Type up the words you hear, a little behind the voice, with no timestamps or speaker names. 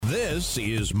This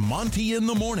is Monty in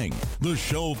the Morning, the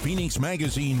show Phoenix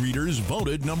Magazine readers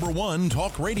voted #1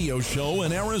 talk radio show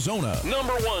in Arizona.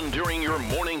 #1 during your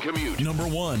morning commute.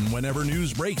 #1 whenever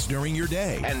news breaks during your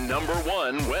day. And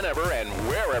 #1 whenever and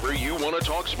wherever you want to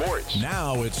talk sports.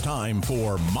 Now it's time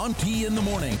for Monty in the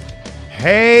Morning.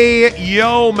 Hey,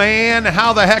 yo, man,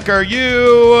 how the heck are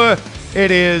you?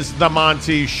 It is the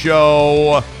Monty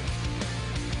Show.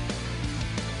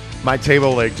 My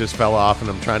table leg just fell off, and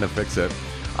I'm trying to fix it.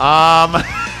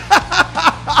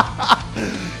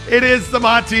 It is the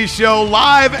Monty Show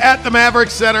live at the Maverick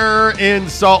Center in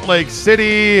Salt Lake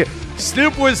City.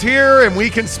 Snoop was here, and we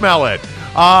can smell it.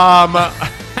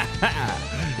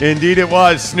 Indeed it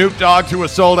was. Snoop Dogg to a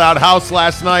sold-out house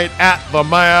last night at the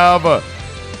Mav.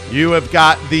 You have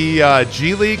got the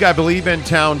G League, I believe, in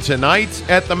town tonight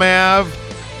at the Mav.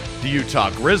 The Utah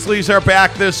Grizzlies are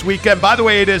back this weekend. By the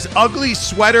way, it is Ugly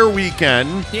Sweater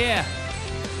Weekend. Yeah.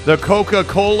 The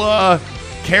Coca-Cola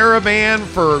caravan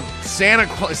for Santa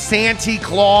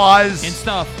Claus And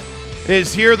stuff.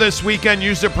 is here this weekend.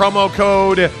 Use the promo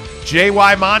code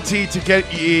JYMonty to get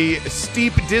a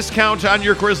steep discount on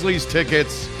your Grizzlies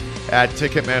tickets at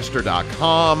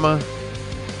Ticketmaster.com.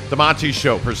 The Monty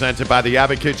Show, presented by the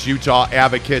Advocates,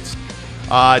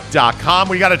 UtahAdvocates.com.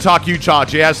 We got to talk Utah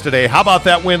Jazz today. How about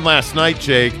that win last night,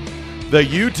 Jake? The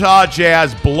Utah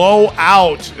Jazz blow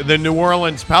out the New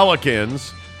Orleans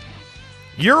Pelicans.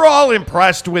 You're all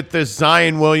impressed with this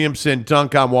Zion Williamson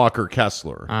dunk on Walker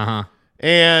Kessler. Uh-huh.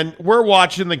 And we're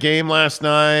watching the game last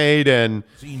night, and,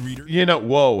 you know,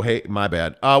 whoa, hey, my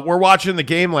bad. We're watching the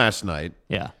game last night.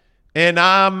 Yeah. And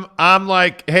I'm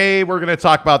like, hey, we're going to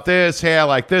talk about this. Hey, I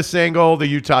like this angle. The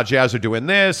Utah Jazz are doing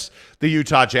this. The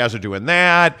Utah Jazz are doing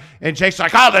that. And Jake's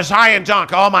like, oh, the Zion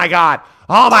dunk. Oh, my God.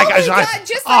 Oh, my God. God,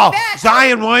 just like that.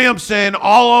 Zion Williamson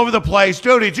all over the place.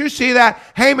 Dude, did you see that?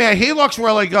 Hey, man, he looks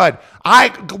really good.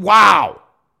 Wow.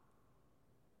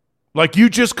 Like, you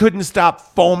just couldn't stop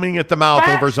foaming at the mouth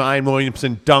over Zion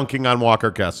Williamson dunking on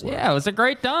Walker Kessler. Yeah, it was a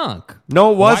great dunk.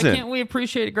 No, it wasn't. Why can't we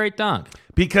appreciate a great dunk?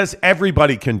 Because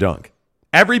everybody can dunk.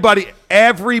 Everybody in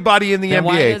the Then NBA.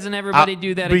 why doesn't everybody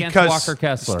do that against because Walker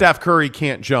Kessler? Steph Curry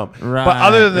can't jump. Right, But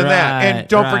other than that, and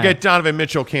don't right. forget Donovan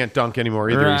Mitchell can't dunk anymore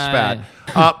either. He's Right.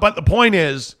 fat. But the point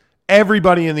is,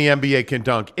 everybody in the NBA can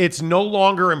dunk. It's no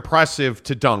longer impressive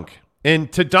to dunk.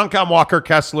 And to dunk on Walker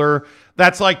Kessler,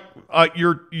 that's like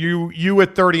you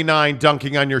at 39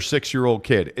 dunking on your 6-year-old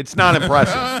kid. It's not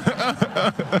impressive.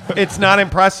 It's not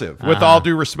impressive, with all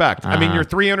due respect. I mean, you're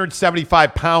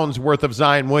 375 pounds worth of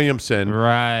Zion Williamson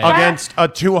against a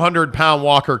 200-pound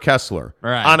Walker Kessler.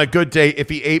 Right. On a good day, if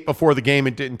he ate before the game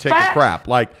and didn't take a crap,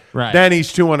 then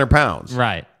he's 200 pounds.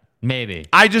 Right. Maybe.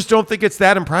 I just don't think it's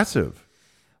that impressive.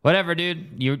 Whatever,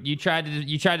 dude. You tried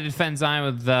to defend Zion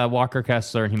with Walker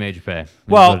Kessler, and he made you pay.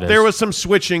 Well, there was some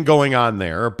switching going on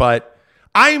there, but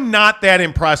I'm not that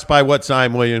impressed by what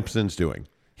Zion Williamson's doing.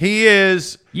 He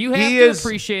is. You have to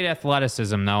appreciate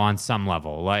athleticism, though, on some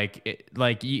level.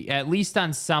 At least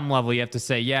on some level, you have to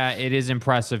say, yeah, it is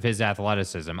impressive, his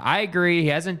athleticism. I agree. He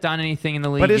hasn't done anything in the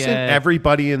league But isn't yet.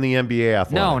 everybody in the NBA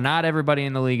athletic? No, not everybody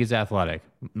in the league is athletic.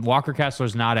 Walker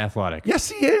Kessler's not athletic.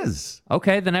 Yes, he is.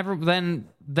 Okay, then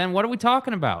what are we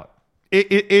talking about?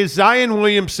 Is Zion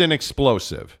Williamson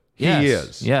explosive? Yes. He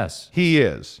is. Yes. He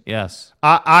is. Yes.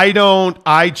 I am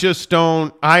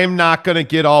not going to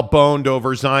get all boned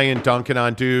over Zion dunking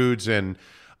on dudes. And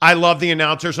I love the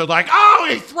announcers are like, oh,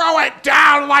 he throw it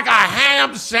down like a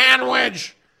ham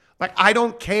sandwich. Like, I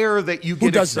don't care that you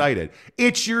get excited.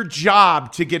 It's your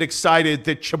job to get excited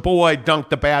that your boy dunked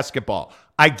the basketball.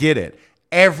 I get it.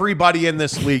 Everybody in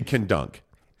this league can dunk.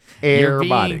 Everybody.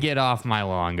 You're being get off my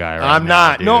lawn guy right I'm now,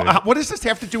 not. dude. No, what does this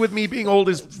have to do with me being old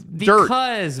as dirt?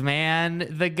 Because, man,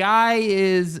 the guy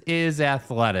is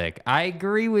athletic. I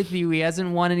agree with you. He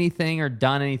hasn't won anything or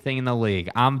done anything in the league.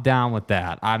 I'm down with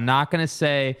that. I'm not going to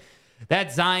say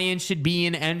that Zion should be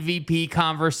in MVP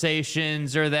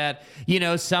conversations or that,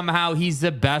 somehow he's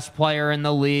the best player in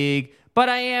the league. But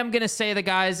I am going to say the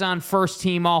guy's on first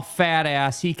team all fat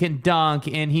ass. He can dunk,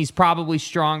 and he's probably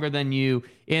stronger than you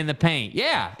in the paint.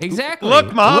 Yeah, exactly.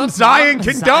 Look, Mom, Zion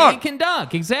can dunk. Zion can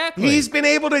dunk, exactly. He's been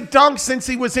able to dunk since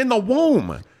he was in the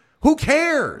womb. Who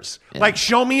cares? Yeah.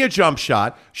 Show me a jump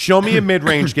shot. Show me a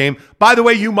mid-range game. By the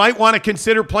way, you might want to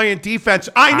consider playing defense.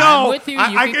 I know. I'm with you.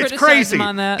 It's crazy. Him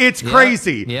on that. It's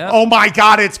crazy. Yep. Oh, my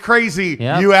God, it's crazy.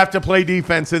 Yep. You have to play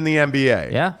defense in the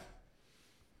NBA. Yeah.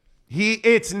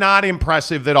 It's not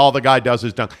impressive that all the guy does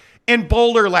is dunk. In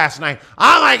Boulder last night,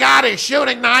 oh, my God, he's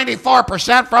shooting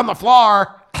 94% from the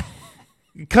floor.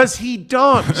 Because he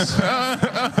dunks.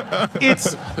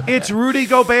 It's Rudy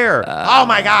Gobert. Oh,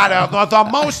 my God, the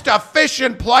most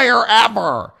efficient player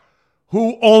ever.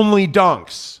 who only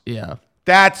dunks. Yeah.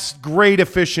 That's great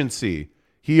efficiency.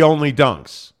 He only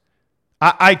dunks.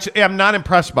 I am not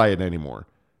impressed by it anymore.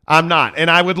 I'm not.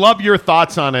 And I would love your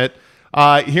thoughts on it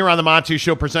here on the Monty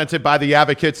Show, presented by The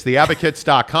Advocates,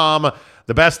 theadvocates.com,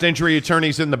 the best injury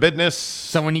attorneys in the business.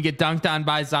 So when you get dunked on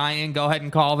by Zion, go ahead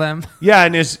and call them. Yeah,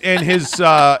 and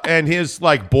his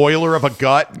like boiler of a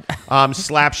gut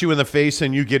slaps you in the face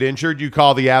and you get injured, you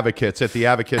call The Advocates at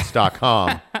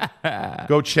theadvocates.com.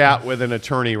 Go chat with an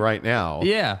attorney right now.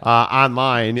 Yeah.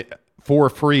 Online for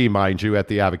free, mind you, at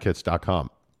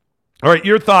theadvocates.com. All right,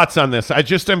 your thoughts on this. I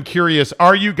just am curious.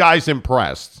 Are you guys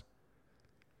impressed?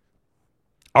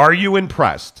 Are you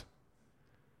impressed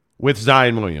with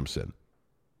Zion Williamson?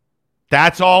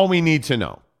 That's all we need to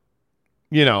know.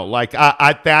 You know, like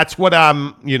that's what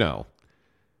I'm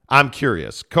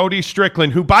curious. Cody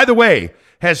Strickland, who, by the way,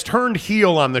 has turned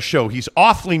heel on the show. He's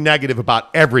awfully negative about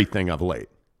everything of late.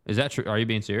 Is that true? Are you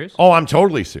being serious? Oh, I'm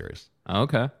totally serious. Oh,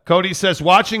 okay. Cody says,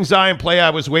 watching Zion play,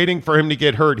 I was waiting for him to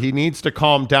get hurt. He needs to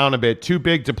calm down a bit. Too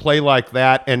big to play like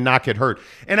that and not get hurt.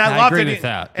 And I love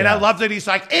that. And I love that he's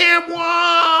like, and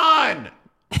one.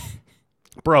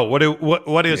 Bro,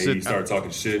 what is it? You start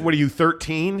talking shit. What are you,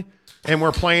 13? And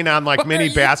we're playing on like mini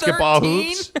basketball 13?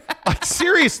 hoops? Like,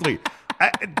 seriously.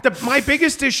 My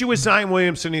biggest issue with Zion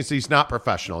Williamson is he's not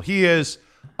professional. He is,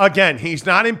 again, he's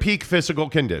not in peak physical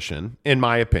condition, in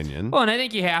my opinion. Well, and I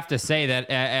think you have to say that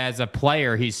as a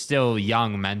player, he's still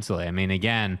young mentally. I mean,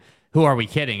 again, who are we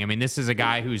kidding? I mean, this is a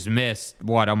guy who's missed,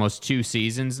 almost 2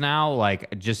 seasons now,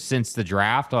 like just since the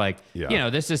draft. Like,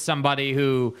 this is somebody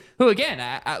who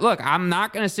again, look, I'm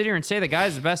not going to sit here and say the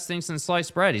guy's the best thing since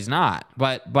sliced bread. He's not.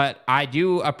 But I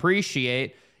do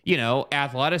appreciate,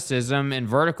 athleticism and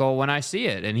vertical when I see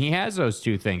it. And he has those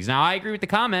 2 things. Now, I agree with the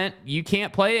comment. You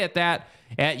can't play at that.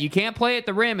 You can't play at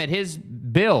the rim at his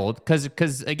build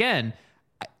because again,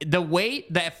 the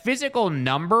weight, that physical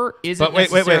number isn't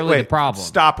necessarily the problem.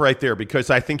 Stop right there because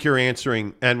I think you're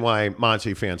answering NY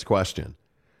Monty fans' question.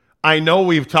 I know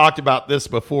we've talked about this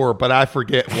before, but I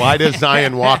forget. Why does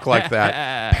Zion walk like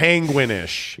that?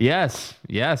 Penguinish.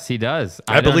 Yes, he does.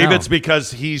 I believe it's because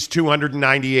he's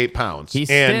 298 pounds. He's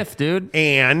stiff, dude.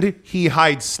 And he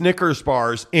hides Snickers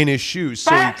bars in his shoes,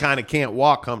 so he kind of can't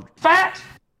walk. Fat.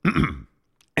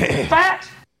 Fat.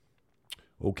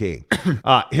 Okay.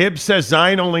 Hibbs says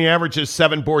Zion only averages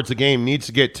 7 boards a game, needs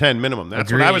to get 10 minimum.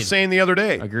 That's what I was saying the other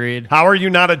day. Agreed. How are you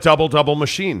not a double-double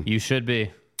machine? You should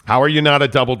be. How are you not a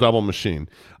double-double machine?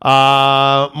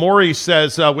 Maury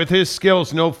says, with his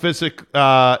skills, no physically,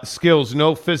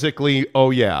 oh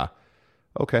yeah.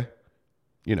 Okay.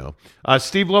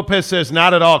 Steve Lopez says,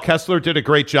 not at all. Kessler did a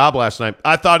great job last night.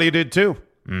 I thought he did too.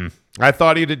 I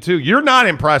thought he did too. You're not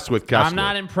impressed with Kessler. I'm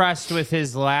not impressed with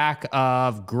his lack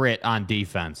of grit on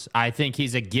defense. I think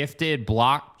he's a gifted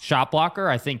shot blocker.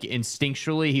 I think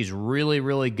instinctually he's really,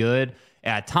 really good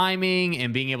at timing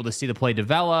and being able to see the play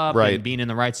develop and being in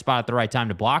the right spot at the right time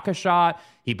to block a shot.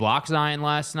 He blocked Zion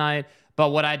last night. But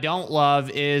what I don't love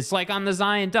is like on the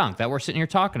Zion dunk that we're sitting here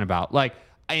talking about. Like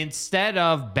instead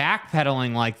of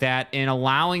backpedaling like that and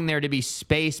allowing there to be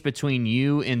space between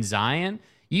you and Zion,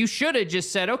 you should have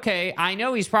just said, okay, I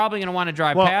know he's probably going to want to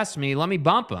drive past me. Let me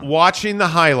bump him. Watching the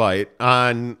highlight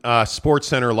on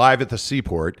SportsCenter live at the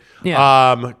Seaport,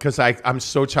 because I'm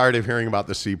so tired of hearing about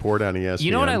the Seaport on ESPN.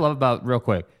 You know what I love about, real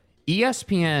quick?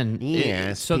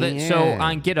 ESPN. So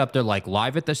on Get Up, they're like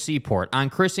live at the Seaport. On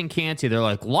Chris and Canty, they're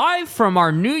like live from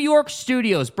our New York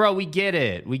studios. Bro, we get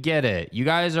it. You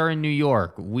guys are in New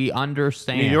York. We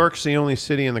understand. New York's the only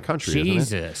city in the country,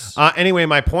 Jesus. Isn't it? Anyway,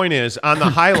 my point is on the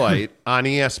highlight on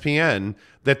ESPN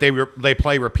that they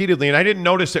play repeatedly, and I didn't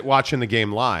notice it watching the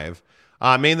game live.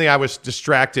 Mainly, I was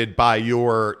distracted by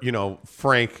your,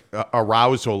 frank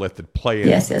arousal at the play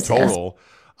total.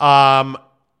 Yes.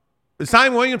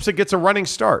 Zion Williamson gets a running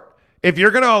start. If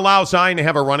you're going to allow Zion to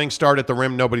have a running start at the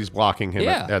rim, nobody's blocking him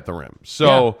at the rim.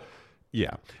 So,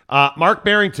 Mark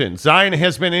Barrington, Zion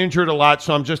has been injured a lot,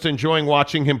 so I'm just enjoying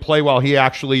watching him play while he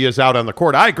actually is out on the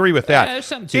court. I agree with that. There's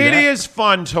something to it that. is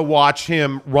fun to watch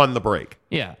him run the break.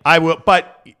 Yeah. I will,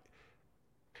 but,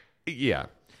 yeah.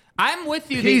 I'm with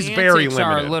you. He's the very antics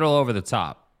limited. are a little over the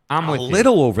top. I'm with you. A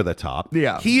little over the top.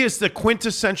 Yeah. He is the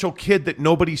quintessential kid that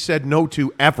nobody said no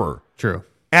to ever. True.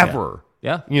 Ever.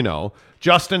 Yeah.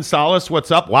 Justin Salas,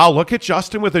 what's up? Wow, look at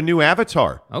Justin with a new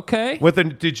avatar. Okay.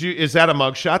 Is that a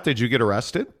mugshot? Did you get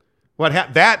arrested? What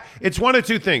that it's one of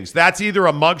 2 things. That's either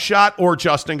a mugshot or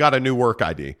Justin got a new work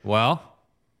ID. Well,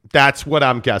 that's what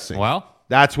I'm guessing.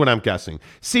 That's what I'm guessing.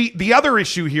 See, the other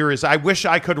issue here is I wish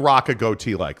I could rock a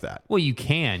goatee like that. Well, you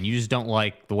can. You just don't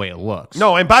like the way it looks.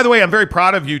 No, and by the way, I'm very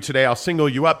proud of you today. I'll single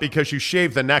you up because you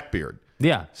shaved the neck beard.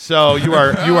 Yeah. So you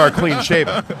are clean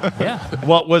shaven. Yeah.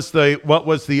 What was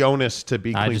the onus to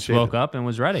be clean shaven? I just woke up and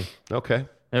was ready. Okay.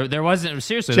 There wasn't,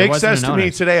 seriously, Jake there wasn't says an to me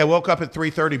onus. today, I woke up at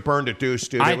 3:30, burned a deuce,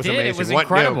 dude. It was amazing. It was What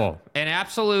incredible. nuke? An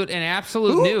absolute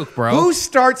nuke, bro. Who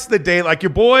starts the day? Like your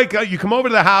boy, you come over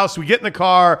to the house, we get in the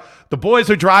car, the boys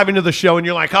are driving to the show, and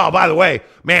you're like, oh, by the way,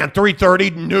 man,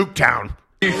 3:30, nuke town.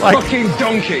 You like, fucking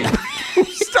donkey. Who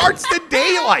starts the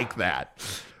day like that?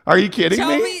 Are you kidding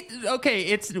me?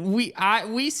 Okay,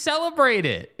 we celebrate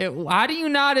it. How do you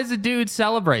not, as a dude,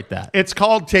 celebrate that? It's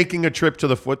called taking a trip to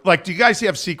the foot. Like, do you guys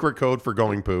have secret code for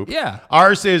going poop? Yeah.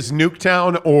 Ours is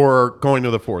Nuketown or going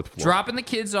to the fourth floor. Dropping the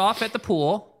kids off at the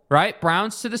pool, right?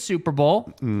 Browns to the Super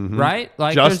Bowl, right?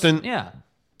 Like Justin, yeah.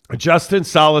 Justin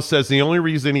Salas says the only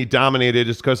reason he dominated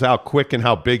is because how quick and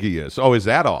how big he is. Oh, is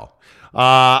that all?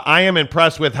 I am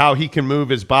impressed with how he can move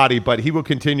his body, but he will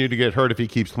continue to get hurt if he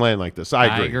keeps playing like this.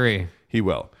 I agree. He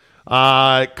will.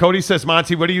 Cody says,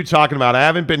 Monty, what are you talking about? I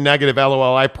haven't been negative,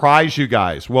 LOL. I prize you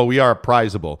guys. Well, we are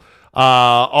prizable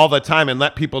all the time and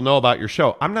let people know about your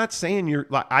show. I'm not saying you're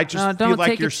like, I just feel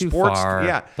like your sports,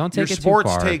 don't take your it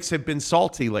sports too far. takes have been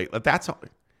salty lately. That's all.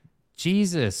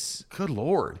 Jesus. Good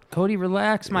Lord. Cody,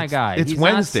 relax, my guy. It's He's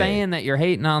Wednesday. not saying that you're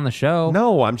hating on the show.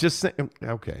 No, I'm just saying.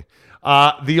 Okay.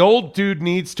 The old dude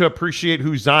needs to appreciate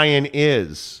who Zion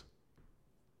is.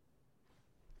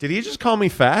 Did he just call me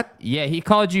fat? Yeah, he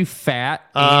called you fat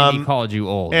and he called you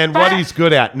old. And what he's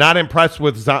good at. Not impressed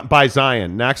with by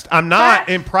Zion. Next. I'm not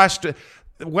impressed.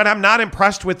 What I'm not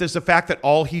impressed with is the fact that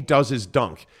all he does is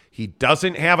dunk. He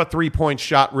doesn't have a three-point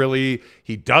shot, really.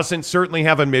 He doesn't certainly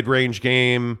have a mid-range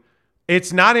game.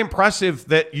 It's not impressive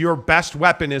that your best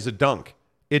weapon is a dunk.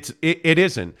 It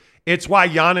isn't. It's why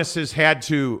Giannis has had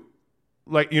to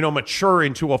mature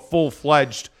into a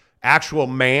full-fledged actual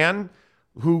man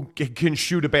who can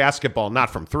shoot a basketball, not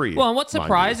from three. Well, and what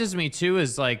surprises me, too,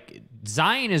 is like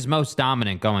Zion is most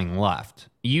dominant going left.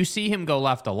 You see him go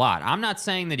left a lot. I'm not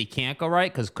saying that he can't go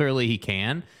right, because clearly he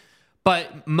can.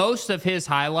 But most of his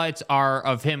highlights are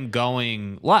of him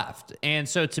going left. And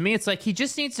so to me, it's like he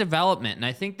just needs development. And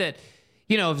I think that,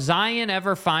 if Zion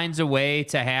ever finds a way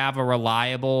to have a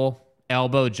reliable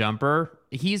elbow jumper,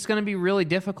 he's going to be really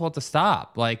difficult to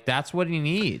stop. Like, that's what he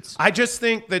needs. I just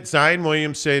think that Zion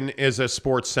Williamson is a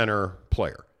Sports Center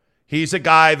player. He's a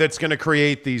guy that's going to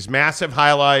create these massive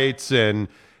highlights and,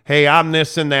 hey, I'm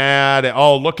this and that.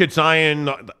 Oh, look at Zion.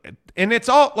 And it's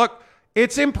all, look,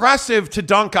 it's impressive to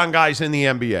dunk on guys in the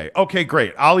NBA. Okay,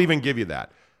 great. I'll even give you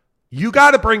that. You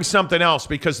got to bring something else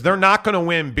because they're not going to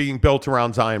win being built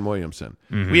around Zion Williamson.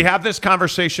 Mm-hmm. We have this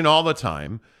conversation all the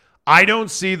time. I don't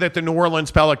see that the New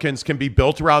Orleans Pelicans can be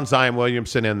built around Zion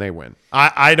Williamson and they win.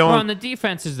 I don't. Well, and the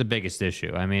defense is the biggest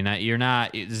issue. I mean,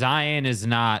 Zion is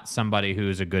not somebody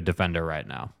who's a good defender right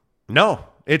now. No,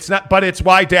 it's not. But it's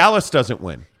why Dallas doesn't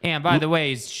win. And by the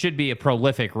way, he should be a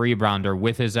prolific rebounder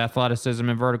with his athleticism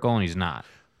and vertical, and he's not.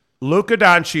 Luka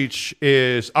Doncic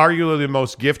is arguably the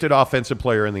most gifted offensive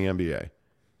player in the NBA,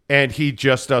 and he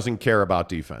just doesn't care about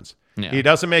defense. Yeah. He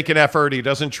doesn't make an effort. He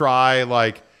doesn't try.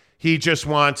 Like, he just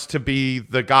wants to be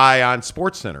the guy on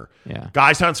SportsCenter. Yeah.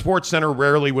 Guys on SportsCenter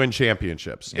rarely win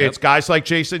championships. Yep. It's guys like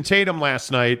Jason Tatum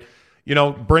last night,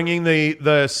 bringing the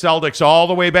Celtics all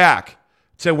the way back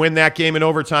to win that game in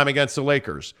overtime against the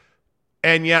Lakers.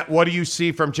 And yet, what do you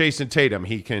see from Jason Tatum?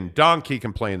 He can dunk. He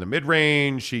can play in the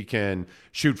mid-range. He can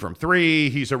shoot from three.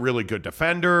 He's a really good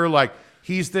defender. Like,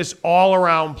 he's this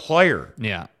all-around player.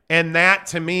 Yeah. And that,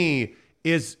 to me,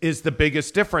 is the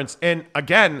biggest difference. And,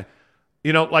 again,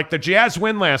 like the Jazz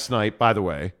win last night, by the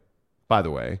way.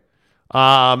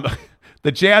 The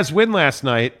Jazz win last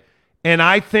night, and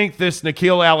I think this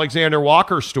Nickeil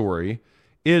Alexander-Walker story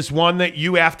is one that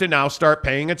you have to now start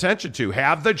paying attention to.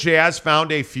 Have the Jazz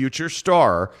found a future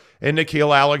star in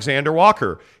Nickeil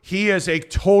Alexander-Walker? He is a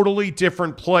totally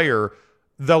different player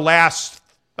the last,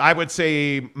 I would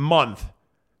say, month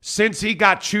since he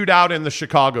got chewed out in the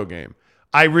Chicago game.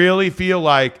 I really feel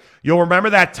like you'll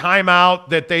remember that timeout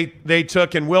that they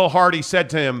took, and Will Hardy said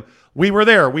to him, we were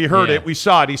there, we heard it, we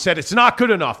saw it. He said, it's not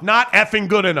good enough, not effing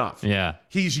good enough. Yeah.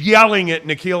 He's yelling at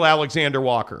Nickeil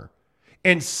Alexander-Walker.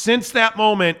 And since that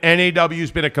moment, NAW's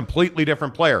been a completely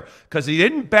different player because he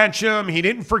didn't bench him. He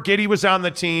didn't forget he was on the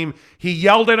team. He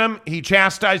yelled at him. He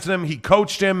chastised him. He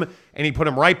coached him, and he put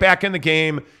him right back in the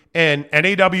game. And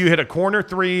NAW hit a corner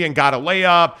three and got a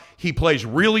layup. He plays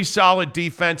really solid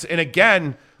defense. And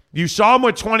again, you saw him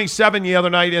with 27 the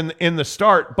other night in the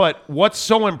start. But what's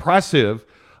so impressive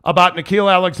about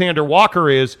Nickeil Alexander-Walker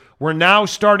is we're now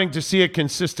starting to see it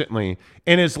consistently.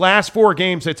 In his last four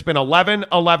games, it's been 11,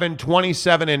 11,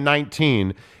 27, and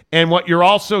 19. And what you're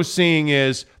also seeing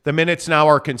is the minutes now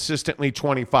are consistently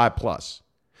 25 plus.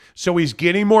 So he's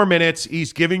getting more minutes.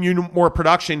 He's giving you more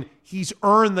production. He's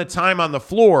earned the time on the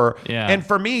floor. Yeah. And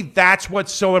for me, that's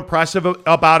what's so impressive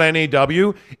about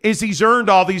NAW is he's earned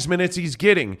all these minutes he's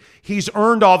getting. He's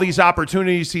earned all these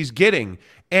opportunities he's getting.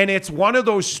 And it's one of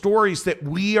those stories that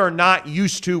we are not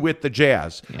used to with the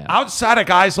Jazz. Yeah. Outside of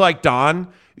guys like Don,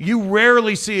 you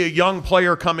rarely see a young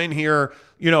player come in here,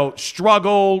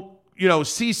 struggle,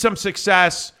 see some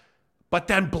success, but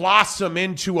then blossom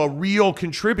into a real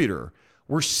contributor.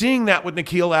 We're seeing that with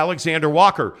Nickeil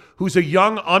Alexander-Walker, who's a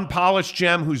young, unpolished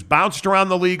gem who's bounced around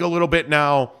the league a little bit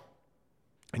now,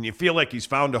 and you feel like he's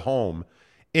found a home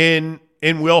in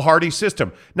Will Hardy's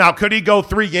system. Now, could he go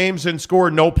 3 games and score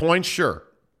no points? Sure.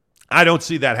 I don't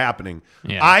see that happening.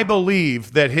 Yeah. I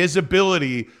believe that his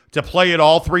ability to play at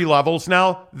all 3 levels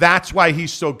now, that's why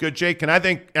he's so good, Jake. And I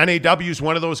think NAW is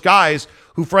one of those guys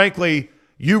who, frankly,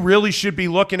 you really should be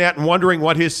looking at and wondering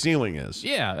what his ceiling is.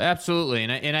 Yeah, absolutely.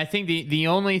 And I think the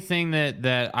only thing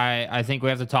that I think we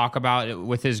have to talk about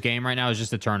with his game right now is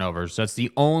just the turnovers. That's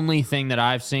the only thing that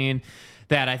I've seen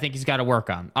that I think he's got to work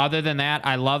on. Other than that,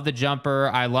 I love the jumper.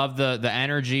 I love the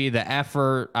energy, the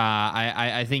effort.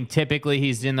 I think typically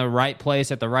he's in the right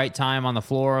place at the right time on the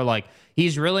floor. Like,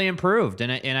 he's really improved.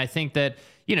 And I think that,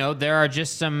 there are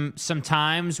just some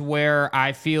times where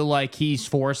I feel like he's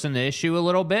forcing the issue a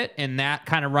little bit, and that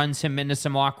kind of runs him into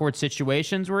some awkward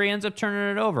situations where he ends up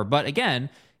turning it over. But again,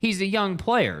 he's a young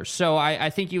player, so I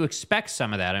think you expect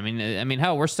some of that. I mean,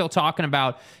 hell, we're still talking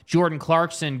about Jordan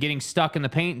Clarkson getting stuck in the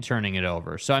paint and turning it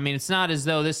over. So, I mean, it's not as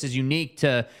though this is unique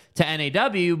to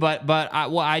NAW, but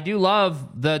I do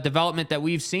love the development that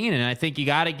we've seen, and I think you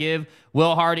got to give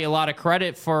Will Hardy a lot of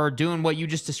credit for doing what you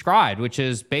just described, which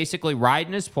is basically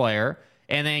riding his player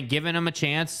and then giving him a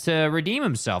chance to redeem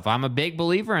himself. I'm a big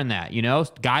believer in that.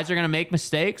 Guys are going to make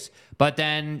mistakes, but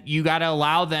then you got to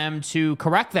allow them to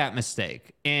correct that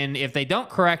mistake. And if they don't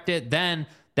correct it, then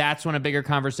that's when a bigger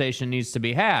conversation needs to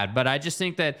be had. But I just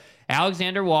think that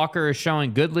Alexander Walker is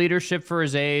showing good leadership for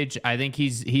his age. I think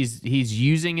he's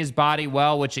using his body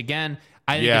well, which again,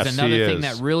 I think is another thing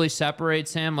that really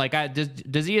separates him. Like, does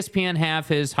ESPN have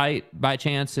his height by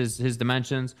chance, his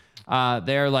dimensions?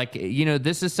 They're like,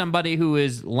 this is somebody who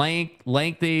is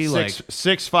lengthy,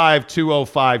 6'5",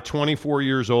 205, 24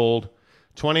 years old,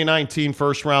 2019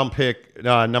 first round pick,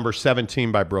 number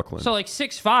 17 by Brooklyn. So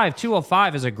 6'5",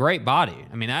 205 is a great body.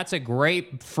 I mean, that's a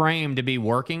great frame to be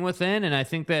working within. And I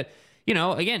think that,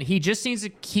 again, he just needs to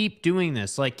keep doing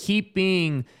this, keep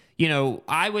being,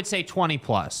 I would say 20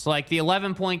 plus. Like the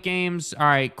 11-point games, all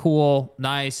right, cool,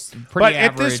 nice, pretty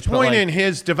average. But at this point in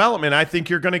his development, I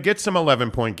think you're going to get some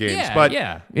 11-point games.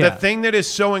 The thing that is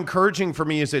so encouraging for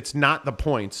me is it's not the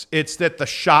points. It's that the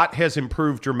shot has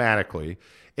improved dramatically.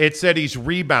 It's that he's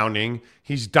rebounding.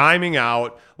 He's diming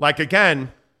out. Like,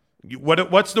 again,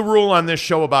 what's the rule on this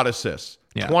show about assists?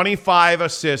 Yeah. 25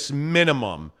 assists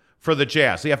minimum for the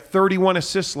Jazz. They have 31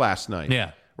 assists last night.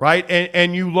 Yeah. Right?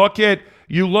 And you look at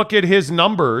his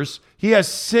numbers. He has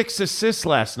 6 assists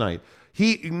last night.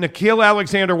 Nickeil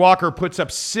Alexander-Walker puts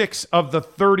up 6 of the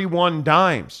 31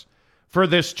 dimes for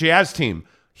this Jazz team.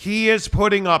 He is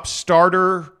putting up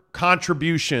starter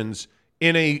contributions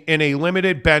in a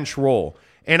limited bench role.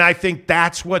 And I think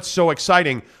that's what's so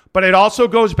exciting. But it also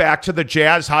goes back to the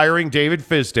Jazz hiring David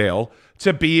Fizdale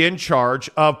to be in charge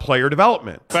of player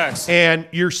development. Facts. And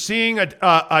you're seeing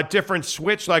a different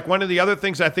switch. Like, one of the other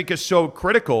things I think is so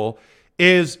critical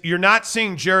is you're not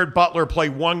seeing Jared Butler play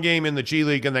 1 game in the G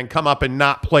League and then come up and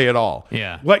not play at all.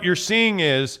 Yeah. What you're seeing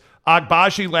is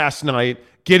Agbaji last night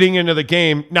getting into the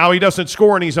game. Now, he doesn't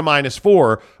score and he's a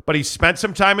 -4, but he spent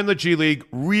some time in the G League.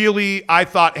 Really, I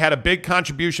thought, had a big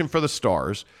contribution for the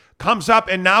Stars. Comes up,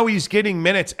 and now he's getting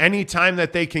minutes anytime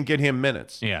that they can get him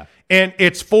minutes. Yeah. And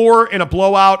it's 4 in a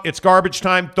blowout. It's garbage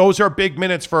time. Those are big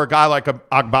minutes for a guy like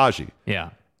Agbaji. Yeah.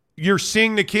 You're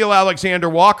seeing Nickeil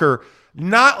Alexander-Walker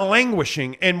not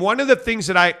languishing. And one of the things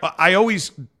that I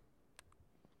always,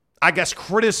 I guess,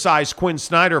 criticized Quinn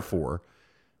Snyder for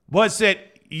was that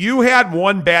you had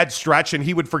one bad stretch and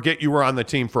he would forget you were on the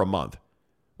team for a month.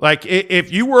 Like,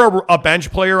 if you were a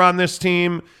bench player on this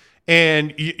team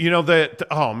and,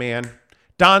 oh, man,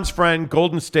 Don's friend,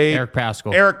 Golden State. Eric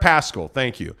Paschall,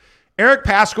 thank you. Eric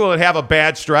Paschall would have a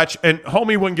bad stretch, and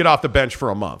homie wouldn't get off the bench for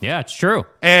a month. Yeah, it's true.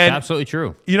 And it's absolutely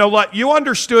true. You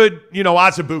understood,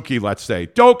 Azubuike, let's say.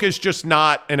 Doak is just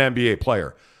not an NBA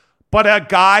player. But a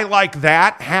guy like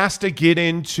that has to get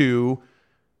into,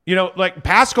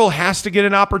 Paschall has to get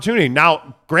an opportunity.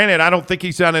 Now, granted, I don't think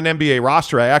he's on an NBA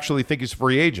roster. I actually think he's a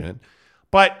free agent.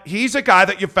 But he's a guy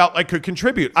that you felt like could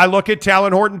contribute. I look at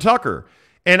Talon Horton-Tucker.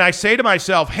 And I say to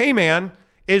myself, hey, man,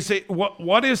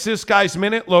 what is this guy's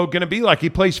minute load going to be like? He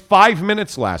plays 5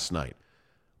 minutes last night.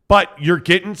 But you're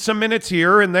getting some minutes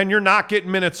here, and then you're not getting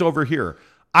minutes over here.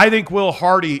 I think Will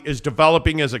Hardy is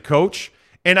developing as a coach,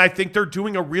 and I think they're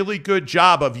doing a really good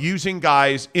job of using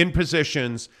guys in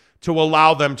positions to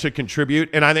allow them to contribute.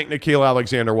 And I think Nickeil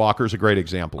Alexander-Walker is a great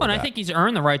example of that. And I think he's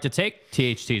earned the right to take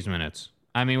THT's minutes.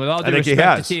 I mean, with all due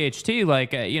respect to THT,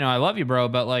 like, I love you, bro,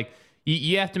 but like,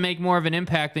 you have to make more of an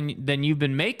impact than you've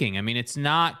been making. I mean, it's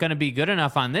not going to be good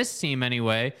enough on this team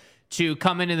anyway to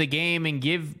come into the game and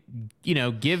give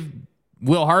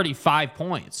Will Hardy 5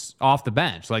 points off the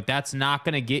bench. Like, that's not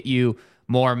going to get you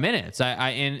more minutes.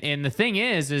 And the thing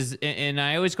is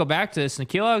I always go back to this,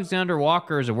 Nickeil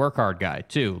Alexander-Walker is a work hard guy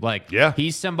too. Like,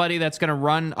 he's somebody that's going to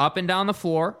run up and down the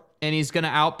floor, and he's going to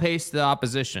outpace the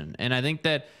opposition. And I think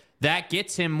that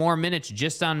gets him more minutes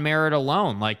just on merit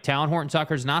alone. Like, Talon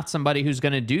Horton-Tucker's not somebody who's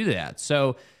going to do that.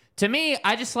 So to me,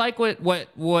 I just like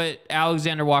what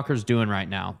Alexander Walker's doing right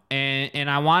now. And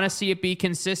I want to see it be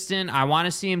consistent. I want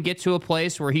to see him get to a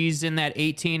place where he's in that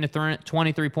 18 to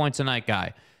 23 points a night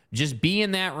guy. Just be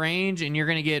in that range, and you're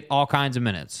going to get all kinds of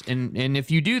minutes. And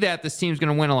if you do that, this team's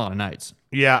going to win a lot of nights.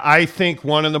 Yeah, I think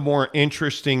one of the more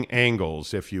interesting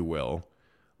angles, if you will,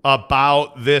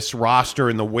 about this roster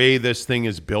and the way this thing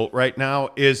is built right now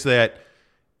is that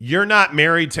you're not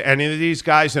married to any of these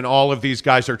guys, and all of these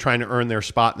guys are trying to earn their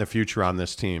spot in the future on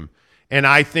this team. And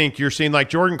I think you're seeing, like,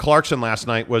 Jordan Clarkson last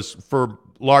night was, for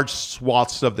large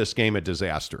swaths of this game, a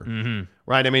disaster.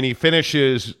 Right? I mean, he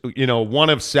finishes, 1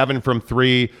 of 7 from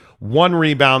 3, 1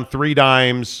 rebound, 3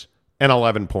 dimes, and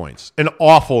 11 points. An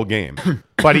awful game.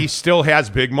 But he still has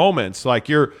big moments. Like,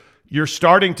 you're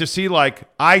starting to see, like,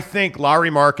 I think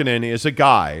Lauri Markkanen is a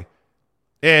guy,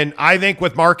 and I think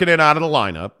with Markkanen out of the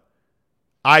lineup,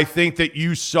 I think that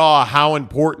you saw how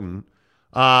important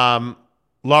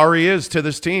Lauri is to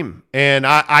this team. And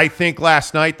I think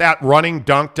last night, that running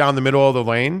dunk down the middle of the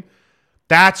lane,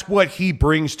 that's what he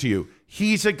brings to you.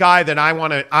 He's a guy that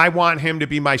I want him to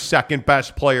be my second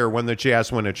best player when the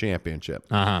Jazz win a championship.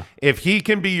 If he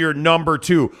can be your number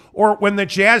 2, or when the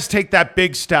Jazz take that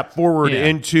big step forward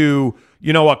into,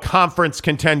 a conference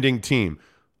contending team,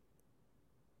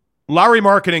 Lauri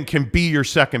Markkanen can be your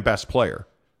second best player.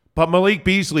 But Malik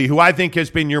Beasley, who I think has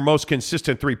been your most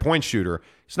consistent three-point shooter,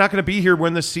 he's not going to be here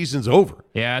when this season's over.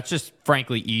 Yeah, it's just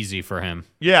frankly easy for him.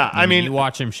 Yeah, I mean, you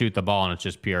watch him shoot the ball, and it's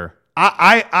just pure.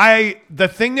 The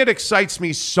thing that excites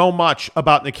me so much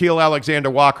about Nickeil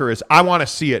Alexander-Walker is I want to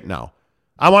see it now.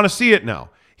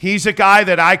 He's a guy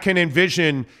that I can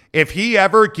envision, if he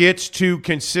ever gets to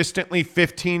consistently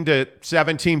 15 to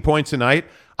 17 points a night,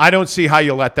 I don't see how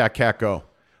you let that cat go.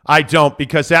 I don't,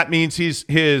 because that means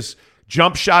his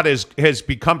jump shot has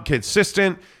become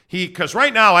consistent. Because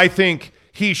right now I think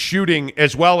he's shooting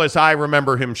as well as I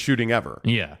remember him shooting ever.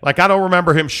 Yeah. Like, I don't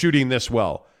remember him shooting this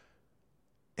well.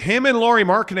 Him and Lauri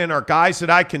Markkanen are guys that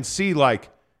I can see, like,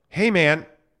 hey, man,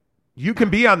 you can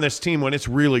be on this team when it's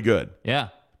really good. Yeah.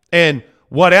 And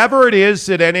whatever it is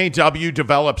that NAW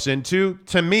develops into,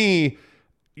 to me,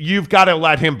 you've got to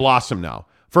let him blossom now.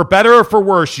 For better or for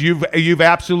worse, you've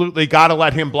absolutely got to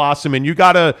let him blossom, and you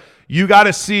got to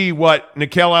see what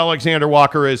Nickeil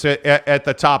Alexander-Walker is at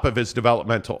the top of his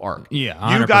developmental arc. Yeah,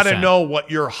 100%. You got to know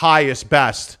what your highest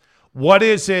best. What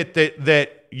is it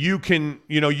that you can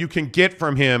get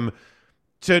from him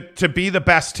to be the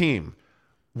best team?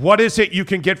 What is it you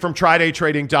can get from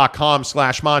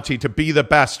TryDayTrading.com/Monty to be the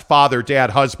best father,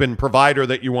 dad, husband, provider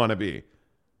that you want to be?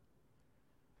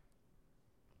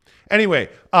 Anyway,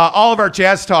 all of our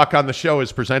Jazz talk on the show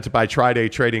is presented by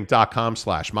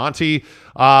TryDayTrading.com/Monty.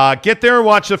 Get there and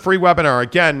watch the free webinar.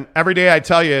 Again, every day I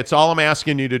tell you, it's all I'm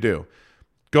asking you to do.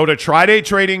 Go to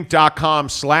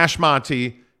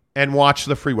TryDayTrading.com/Monty and watch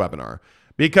the free webinar,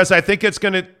 because I think it's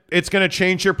gonna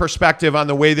change your perspective on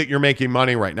the way that you're making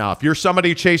money right now. If you're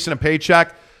somebody chasing a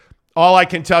paycheck, all I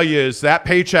can tell you is that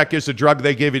paycheck is a drug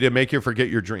they give you to make you forget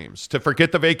your dreams, to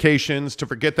forget the vacations, to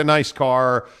forget the nice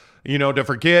car, to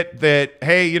forget that,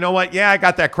 hey, you know what? Yeah, I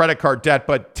got that credit card debt,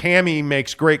 but Tammy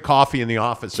makes great coffee in the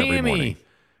office every morning.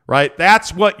 Right?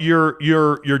 That's what you're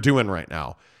doing right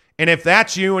now. And if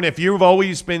that's you, and if you've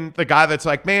always been the guy that's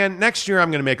like, man, next year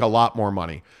I'm going to make a lot more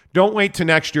money, don't wait till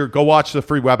next year. Go watch the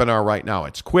free webinar right now.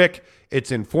 It's quick,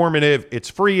 it's informative,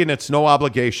 it's free, and it's no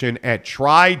obligation at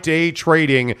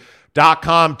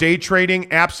TryDayTrading.com. Day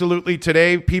trading, absolutely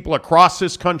today. People across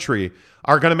this country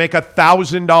are going to make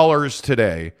 $1,000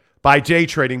 today by day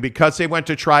trading because they went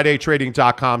to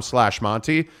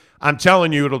TryDayTrading.com/Monty. I'm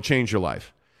telling you, it'll change your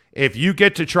life. If you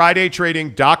get to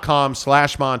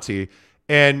TryDayTrading.com/Monty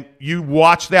and you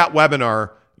watch that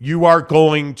webinar, you are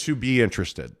going to be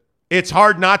interested. It's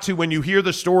hard not to when you hear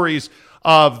the stories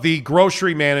of the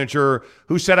grocery manager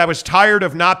who said, I was tired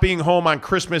of not being home on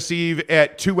Christmas Eve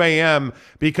at 2 a.m.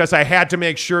 because I had to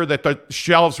make sure that the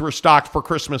shelves were stocked for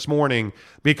Christmas morning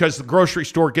because the grocery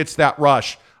store gets that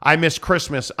rush. I miss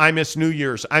Christmas. I miss New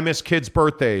Year's. I miss kids'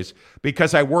 birthdays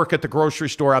because I work at the grocery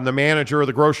store. I'm the manager of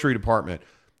the grocery department.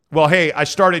 Well, hey, I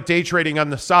started day trading on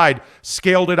the side,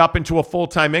 scaled it up into a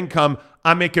full-time income.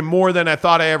 I'm making more than I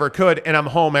thought I ever could, and I'm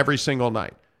home every single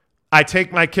night. I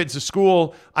take my kids to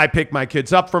school. I pick my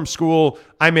kids up from school.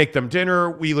 I make them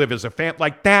dinner. We live as a family.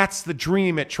 Like, that's the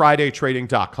dream at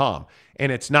TryDayTrading.com.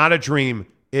 And it's not a dream.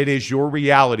 It is your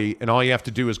reality. And all you have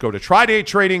to do is go to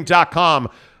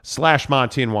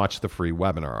TryDayTrading.com/Monty and watch the free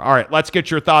webinar. All right, let's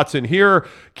get your thoughts in here.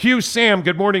 Q Sam,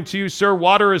 good morning to you, sir.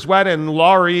 Water is wet and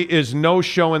Laurie is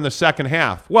no-show in the second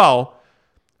half. Well,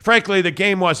 frankly, the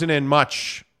game wasn't in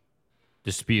much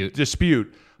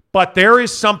dispute. But there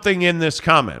is something in this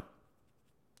comment.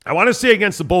 I want to say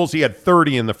against the Bulls, he had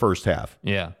 30 in the first half.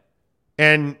 Yeah.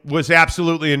 And was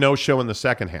absolutely a no-show in the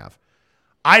second half.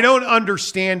 I don't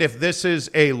understand if this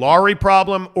is a Laurie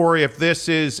problem or if this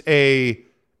is a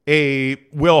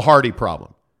Will Hardy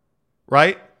problem,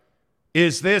 right?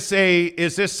 Is this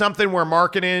something where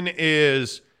marketing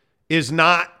is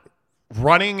not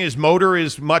running? His motor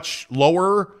is much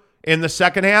lower in the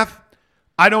second half?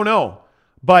 I don't know.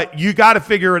 But you got to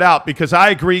figure it out because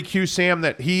I agree, Q Sam,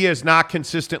 that he has not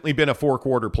consistently been a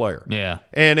four-quarter player. Yeah.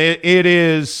 And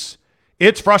it's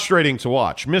frustrating to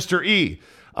watch. Mr. E,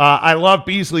 I love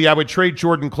Beasley. I would trade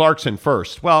Jordan Clarkson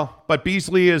first. Well, but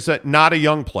Beasley is not a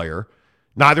young player.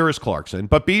 Neither is Clarkson.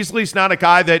 But Beasley's not a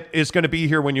guy that is going to be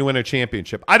here when you win a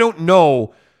championship. I don't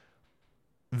know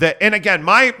that. And again,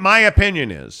 my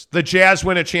opinion is the Jazz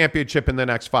win a championship in the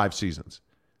next 5 seasons.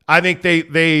 I think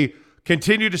they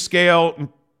continue to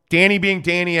scale. Danny being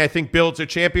Danny, I think, builds a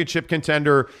championship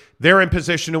contender. They're in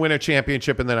position to win a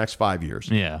championship in the next 5 years.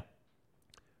 Yeah.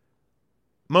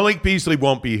 Malik Beasley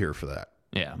won't be here for that.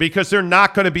 Yeah. Because they're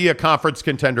not going to be a conference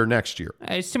contender next year.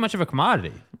 It's too much of a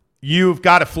commodity. You've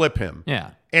got to flip him.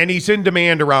 Yeah. And he's in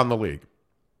demand around the league,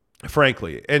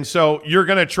 frankly. And so you're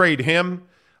going to trade him.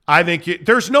 I think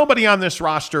there's nobody on this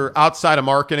roster outside of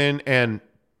Markkanen. And,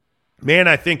 man,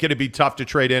 I think it'd be tough to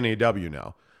trade NAW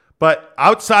now. But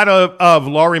outside of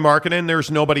Lauri Markkanen, there's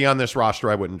nobody on this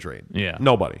roster I wouldn't trade. Yeah.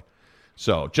 Nobody.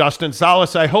 So, Justin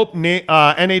Salas, I hope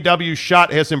NAW's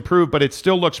shot has improved, but it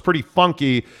still looks pretty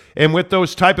funky. And with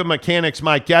those type of mechanics,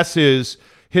 my guess is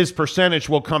his percentage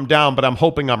will come down, but I'm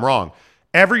hoping I'm wrong.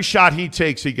 Every shot he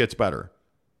takes, he gets better.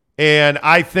 And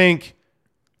I think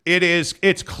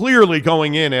it's clearly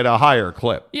going in at a higher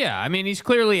clip. Yeah, I mean, he's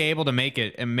clearly able to make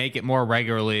it more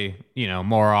regularly,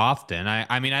 more often.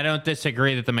 I mean, I don't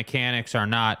disagree that the mechanics are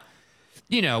not,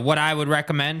 what I would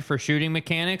recommend for shooting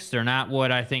mechanics. They're not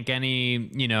what I think any,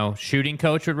 shooting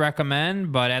coach would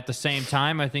recommend. But at the same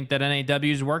time, I think that NAW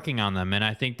is working on them. And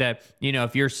I think that,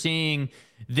 if you're seeing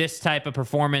this type of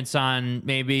performance on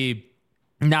maybe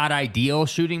not ideal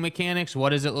shooting mechanics, what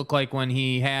does it look like when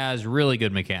he has really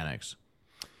good mechanics?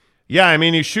 Yeah, I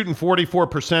mean, he's shooting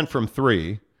 44% from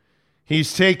three.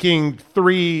 He's taking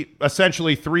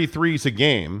essentially three threes a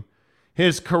game.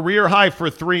 His career high for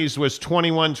threes was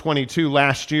 21-22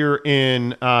 last year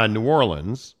in New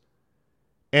Orleans.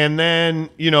 And then,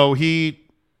 he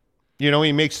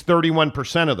makes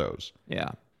 31% of those. Yeah.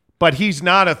 But he's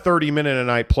not a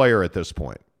 30-minute-a-night player at this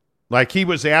point. Like, he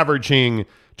was averaging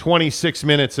 26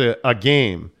 minutes a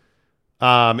game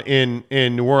in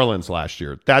New Orleans last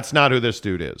year. That's not who this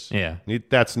dude is. Yeah.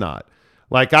 That's not.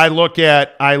 Like, I look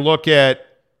at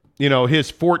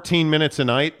his 14 minutes a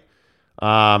night.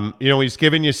 He's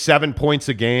giving you 7 points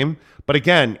a game, but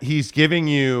again, he's giving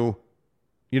you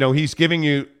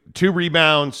 2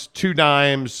 rebounds, 2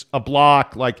 dimes, a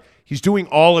block. Like, he's doing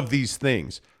all of these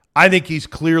things. I think he's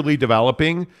clearly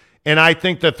developing, and I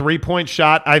think the 3-point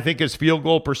shot, I think his field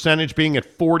goal percentage being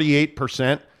at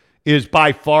 48% is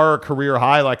by far a career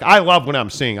high. Like, I love what I'm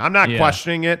seeing. I'm not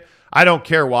questioning it. I don't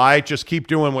care why. Just keep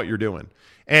doing what you're doing.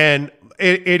 And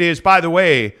it is, by the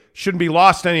way, shouldn't be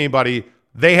lost to anybody.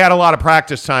 They had a lot of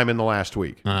practice time in the last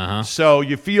week. Uh-huh. So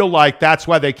you feel like that's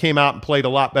why they came out and played a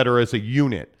lot better as a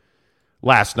unit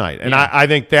last night. And I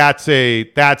think that's a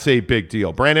big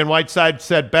deal. Brandon Whiteside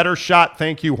said, better shot.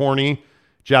 Thank you, Horny.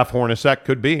 Jeff Hornacek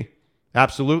could be.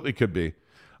 Absolutely could be.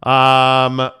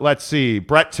 Let's see.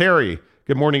 Brett Terry,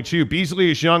 good morning to you.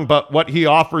 Beasley is young, but what he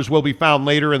offers will be found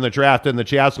later in the draft, and the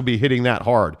Jazz will be hitting that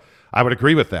hard. I would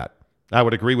agree with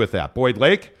that. Boyd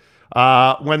Lake,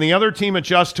 when the other team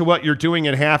adjusts to what you're doing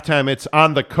at halftime, it's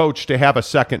on the coach to have a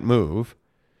second move.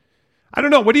 I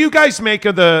don't know. What do you guys make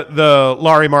of the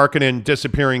Lauri Markkanen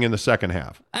disappearing in the second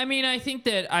half? I mean, I think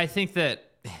that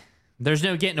there's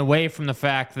no getting away from the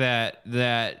fact that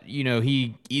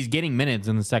he's getting minutes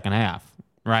in the second half,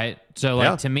 right?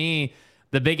 So to me,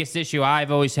 the biggest issue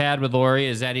I've always had with Lauri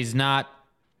is that he's not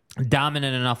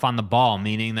dominant enough on the ball,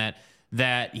 meaning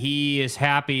that he is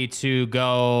happy to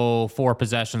go 4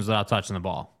 possessions without touching the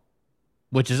ball,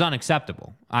 which is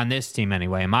unacceptable on this team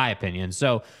anyway, in my opinion.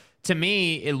 So to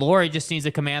me, Lauri just needs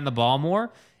to command the ball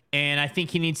more, and I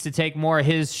think he needs to take more of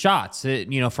his shots,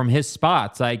 from his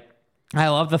spots. Like, I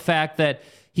love the fact that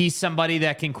he's somebody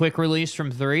that can quick release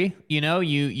from 3.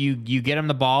 You get him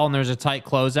the ball and there's a tight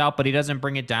closeout, but he doesn't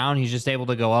bring it down. He's just able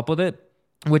to go up with it,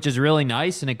 which is really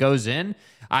nice, and it goes in.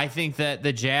 I think that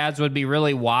the Jazz would be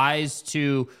really wise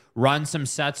to run some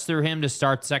sets through him to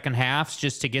start second halves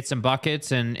just to get some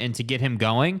buckets and to get him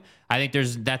going. I think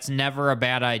that's never a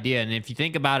bad idea. And if you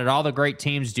think about it, all the great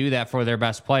teams do that for their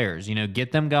best players.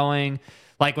 Get them going.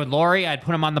 Like with Lauri, I'd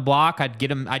put him on the block. I'd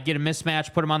get a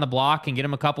mismatch, put him on the block, and get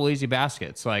him a couple easy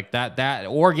baskets like that,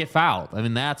 or get fouled. I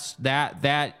mean,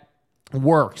 that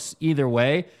works either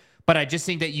way. But I just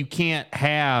think that you can't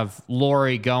have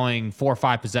Lauri going 4 or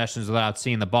 5 possessions without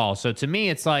seeing the ball. So to me,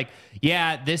 it's like,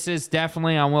 yeah, this is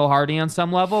definitely on Will Hardy on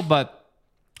some level, but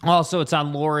also it's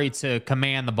on Lauri to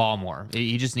command the ball more.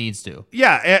 He just needs to.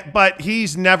 Yeah, but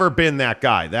he's never been that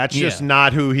guy. That's just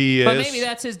not who he is. But maybe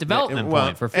that's his development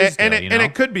point for Fizdale. And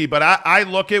it could be, but I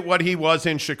look at what he was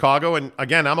in Chicago, and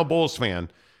again, I'm a Bulls fan.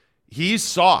 He's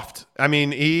soft. I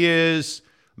mean, he is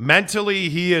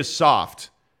soft.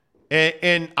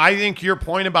 And I think your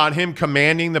point about him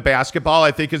commanding the basketball,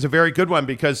 I think, is a very good one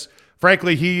because,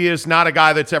 frankly, he is not a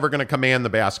guy that's ever going to command the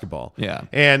basketball. Yeah.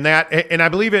 And I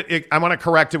believe I want to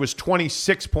correct, it was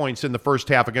 26 points in the first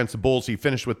half against the Bulls. He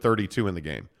finished with 32 in the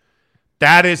game.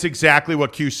 That is exactly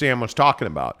what Q Sam was talking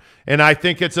about. And I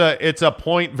think it's a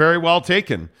point very well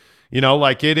taken.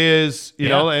 Like it is,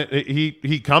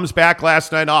 he comes back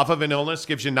last night off of an illness,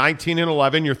 gives you 19 and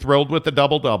 11. You're thrilled with the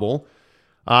double-double.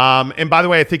 And by the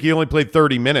way, I think he only played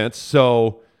 30 minutes,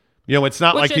 so it's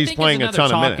not like he's playing a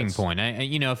ton of minutes. Point.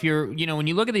 If you're, when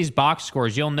you look at these box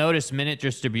scores, you'll notice minute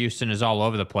distribution is all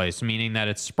over the place, meaning that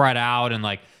it's spread out and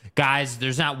like guys,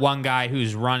 there's not one guy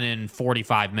who's running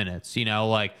 45 minutes.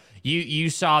 Like you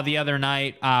saw the other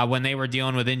night when they were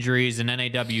dealing with injuries and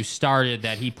NAW started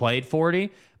that he played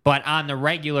 40. But on the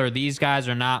regular, these guys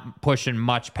are not pushing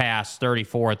much past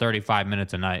 34 or 35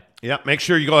 minutes a night. Yeah, make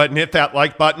sure you go ahead and hit that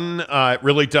like button. It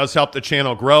really does help the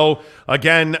channel grow.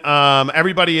 Again,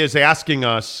 everybody is asking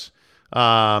us,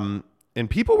 and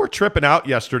people were tripping out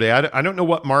yesterday. I don't know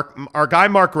what our guy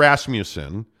Mark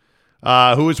Rasmussen,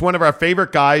 who is one of our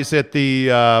favorite guys at the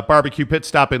barbecue pit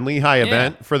stop in Lehigh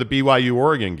event for the BYU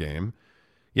Oregon game,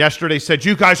 yesterday said,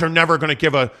 you guys are never going to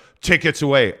give tickets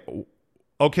away.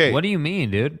 Okay. What do you mean,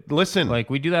 dude? Listen.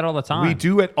 Like, we do that all the time. We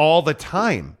do it all the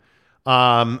time.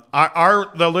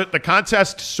 The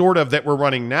contest sort of that we're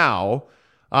running now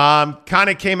kind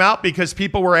of came out because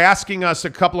people were asking us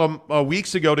a couple of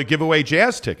weeks ago to give away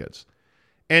Jazz tickets.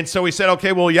 And so we said,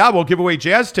 okay, well, yeah, we'll give away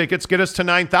Jazz tickets, get us to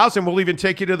 9,000. We'll even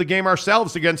take you to the game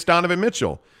ourselves against Donovan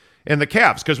Mitchell and the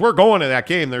Cavs because we're going to that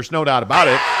game. There's no doubt about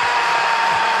it.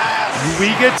 We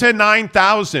get to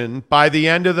 9,000 by the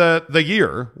end of the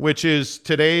year, which is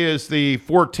today is the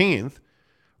 14th,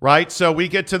 right? So we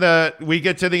get to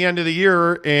the end of the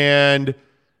year, and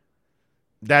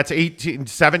that's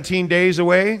 17 days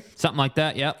away. Something like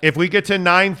that, yeah. If we get to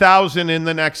 9,000 in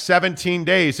the next 17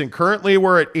 days, and currently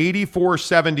we're at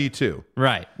 8,472.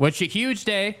 Right, which a huge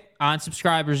day on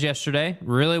subscribers yesterday.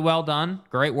 Really well done.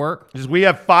 Great work. We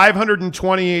have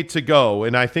 528 to go,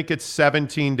 and I think it's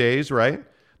 17 days, right?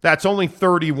 That's only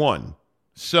 31.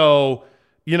 So,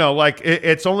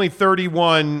 it's only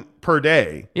 31 per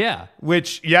day. Yeah.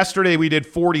 Which yesterday we did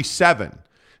 47.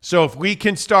 So if we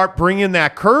can start bringing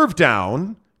that curve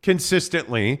down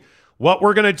consistently, what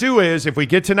we're going to do is if we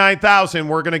get to 9,000,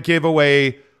 we're going to give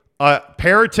away a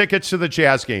pair of tickets to the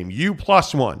Jazz game. You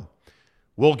plus one.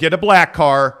 We'll get a black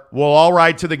car. We'll all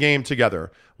ride to the game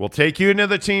together. We'll take you into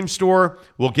the team store.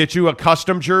 We'll get you a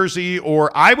custom jersey,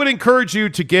 or I would encourage you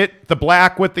to get the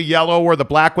black with the yellow or the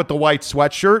black with the white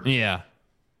sweatshirt. Yeah.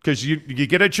 Because you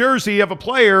get a jersey of a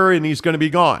player, and he's going to be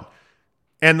gone.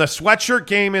 And the sweatshirt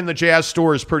game in the Jazz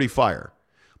store is pretty fire.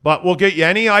 But we'll get you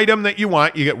any item that you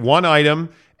want. You get one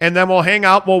item, and then we'll hang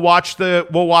out. We'll watch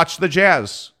the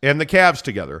Jazz and the Cavs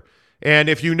together. And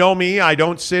if you know me, I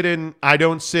don't sit in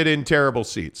terrible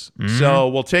seats. Mm-hmm. So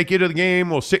we'll take you to the game.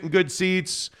 We'll sit in good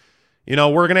seats.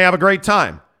 We're going to have a great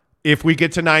time if we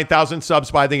get to 9,000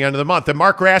 subs by the end of the month. And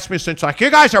Mark Rasmussen's like,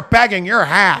 you guys are begging. You're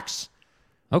hacks.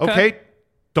 Okay.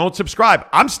 don't subscribe.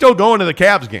 I'm still going to the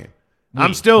Cavs game.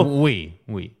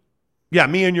 Yeah,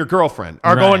 me and your girlfriend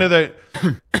are going to the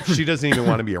she doesn't even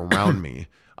want to be around me.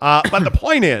 But the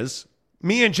point is,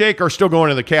 me and Jake are still going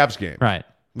to the Cavs game. Right.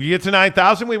 We get to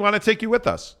 9,000, we want to take you with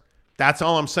us. That's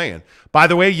all I'm saying. By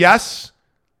the way, yes,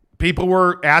 people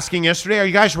were asking yesterday, are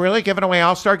you guys really giving away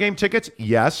All-Star Game tickets?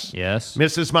 Yes.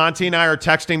 Mrs. Monty and I are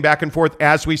texting back and forth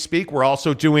as we speak. We're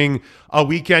also doing a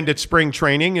weekend at spring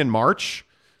training in March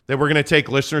that we're going to take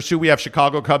listeners to. We have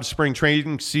Chicago Cubs spring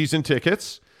training season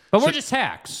tickets. But we're just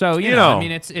hacks. So, you know, I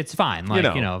mean, it's fine. Like,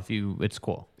 it's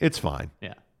cool. It's fine.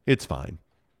 Yeah. It's fine.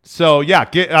 So, yeah,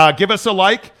 give us a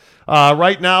like.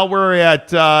 Right now, we're at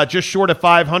just short of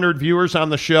 500 viewers on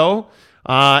the show,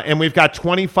 and we've got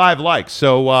 25 likes.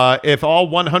 So if all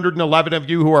 111 of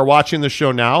you who are watching the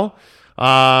show now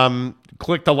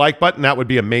click the like button, that would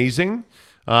be amazing.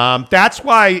 That's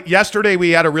why yesterday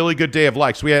we had a really good day of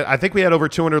likes. I think we had over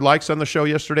 200 likes on the show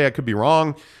yesterday. I could be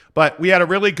wrong, but we had a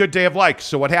really good day of likes.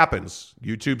 So what happens?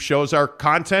 YouTube shows our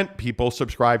content. People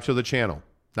subscribe to the channel.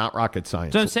 Not rocket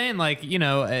science. So I'm saying, like, you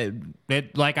know,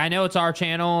 I know it's our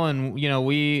channel, and you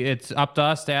know, it's up to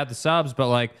us to add the subs. But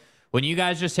like, when you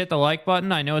guys just hit the like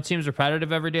button, I know it seems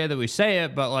repetitive every day that we say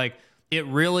it, but like, it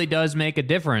really does make a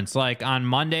difference. Like on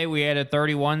Monday we added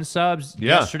 31 subs.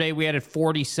 Yeah. Yesterday we added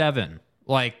 47.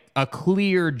 Like a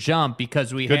clear jump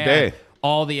because we had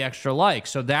all the extra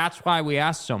likes. So that's why we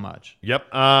asked so much. Yep.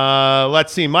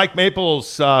 Let's see. Mike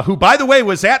Maples, who, by the way,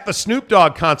 was at the Snoop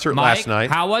Dogg concert last night.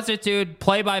 How was it, dude?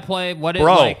 Play by play. What is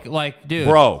like, dude?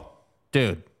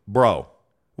 Bro.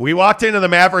 We walked into the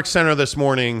Maverick Center this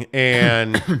morning,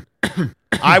 and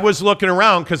I was looking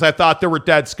around because I thought there were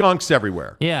dead skunks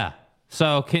everywhere. Yeah.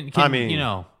 So can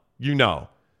you know.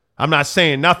 I'm not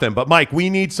saying nothing, but Mike,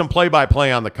 we need some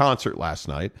play-by-play on the concert last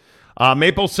night.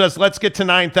 Maple says, let's get to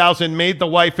 9,000. Made the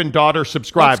wife and daughter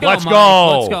subscribe. Let's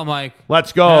go. Let's go, Mike.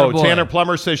 Let's go. Tanner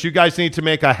Plummer says, you guys need to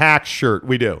make a hack shirt.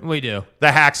 We do.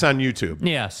 The hacks on YouTube.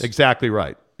 Yes. Exactly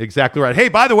right. Hey,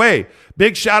 by the way,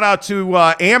 big shout out to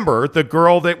Amber, the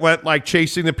girl that went like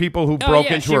chasing the people who broke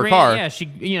into her car. Yeah, she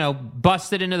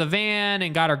busted into the van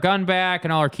and got her gun back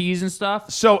and all her keys and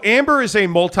stuff. So Amber is a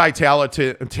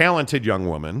talented young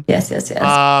woman. Yes.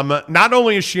 Not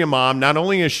only is she a mom, not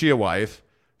only is she a wife,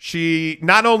 she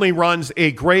not only runs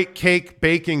a great cake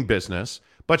baking business,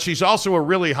 but she's also a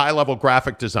really high-level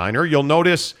graphic designer. You'll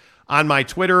notice on my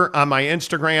Twitter, on my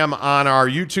Instagram, on our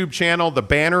YouTube channel, the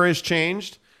banner has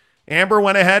changed. Amber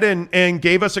went ahead and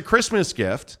gave us a Christmas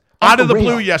gift. Out of the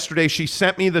blue yesterday, she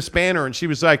sent me this banner, and she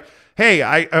was like,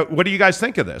 hey, what do you guys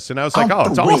think of this? And I was like,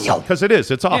 it's awesome. Because it is.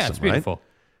 It's awesome, it's beautiful.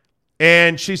 Right?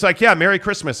 And she's like, yeah, Merry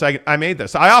Christmas. I made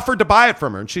this. I offered to buy it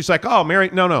from her. And she's like, oh,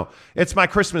 no. It's my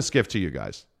Christmas gift to you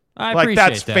guys. I appreciate that.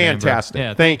 That's fantastic.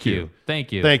 Yeah, thank you.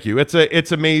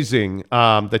 It's amazing,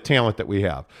 the talent that we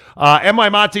have. MY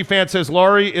Monty fan says,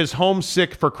 Laurie is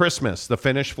homesick for Christmas. The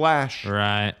Finnish Flash.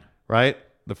 Right.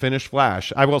 The Finnish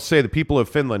Flash. I will say the people of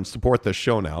Finland support this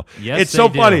show now. Yes, it's so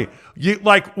funny. You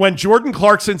like when Jordan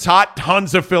Clarkson's hot,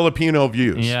 tons of Filipino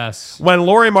views. Yes. When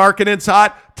Lauri Markkanen's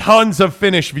hot, tons of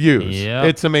Finnish views. Yep.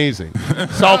 It's amazing.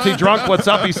 Salty Drunk, what's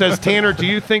up? He says, Tanner, do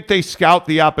you think they scout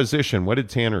the opposition? What did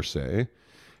Tanner say?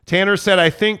 Tanner said, I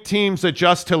think teams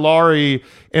adjust to Laurie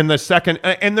in the second.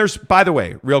 And there's, by the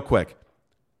way, real quick,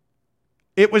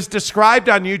 it was described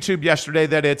on YouTube yesterday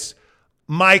that it's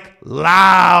Mike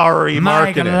Lowry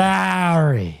Markkanen.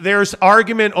 Lowry. There's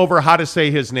argument over how to say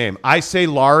his name. I say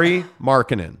Lauri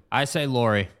Markkanen. I say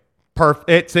Laurie.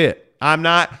 It's it. I'm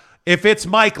not. If it's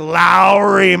Mike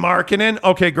Lowry Markkanen,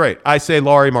 okay, great. I say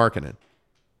Lauri Markkanen.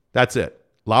 That's it.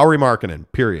 Lauri Markkanen,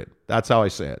 period. That's how I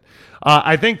say it.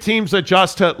 I think teams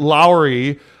adjust to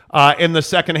Lowry in the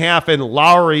second half, and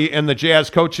Lowry and the Jazz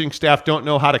coaching staff don't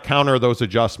know how to counter those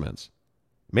adjustments.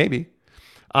 Maybe.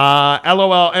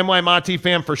 LOL, MY Monty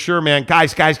fan for sure, man.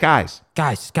 Guys. MY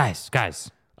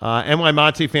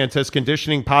Monty fan says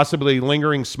conditioning, possibly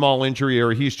lingering small injury,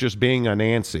 or he's just being a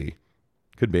Nancy.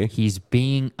 Could be. He's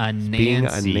being a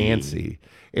Nancy.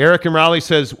 Eric and Raleigh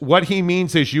says what he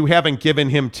means is you haven't given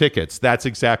him tickets. That's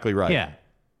exactly right. Yeah.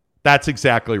 That's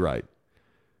exactly right.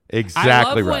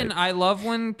 I love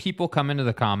when people come into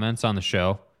the comments on the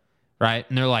show, right?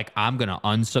 And they're like, I'm going to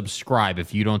unsubscribe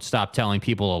if you don't stop telling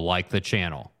people to like the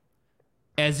channel.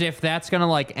 As if that's going to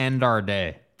like end our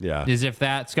day. Yeah. As if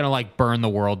that's going to like burn the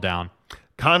world down.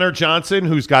 Connor Johnson,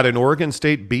 who's got an Oregon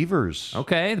State Beavers.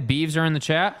 Okay, the Beavs are in the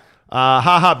chat.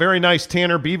 Very nice,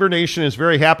 Tanner. Beaver Nation is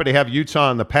very happy to have Utah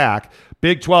in the pack.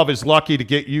 Big 12 is lucky to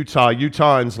get Utah.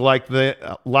 Utahns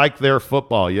like their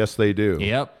football. Yes, they do.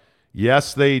 Yep.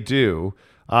 Yes, they do.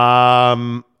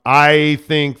 I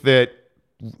think that,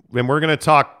 and we're going to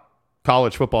talk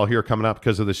college football here coming up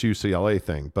because of this UCLA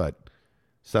thing, but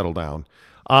settle down.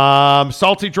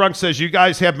 Salty Drunk says, you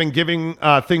guys have been giving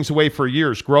things away for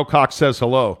years. Growcock says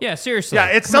hello. Yeah, seriously. Yeah,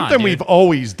 it's something we've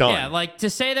always done. Yeah, like to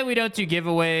say that we don't do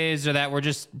giveaways or that we're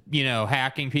just,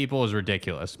 hacking people is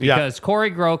ridiculous. Because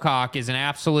Corey Growcock is an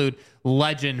absolute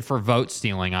legend for vote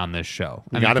stealing on this show.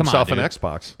 He got himself an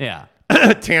Xbox. Yeah.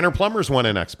 Tanner Plumbers won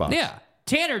an Xbox. Yeah.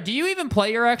 Tanner, do you even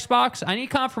play your Xbox? I need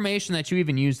confirmation that you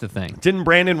even use the thing. Didn't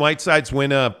Brandon Whitesides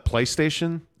win a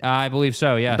PlayStation? I believe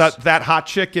so, yes. That hot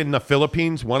chick in the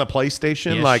Philippines won a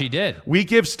PlayStation? Yes, she did. We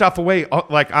give stuff away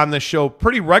on this show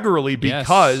pretty regularly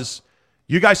because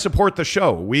you guys support the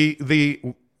show.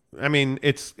 It's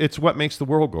what makes the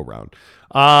world go round.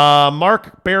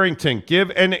 Mark Barrington, get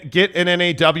an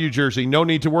NAW jersey. No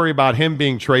need to worry about him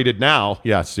being traded now.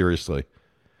 Yeah, seriously.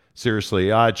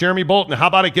 Jeremy Bolton, how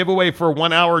about a giveaway for a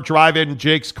 1 hour drive in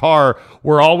Jake's car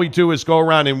where all we do is go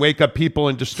around and wake up people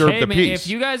and disturb the peace?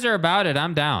 If you guys are about it,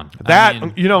 I'm down.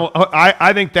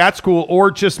 I think that's cool.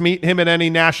 Or just meet him at any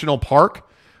national park.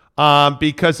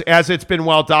 Because as it's been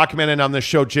well documented on this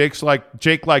show, Jake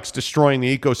likes destroying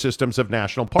the ecosystems of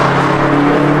national parks.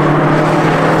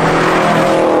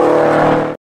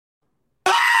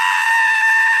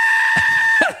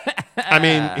 I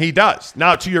mean, he does.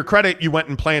 Now, to your credit, you went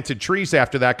and planted trees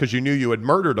after that because you knew you had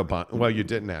murdered a bunch. Well, you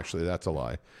didn't actually. That's a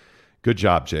lie. Good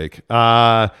job, Jake.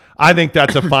 I think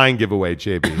that's a fine giveaway,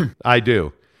 JB. I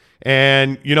do.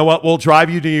 And you know what? We'll drive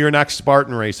you to your next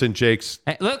Spartan race in Jake's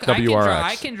WRX.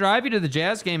 I can drive you to the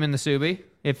Jazz game in the Subi.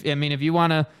 If you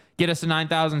want to get us to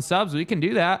 9,000 subs, we can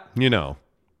do that.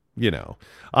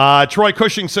 Troy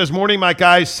Cushing says, morning, my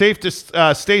guys. Safe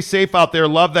to stay safe out there.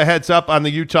 Love the heads up on the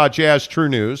Utah Jazz. True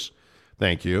news.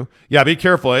 Thank you. Yeah, be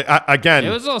careful. Again, it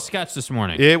was a little sketch this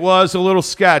morning. It was a little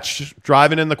sketch.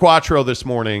 Driving in the Quattro this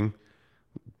morning.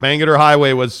 Bang-Getter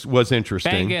Highway was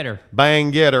interesting.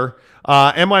 Bang-Getter.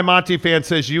 NY Monty fan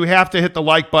says, you have to hit the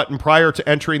like button prior to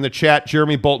entering the chat.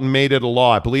 Jeremy Bolton made it a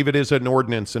law. I believe it is an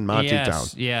ordinance in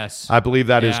Montytown. Yes. I believe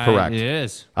that is correct. It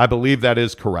is. I believe that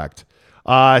is correct.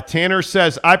 Tanner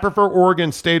says, I prefer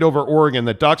Oregon State over Oregon.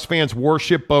 The Ducks fans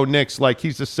worship Bo Nix like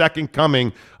he's the second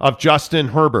coming of Justin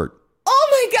Herbert. Oh,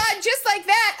 my God, just like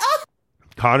that. Oh.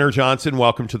 Connor Johnson,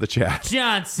 welcome to the chat.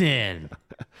 Johnson.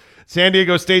 San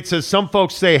Diego State says, some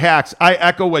folks say hacks. I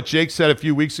echo what Jake said a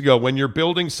few weeks ago. When you're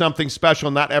building something special,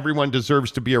 not everyone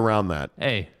deserves to be around that.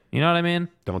 Hey, you know what I mean?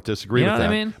 Don't disagree with that. You know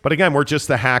what I mean? But again, we're just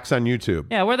the hacks on YouTube.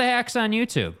 Yeah, we're the hacks on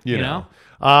YouTube, you know?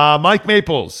 Mike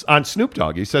Maples on Snoop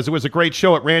Dogg. He says, it was a great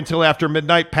show. It ran till after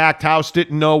midnight. Packed house.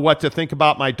 Didn't know what to think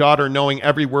about my daughter knowing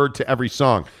every word to every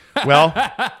song. Well,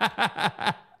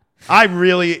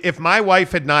 if my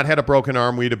wife had not had a broken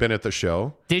arm, we'd have been at the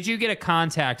show. Did you get a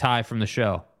contact high from the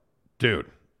show? Dude,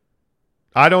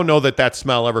 I don't know that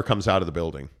smell ever comes out of the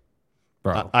building.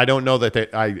 Bro. I don't know that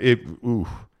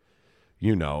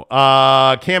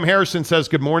Cam Harrison says,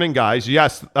 good morning, guys.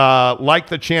 Yes, like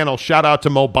the channel. Shout out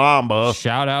to Mo Bamba.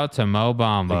 Shout out to Mo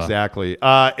Bamba. Exactly.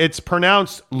 It's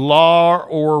pronounced Law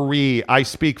or Re. I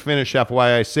speak Finnish,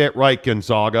 FYI. Say it right,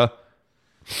 Gonzaga.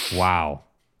 Wow.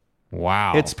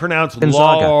 It's pronounced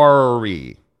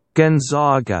Lauri.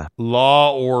 Gonzaga.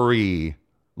 Lauri.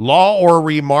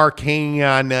 Lauri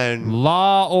Markkanen.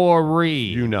 Lauri.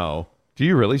 You know. Do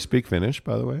you really speak Finnish,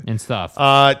 by the way? And stuff.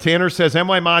 Tanner says,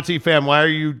 NY Monty fan, why are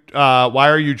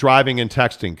you driving and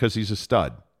texting? Because he's a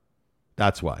stud.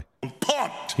 That's why. I'm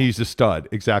pumped. He's a stud.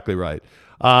 Exactly right.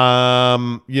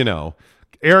 Eric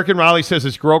and Raleigh says,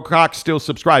 is Growcock still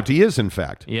subscribed? He is, in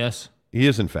fact. Yes. He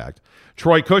is, in fact.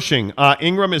 Troy Cushing,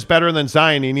 Ingram is better than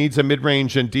Zion. He needs a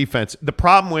mid-range and defense. The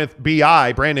problem with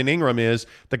BI, Brandon Ingram, is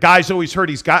the guy's always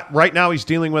hurt. Right now he's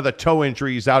dealing with a toe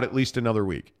injury. He's out at least another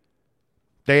week.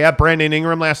 They have Brandon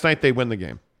Ingram last night. They win the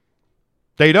game.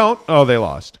 They don't. Oh, they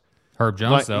lost. Herb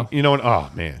Jones, though. You know what?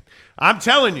 Oh, man. I'm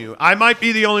telling you, I might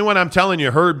be the only one. I'm telling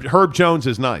you, Herb Jones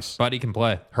is nice. But he can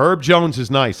play. Herb Jones is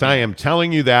nice. I am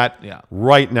telling you that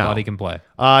right now. But he can play.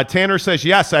 Tanner says,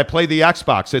 yes, I play the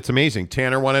Xbox. It's amazing.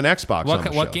 Tanner won an Xbox on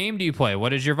the show. What game do you play?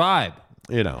 What is your vibe?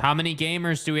 How many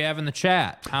gamers do we have in the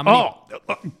chat? How many?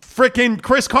 Freaking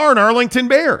Chris Carr and Arlington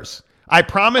Bears. I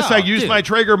promise I use my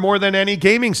Traeger more than any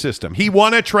gaming system. He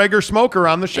won a Traeger smoker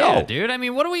on the show. Yeah, dude. I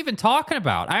mean, what are we even talking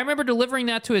about? I remember delivering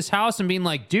that to his house and being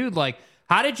like, dude,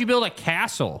 how did you build a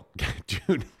castle?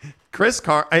 Dude, Chris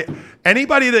Carr.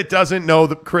 Anybody that doesn't know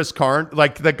Chris Carr,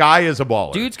 the guy is a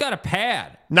baller. Dude's got a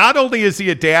pad. Not only is he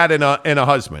a dad and a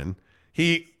husband,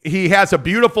 he has a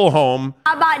beautiful home.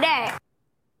 How about that?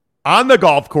 On the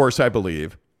golf course, I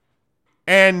believe.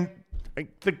 And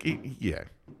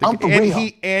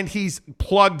he's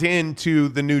plugged into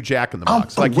the new Jack in the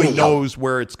Box. He knows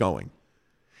where it's going.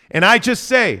 And I just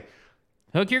say,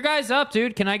 hook your guys up,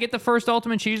 dude. Can I get the first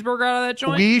ultimate cheeseburger out of that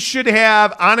joint? we should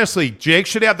have, honestly, Jake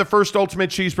should have the first ultimate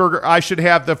cheeseburger. I should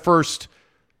have the first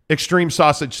extreme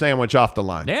sausage sandwich off the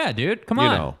line. Yeah, dude. Come You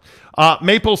on. know.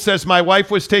 Maple says, my wife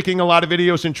was taking a lot of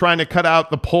videos and trying to cut out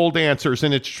the pole dancers,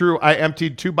 and it's true. I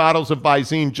emptied 2 bottles of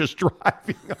Visine just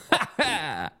driving.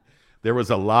 There was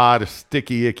a lot of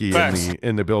sticky icky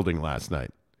in the building last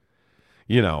night.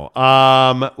 You know,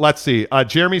 let's see.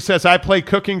 Jeremy says, I play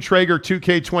Cooking Traeger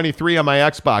 2K23 on my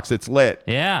Xbox. It's lit.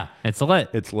 Yeah, it's lit.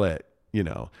 It's lit, you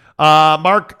know.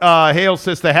 Mark Hale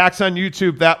says, the hacks on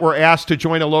YouTube that were asked to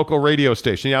join a local radio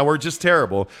station. Yeah, we're just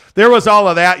terrible. There was all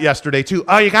of that yesterday, too.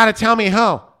 Oh, you got to tell me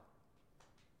how.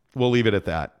 We'll leave it at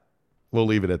that.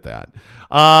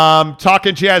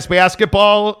 Talking Jazz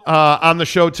basketball on the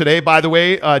show today. By the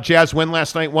way, Jazz win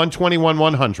last night,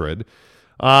 121-100.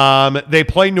 They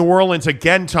play New Orleans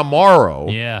again tomorrow.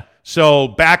 Yeah. So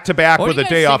back-to-back with a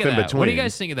day off in between. What do you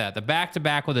guys think of that? The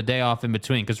back-to-back with a day off in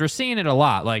between? Because we're seeing it a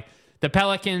lot. Like, the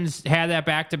Pelicans had that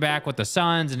back-to-back with the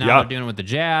Suns, and now they're doing it with the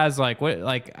Jazz. Like, what?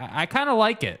 Like, I kind of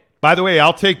like it. By the way,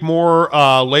 I'll take more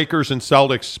Lakers and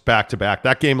Celtics back-to-back.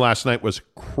 That game last night was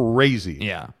crazy.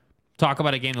 Yeah. Talk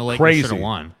about a game the Lakers should have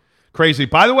won. Crazy.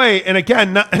 By the way, and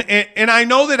again, and I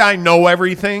know that I know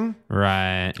everything.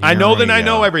 Right. I know that I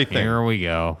know everything. Here we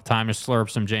go. Time to slurp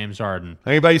some James Harden.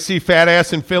 Anybody see Fat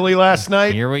Ass in Philly last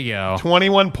night? Here we go.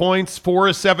 21 points, 4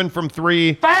 of 7 from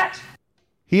 3. Fat.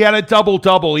 He had a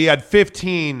double-double. He had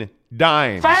 15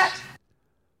 dimes. Fat.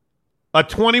 A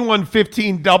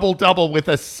 21-15 double-double with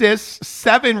assists,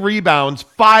 7 rebounds,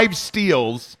 5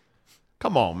 steals.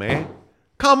 Come on, man.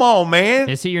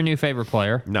 Is he your new favorite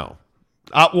player? No.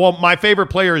 Well, my favorite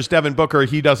player is Devin Booker.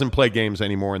 He doesn't play games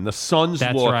anymore, and the Suns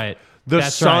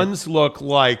look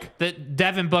like the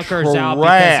Devin Booker's out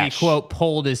because he, quote,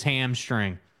 pulled his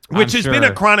hamstring. Which has been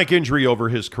a chronic injury over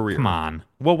his career. Come on.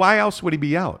 Well, why else would he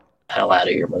be out? Hell out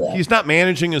of here with that. He's not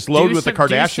managing his load with the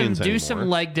Kardashians anymore. Do some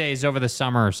leg days over the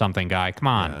summer or something, guy. Come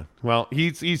on. Yeah. Well,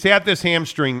 he's had this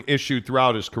hamstring issue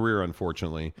throughout his career,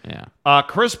 unfortunately. Yeah.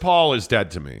 Chris Paul is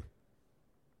dead to me.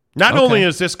 Not only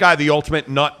is this guy the ultimate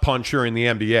nut puncher in the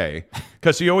NBA,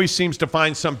 because he always seems to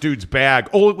find some dude's bag.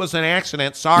 Oh, it was an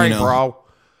accident. Sorry, bro.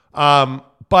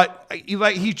 But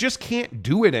he just can't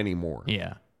do it anymore.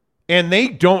 Yeah. And they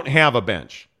don't have a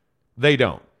bench. They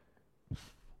don't.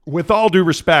 With all due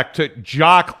respect to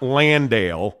Jock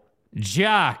Landale.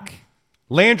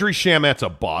 Landry Shamet's a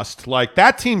bust. Like,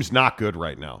 that team's not good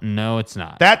right now. No, it's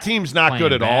not. That team's not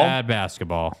good at all. Bad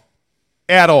basketball.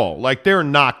 At all. Like, they're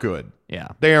not good. Yeah.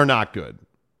 They are not good.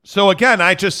 So again,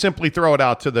 I just simply throw it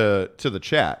out to the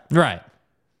chat. Right.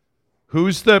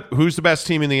 Who's the best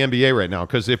team in the NBA right now?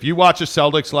 Because if you watch the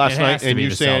Celtics last night and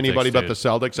you say Celtics, anybody but the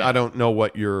Celtics, yeah. I don't know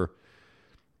what you're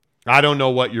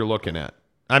looking at.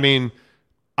 I mean,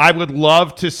 I would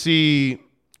love to see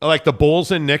like the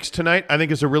Bulls and Knicks tonight. I think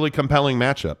is a really compelling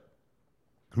matchup.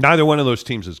 Neither one of those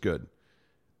teams is good.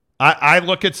 I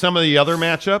look at some of the other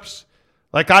matchups.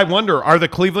 Like, I wonder, are the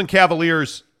Cleveland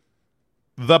Cavaliers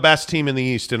the best team in the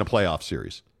East in a playoff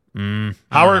series? I don't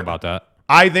know about that.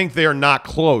 I think they're not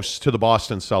close to the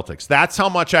Boston Celtics. That's how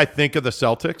much I think of the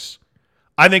Celtics.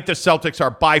 I think the Celtics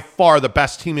are by far the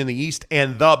best team in the East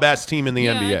and the best team in the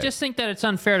NBA. I just think that it's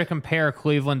unfair to compare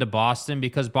Cleveland to Boston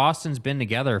because Boston's been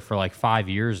together for like 5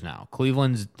 years now.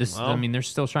 Cleveland's they're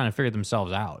still trying to figure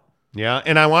themselves out. Yeah,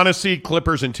 and I want to see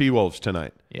Clippers and T-Wolves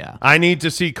tonight. Yeah. I need to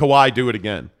see Kawhi do it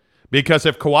again. Because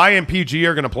if Kawhi and PG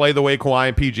are going to play the way Kawhi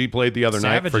and PG played the other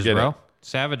night, forget it.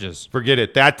 Savages. Forget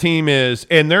it. That team is,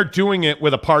 and they're doing it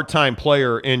with a part-time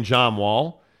player in John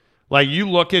Wall. Like they're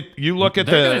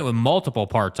doing it with multiple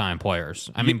part-time players.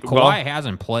 I mean, Kawhi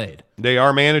hasn't played. They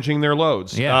are managing their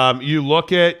loads. Yeah. You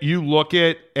look at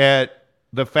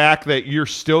the fact that you're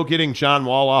still getting John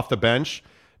Wall off the bench.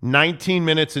 19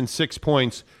 minutes and 6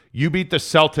 points. You beat the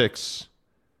Celtics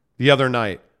the other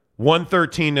night,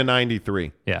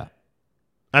 113-93. Yeah.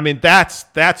 I mean, that's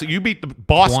you beat the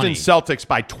Boston 20. Celtics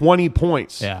by 20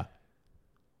 points. Yeah.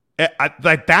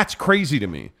 That's crazy to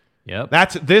me. Yep. The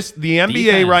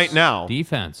NBA right now.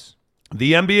 Defense.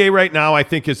 The NBA right now, I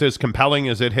think, is as compelling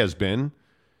as it has been.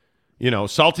 You know,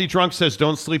 Salty Drunk says,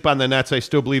 don't sleep on the Nets. I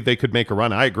still believe they could make a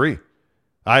run. I agree.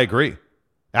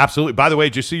 Absolutely. By the way,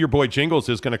 did you see your boy Jingles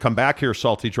is going to come back here,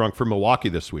 Salty Drunk, for Milwaukee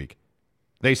this week?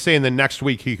 They say in the next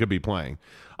week he could be playing.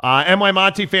 NY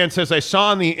Monty fan says, I saw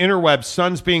on the interwebs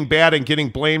Suns being bad and getting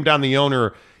blamed on the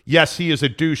owner. Yes, he is a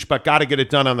douche, but got to get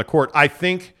it done on the court. I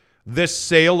think this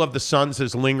sale of the Suns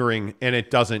is lingering, and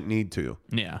it doesn't need to.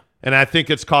 Yeah. And I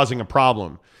think it's causing a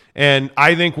problem. And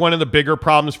I think one of the bigger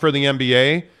problems for the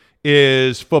NBA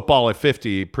is Football at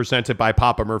 50, presented by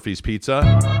Papa Murphy's Pizza.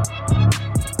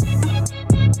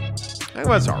 It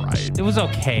was all right. It was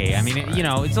okay. I mean,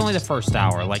 it's only the first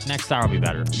hour. Like, next hour will be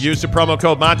better. Use the promo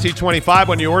code Monty25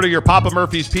 when you order your Papa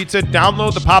Murphy's Pizza.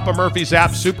 Download the Papa Murphy's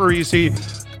app. Super easy.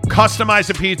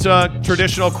 Customize a pizza,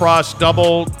 traditional crust,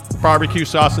 double barbecue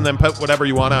sauce, and then put whatever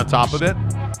you want on top of it.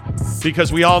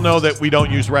 Because we all know that we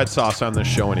don't use red sauce on this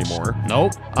show anymore.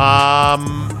 Nope.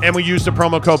 And we use the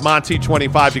promo code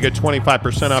Monty25 to get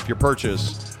 25% off your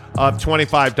purchase of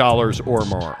 $25 or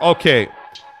more. Okay.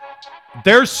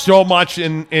 There's so much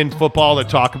in football to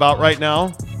talk about right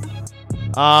now.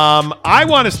 I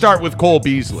want to start with Cole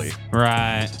Beasley.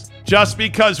 Right. Just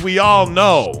because we all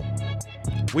know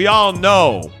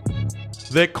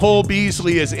that Cole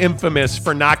Beasley is infamous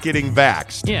for not getting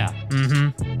vaxxed. Yeah.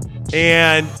 Mm-hmm.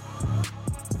 And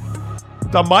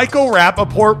the Michael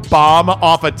Rappaport bomb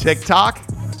off of TikTok.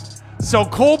 So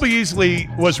Cole Beasley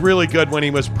was really good when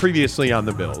he was previously on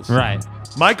the Bills. Right.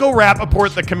 Michael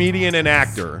Rappaport, the comedian and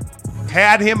actor,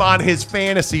 had him on his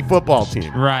fantasy football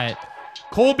team. Right.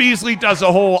 Cole Beasley does a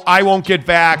whole, I won't get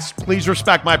vaxxed, please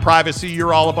respect my privacy,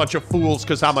 you're all a bunch of fools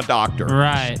because I'm a doctor.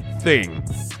 Right. Thing.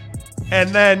 And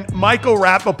then Michael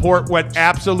Rappaport went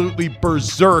absolutely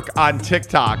berserk on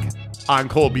TikTok on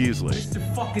Cole Beasley.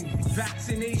 Mr. fucking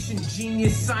vaccination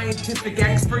genius scientific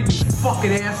expert, you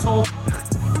fucking asshole.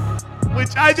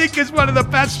 Which I think is one of the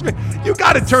best. You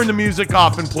got to turn the music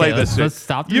off and play this. Let's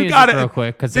stop the you music gotta, real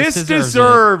quick, because this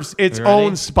deserves its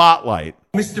own spotlight.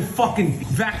 Mr. fucking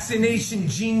vaccination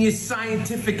genius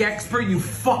scientific expert, you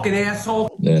fucking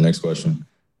asshole. Yeah, next question.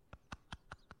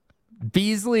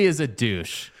 Beasley is a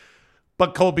douche.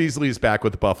 But Cole Beasley is back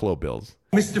with the Buffalo Bills.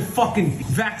 Mr. fucking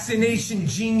vaccination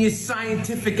genius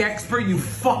scientific expert, you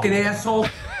fucking asshole.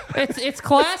 It's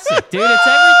classic, dude. It's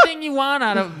everything you want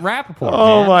out of Rappaport.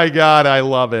 Oh, man. my God. I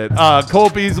love it.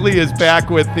 Cole Beasley is back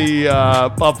with the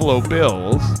Buffalo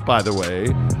Bills, by the way.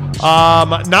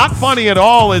 Not funny at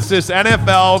all is this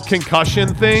NFL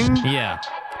concussion thing. Yeah.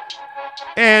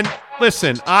 And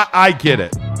listen, I get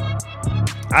it.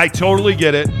 I totally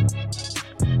get it.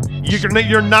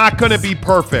 You're not going to be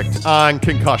perfect on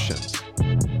concussions.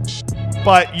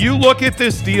 But you look at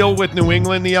this deal with New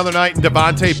England the other night and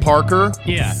Devontae Parker.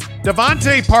 Yeah.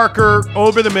 Devontae Parker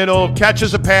over the middle,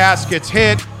 catches a pass, gets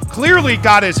hit, clearly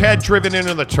got his head driven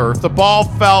into the turf. The ball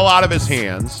fell out of his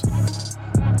hands.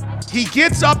 He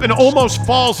gets up and almost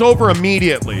falls over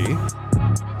immediately.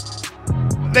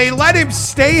 They let him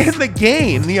stay in the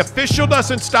game. The official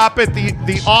doesn't stop it.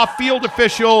 The off-field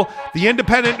official, the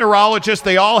independent neurologist,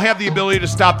 they all have the ability to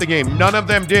stop the game. None of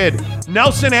them did.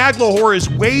 Nelson Agholor is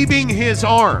waving his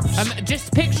arms.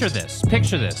 Just picture this.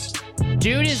 Picture this.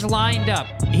 Dude is lined up.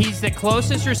 He's the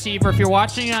closest receiver. If you're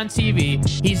watching it on TV,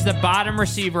 he's the bottom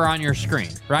receiver on your screen,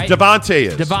 right?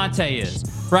 Devontae is.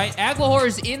 Right? Agholor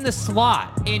is in the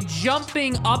slot and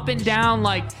jumping up and down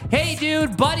like, hey,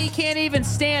 dude, buddy can't even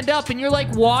stand up. And you're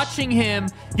like watching him.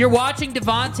 You're watching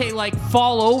Devontae like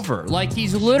fall over. Like he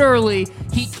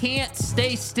can't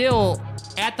stay still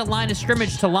at the line of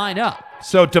scrimmage to line up.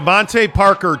 So Devontae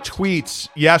Parker tweets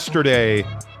yesterday,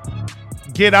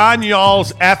 get on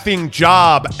y'all's effing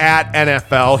job at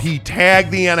NFL. He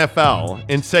tagged the NFL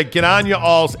and said, get on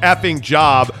y'all's effing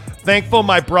job. Thankful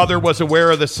my brother was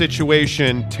aware of the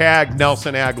situation. Tagged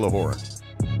Nelson Agholor.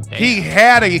 He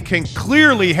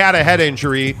clearly had a head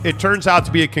injury. It turns out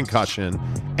to be a concussion,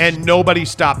 and nobody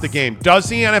stopped the game. Does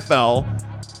the NFL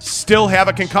still have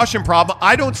a concussion problem?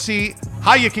 I don't see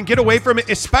how you can get away from it,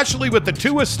 especially with the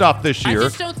Tua stuff this year. I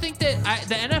just don't think that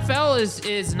the NFL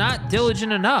is not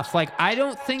diligent enough. Like, I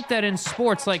don't think that in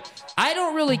sports, like, I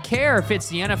don't really care if it's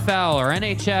the NFL or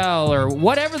NHL or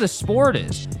whatever the sport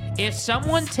is. If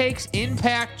someone takes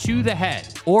impact to the head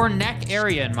or neck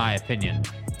area, in my opinion,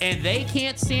 and they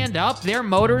can't stand up, their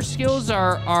motor skills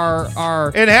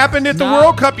are It happened at the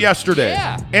World Cup yesterday.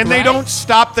 Yeah, and they don't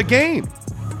stop the game.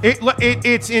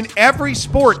 It's in every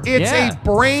sport. It's a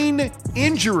brain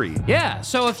injury. Yeah.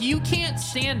 So if you can't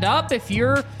stand up, if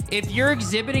you're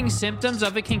exhibiting symptoms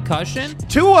of a concussion,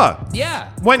 Tua.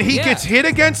 Yeah. When he gets hit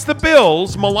against the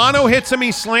Bills, Milano hits him,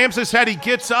 he slams his head, he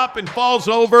gets up and falls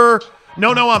over.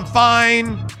 No, I'm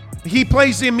fine. He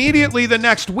plays immediately the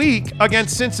next week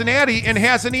against Cincinnati and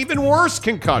has an even worse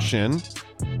concussion.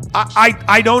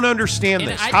 I don't understand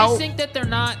this. I just think that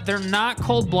they're not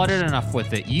cold-blooded enough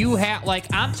with it. You have, like,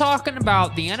 I'm talking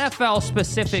about the NFL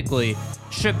specifically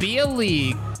should be a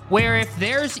league where if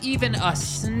there's even a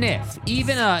sniff,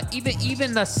 even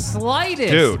the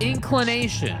slightest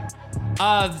inclination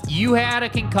of you had a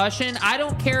concussion, I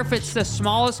don't care if it's the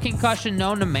smallest concussion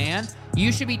known to man,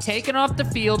 you should be taken off the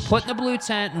field, put in the blue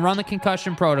tent, and run the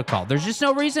concussion protocol. There's just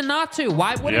no reason not to.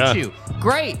 Why wouldn't you?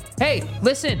 Great. Hey,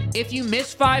 listen, if you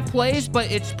miss 5 plays,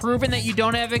 but it's proven that you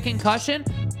don't have a concussion,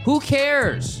 who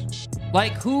cares?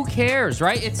 Like, who cares,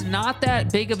 right? It's not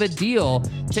that big of a deal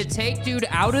to take dude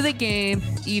out of the game,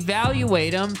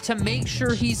 evaluate him to make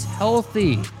sure he's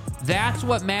healthy. That's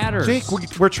what matters. Jake,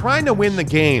 we're trying to win the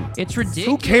game. It's ridiculous.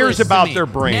 Who cares about their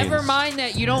brains? Never mind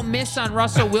that you don't miss on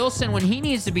Russell Wilson when he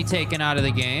needs to be taken out of the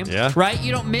game. Yeah. Right?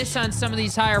 You don't miss on some of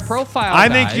these higher profile I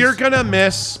guys. think you're going to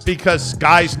miss because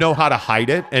guys know how to hide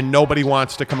it and nobody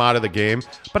wants to come out of the game.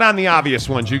 But on the obvious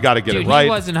ones, you got to get it right. He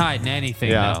wasn't hiding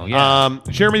anything, though. Yeah.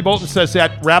 Jeremy Bolton says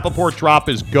that Rappaport drop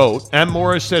is GOAT. M.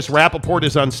 Morris says Rappaport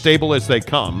is unstable as they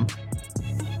come.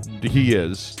 He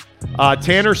is.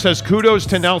 Tanner says, kudos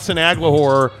to Nelson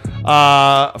Aguilar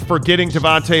for getting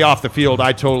Devontae off the field.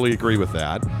 I totally agree with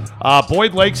that.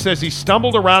 Boyd Lake says he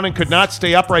stumbled around and could not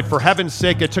stay upright. For heaven's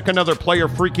sake, it took another player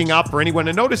freaking out for anyone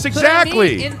to notice.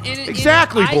 Exactly.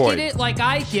 Exactly, Boyd.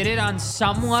 I get it on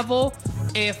some level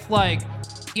if, like,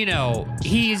 you know,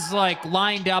 he's like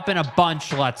lined up in a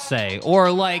bunch, let's say, or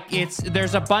like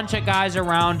there's a bunch of guys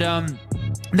around him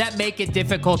that make it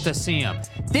difficult to see him.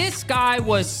 This guy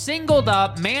was singled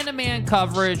up, man-to-man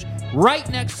coverage, right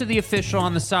next to the official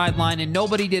on the sideline, and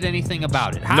nobody did anything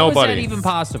about it. How is that even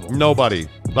possible? Nobody.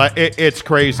 It's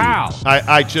crazy. How?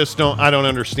 I just don't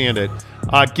understand it.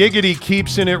 Giggity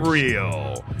keeps in it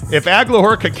real. If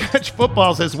Aguilar could catch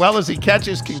footballs as well as he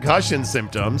catches concussion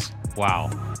symptoms. Wow.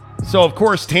 So, of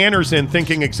course, Tanner's in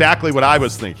thinking exactly what I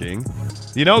was thinking.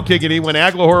 You know, Giggity, when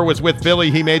Aguilar was with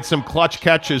Philly, he made some clutch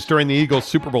catches during the Eagles'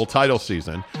 Super Bowl title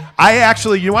season.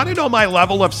 You want to know my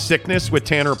level of sickness with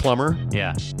Tanner Plummer?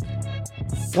 Yeah.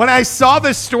 When I saw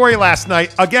this story last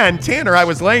night, again, Tanner, I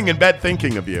was laying in bed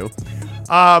thinking of you.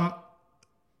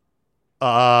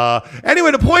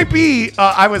 Anyway, to point B,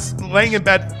 I was laying in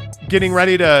bed getting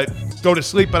ready to go to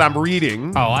sleep, but I'm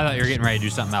reading. Oh, I thought you were getting ready to do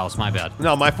something else. My bad.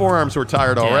 No, my forearms were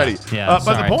tired already. Yeah,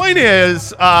 but the point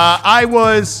is, I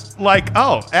was like,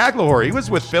 oh, Aguilar, he was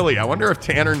with Philly. I wonder if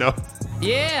Tanner knows.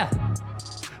 Yeah.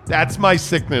 That's my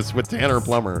sickness with Tanner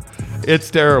Plummer. It's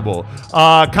terrible.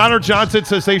 Connor Johnson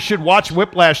says they should watch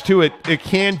Whiplash too. It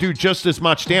can do just as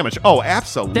much damage. Oh,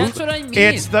 absolutely. That's what I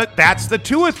mean. That's the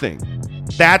Tua thing.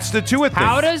 That's the Tua thing.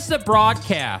 How does the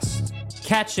broadcast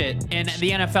catch it and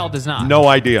the NFL does not? No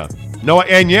idea. No,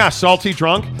 and yeah, salty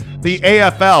drunk. The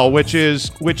AFL, which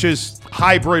is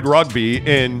hybrid rugby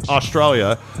in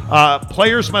Australia,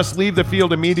 players must leave the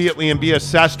field immediately and be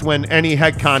assessed when any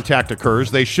head contact occurs.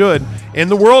 They should. In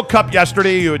the World Cup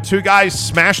yesterday, you had 2 guys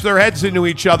smash their heads into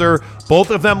each other.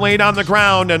 Both of them laid on the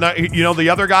ground, and the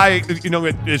other guy,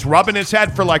 is rubbing his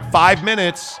head for like 5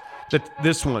 minutes.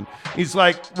 This one, he's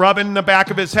like rubbing the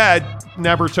back of his head.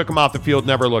 Never took him off the field.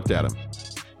 Never looked at him.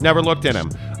 Never looked at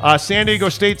him. San Diego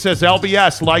State says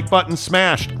LBS, like button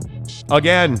smashed.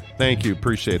 Again, thank you.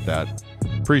 Appreciate that.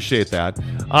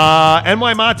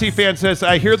 NY Monty fan says,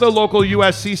 I hear the local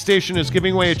USC station is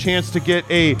giving away a chance to get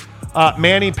a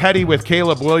Manny Petty with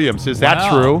Caleb Williams. Is that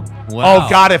true? Wow. Oh,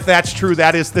 God, if that's true,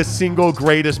 that is the single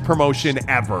greatest promotion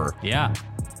ever. Yeah.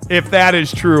 If that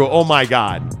is true, oh, my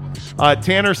God.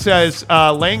 Tanner says,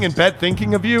 laying in bed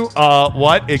thinking of you?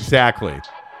 What? Exactly.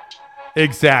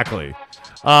 It's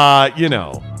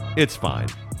fine.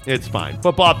 It's fine.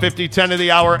 Football 50, 10 of the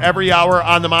hour, every hour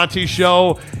on the Monty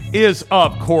Show is,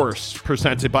 of course,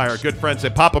 presented by our good friends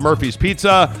at Papa Murphy's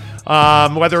Pizza.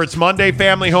 Whether it's Monday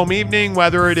family home evening,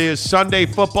 whether it is Sunday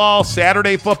football,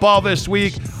 Saturday football this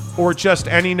week, or just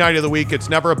any night of the week, it's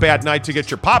never a bad night to get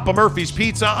your Papa Murphy's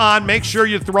Pizza on. Make sure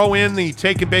you throw in the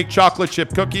Take and Bake chocolate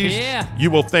chip cookies. Yeah.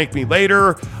 You will thank me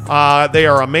later. They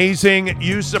are amazing.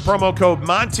 Use the promo code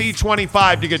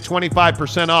Monty25 to get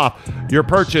 25% off your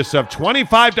purchase of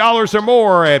 $25 or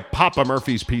more at Papa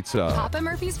Murphy's Pizza. Papa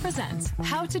Murphy's presents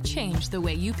How to Change the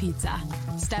Way You Pizza.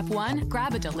 Step 1,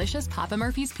 grab a delicious Papa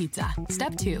Murphy's Pizza.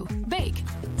 Step 2, bake.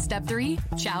 Step 3,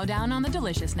 chow down on the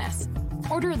deliciousness.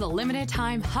 Order the limited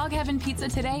time Hug Heaven Pizza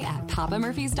today at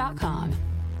papamurphys.com.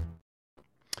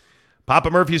 Papa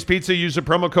Murphy's Pizza, use the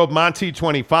promo code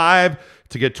Monty25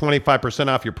 to get 25%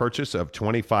 off your purchase of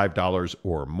 $25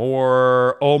 or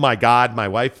more. Oh my God, my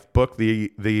wife booked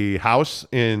the house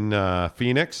in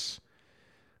Phoenix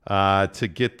to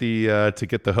get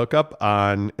the hookup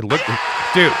on. Look,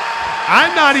 dude,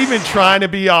 I'm not even trying to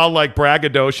be all like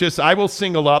braggadocious. I will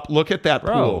single up. Look at that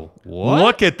pool. What?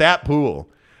 Look at that pool.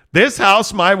 This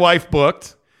house my wife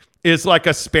booked is like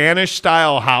a Spanish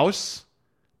style house.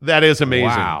 That is amazing.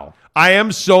 Wow. I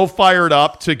am so fired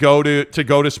up to go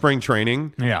to spring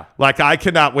training. Yeah. Like, I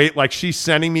cannot wait. Like, she's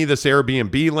sending me this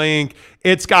Airbnb link.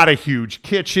 It's got a huge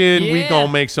kitchen. We Yeah.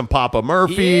 gonna make some Papa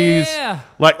Murphy's. Yeah.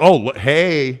 Like, oh,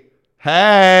 hey,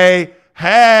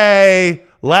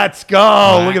 let's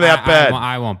go. Look at that bed.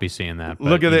 I won't be seeing that. But,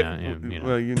 Look at it. Know.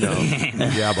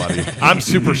 Yeah, buddy. I'm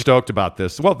super stoked about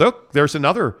this. Well, there's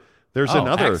another.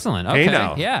 Excellent. Okay. Hey,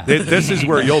 now. Yeah. This is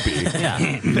where you'll be.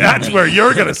 Yeah. That's where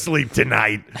you're gonna sleep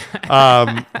tonight.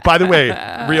 By the way,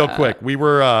 real quick, we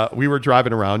were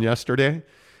driving around yesterday.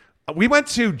 We went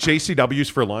to JCW's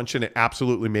for lunch, and it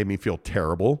absolutely made me feel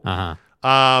terrible.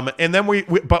 And then we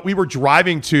were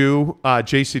driving to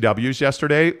JCW's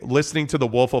yesterday, listening to the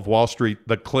Wolf of Wall Street,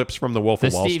 the clips from the Wolf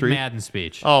of Wall Steve Street. Madden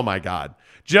speech. Oh my God.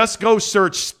 Just go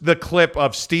search the clip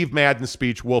of Steve Madden's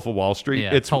speech, Wolf of Wall Street.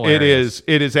 Yeah, it's hilarious.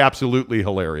 It is absolutely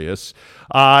hilarious.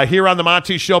 Here on the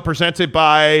Monty Show, presented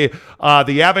by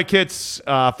The Advocates.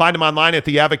 Find them online at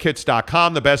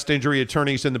theadvocates.com, the best injury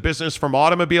attorneys in the business from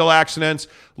automobile accidents.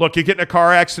 Look, you get in a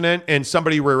car accident and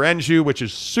somebody rear ends you, which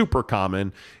is super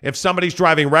common. If somebody's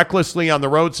driving recklessly on the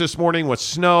roads this morning with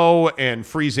snow and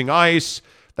freezing ice,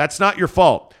 that's not your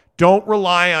fault. Don't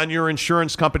rely on your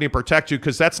insurance company to protect you,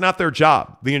 because that's not their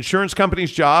job. The insurance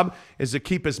company's job is to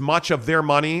keep as much of their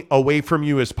money away from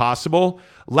you as possible.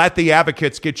 Let the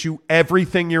Advocates get you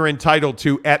everything you're entitled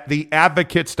to at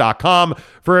theadvocates.com.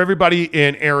 For everybody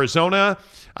in Arizona,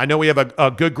 I know we have a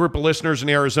good group of listeners in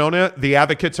Arizona. The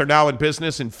Advocates are now in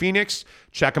business in Phoenix.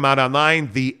 Check them out online,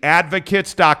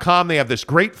 theadvocates.com. They have this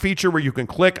great feature where you can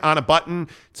click on a button.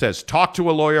 It says, talk to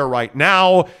a lawyer right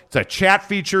now. It's a chat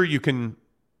feature. You can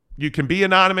be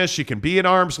anonymous. You can be at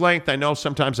arm's length. I know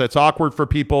sometimes that's awkward for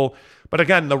people. But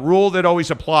again, the rule that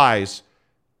always applies,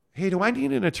 hey, do I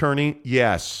need an attorney?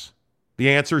 Yes. The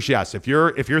answer is yes. If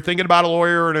you're thinking about a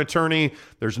lawyer or an attorney,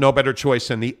 there's no better choice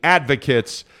than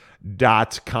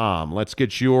theadvocates.com. Let's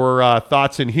get your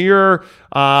thoughts in here.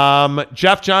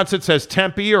 Jeff Johnson says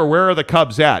Tempe, or where are the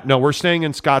Cubs at? No, we're staying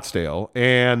in Scottsdale,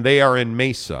 and they are in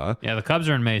Mesa. Yeah, the Cubs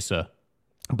are in Mesa.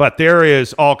 But there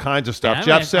is all kinds of stuff.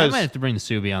 Yeah, Jeff says I might have to bring the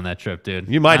Subi on that trip, dude.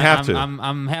 You might have to.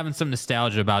 I'm having some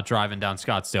nostalgia about driving down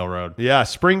Scottsdale Road. Yeah,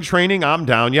 spring training, I'm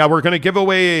down. Yeah, we're going to give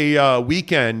away a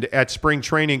weekend at spring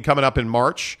training coming up in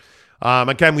March.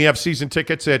 Again, we have season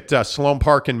tickets at Sloan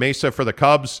Park in Mesa for the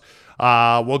Cubs.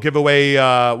 We'll give away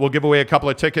a couple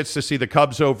of tickets to see the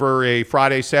Cubs over a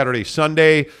Friday, Saturday,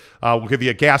 Sunday. We'll give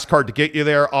you a gas card to get you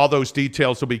there. All those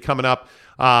details will be coming up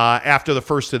after the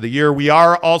first of the year. We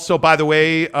are also, by the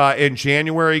way, in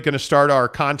January, going to start our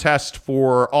contest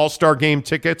for All-Star Game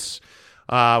tickets.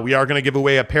 We are going to give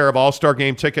away a pair of All-Star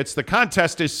Game tickets. The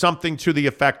contest is something to the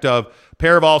effect of a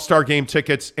pair of All-Star Game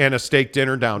tickets and a steak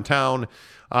dinner downtown.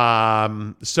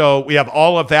 So we have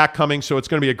all of that coming. So it's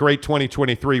going to be a great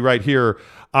 2023 right here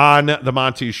on the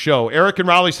Monty Show. Eric and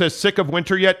Raleigh says, sick of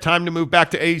winter yet? Time to move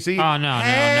back to AZ? Oh, no.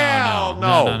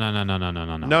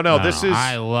 This is,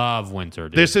 I love winter,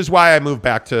 dude. This is why I moved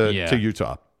back to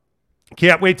Utah.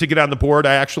 Can't wait to get on the board.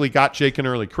 I actually got Jake an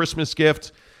early Christmas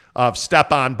gift of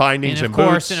step-on bindings and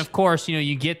boots. And of course,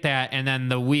 you get that, and then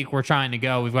the week we're trying to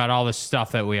go, we've got all this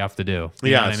stuff that we have to do.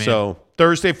 You know what I mean? So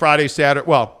Thursday, Friday, Saturday.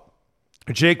 Well,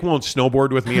 Jake won't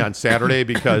snowboard with me on Saturday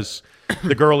because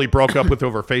the girl he broke up with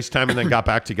over FaceTime and then got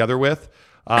back together with,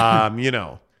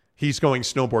 he's going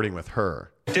snowboarding with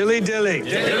her. Dilly.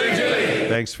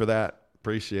 Thanks for that.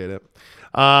 Appreciate it.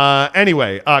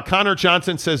 Anyway, Connor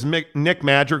Johnson says, Nick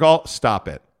Madrigal, stop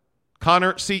it.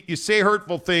 Connor, see, you say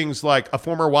hurtful things like a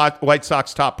former White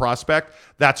Sox top prospect.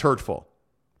 That's hurtful.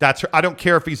 I don't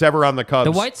care if he's ever on the Cubs.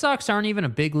 The White Sox aren't even a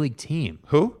big league team.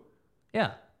 Who?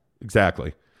 Yeah.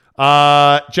 Exactly.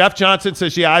 Jeff Johnson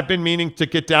says, yeah, I've been meaning to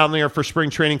get down there for spring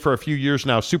training for a few years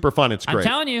now. Super fun. It's great. I'm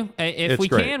telling you, if we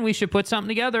can, we should put something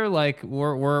together. Like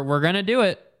we're going to do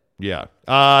it. Yeah.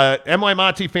 MY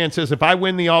Monty fan says, if I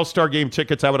win the All-Star Game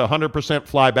tickets, I would 100%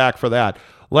 fly back for that.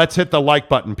 Let's hit the like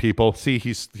button, people. See,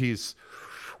 he's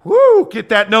woo, get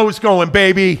that nose going,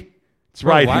 baby. It's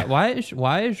right.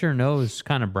 Why is your nose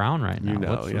kind of brown right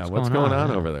now? What's going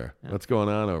on over there? Yeah. What's going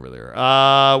on over there?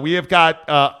 We have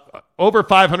got over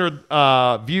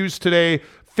 500 views today,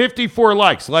 54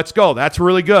 likes. Let's go. That's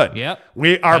really good. Yep.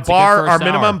 Our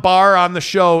minimum bar on the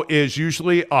show is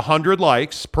usually 100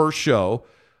 likes per show.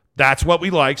 That's what we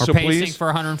like. We're so pacing please, for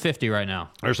 150 right now.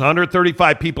 There's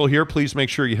 135 people here. Please make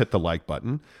sure you hit the like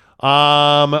button.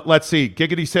 Let's see.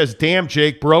 Giggity says, "Damn,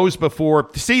 Jake, bros before."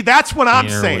 See, that's what I'm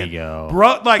saying. Here we go.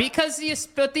 Bro, because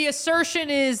the assertion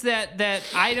is that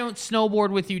I don't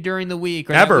snowboard with you during the week,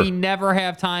 or ever. that we never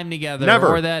have time together,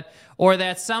 or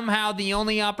that somehow the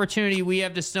only opportunity we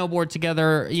have to snowboard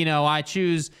together, I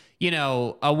choose,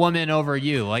 a woman over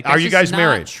you. Like, Are you guys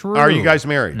married? True. Are you guys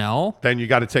married? No. Then you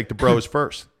got to take the bros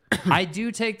first. I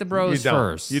do take the bros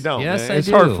first. You don't. Yes, man. I It's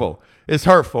do. hurtful. It's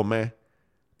hurtful, man.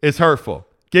 It's hurtful.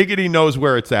 Giggity knows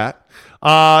where it's at.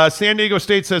 San Diego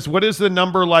State says, what is the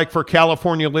number like for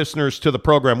California listeners to the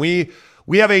program? We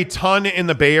have a ton in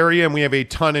the Bay Area, and we have a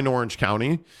ton in Orange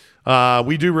County.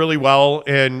 We do really well.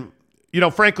 And,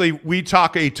 frankly, we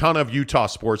talk a ton of Utah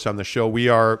sports on the show. We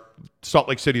are Salt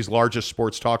Lake City's largest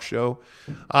sports talk show.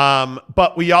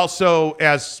 But we also,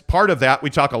 as part of that, we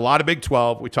talk a lot of Big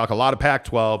 12. We talk a lot of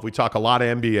Pac-12. We talk a lot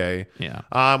of NBA.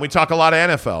 Yeah. We talk a lot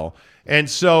of NFL. And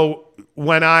so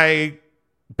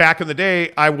back in the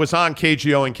day, I was on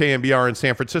KGO and KMBR in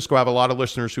San Francisco. I have a lot of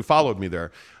listeners who followed me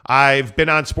there. I've been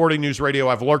on Sporting News Radio.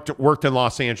 I've worked in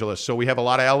Los Angeles, so we have a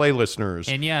lot of LA listeners.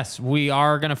 And yes, we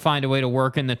are going to find a way to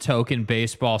work in the token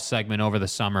baseball segment over the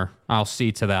summer. I'll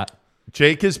see to that.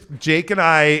 Jake and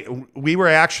I, we were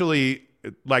actually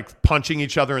like punching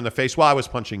each other in the face. Well, I was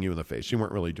punching you in the face. You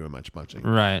weren't really doing much punching.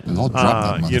 Right.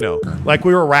 Like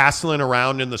we were wrestling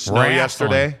around in the snow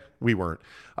yesterday. We weren't.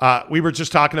 We were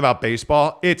just talking about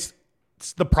baseball. It's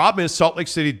the problem is Salt Lake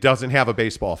City doesn't have a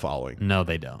baseball following. No,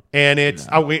 they don't. And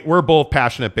we're both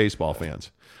passionate baseball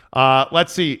fans.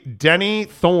 Let's see. Denny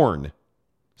Thorne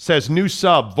says, new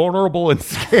sub, vulnerable and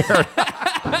scared.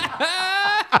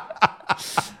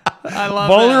 I love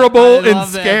vulnerable that. and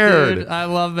scared. Dude. I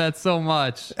love that so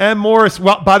much. And Morris,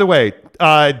 well, by the way,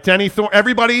 Denny Thorne,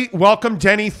 everybody welcome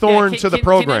Denny Thorne to the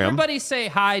program. Can everybody say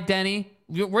hi, Denny?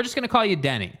 We're just going to call you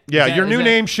Denny. Yeah, your new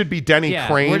name should be Denny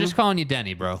Crane. We're just calling you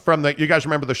Denny, bro. You guys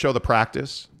remember the show The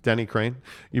Practice? Denny Crane?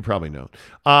 You probably know.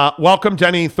 Welcome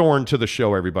Denny Thorne to the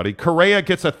show, everybody. Correa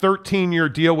gets a 13-year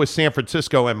deal with San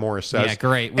Francisco, and Morris says. Yeah,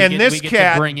 great. We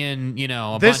get to bring in,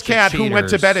 a this bunch cat of who went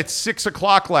to cheaters. bed at 6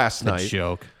 o'clock last night.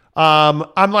 Joke.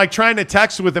 I'm like trying to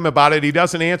text with him about it. He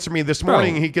doesn't answer me this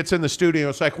morning. He gets in the studio.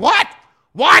 It's like, what?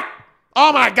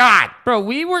 Oh my God. Bro,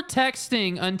 we were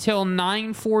texting until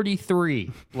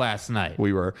 9:43 last night.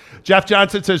 We were. Jeff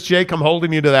Johnson says, Jake, I'm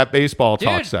holding you to that baseball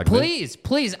talk segment.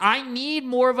 Please. I need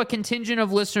more of a contingent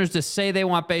of listeners to say they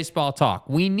want baseball talk.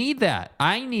 We need that.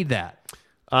 I need that.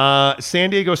 San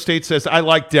Diego State says, I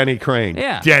like Denny Crane.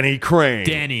 Yeah. Denny Crane.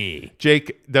 Denny.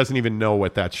 Jake doesn't even know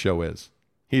what that show is.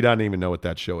 He doesn't even know what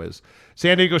that show is.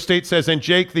 San Diego State says, and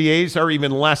Jake, the A's are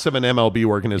even less of an MLB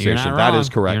organization. You're not That wrong. is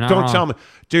correct. You're not Don't wrong. tell me.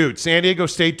 Dude, San Diego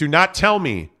State, do not tell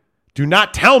me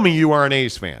you are an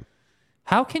A's fan.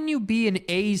 How can you be an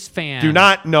A's fan? Do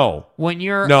not know. When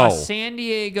you're a San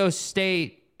Diego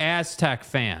State Aztec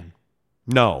fan.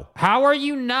 No. How are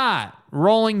you not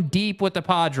rolling deep with the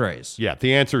Padres? Yeah,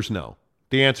 the answer is no.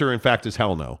 The answer, in fact, is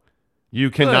hell no. You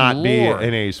cannot be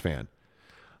an A's fan.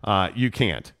 You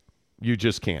can't. You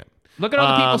just can't. Look at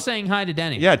all the people saying hi to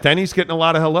Denny. Yeah, Denny's getting a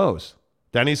lot of hellos.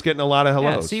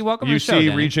 Yeah, see, welcome to the show, UC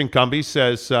Denny. Regent Gumby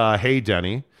says, hey,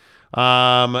 Denny.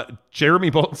 Jeremy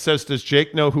Bolton says, does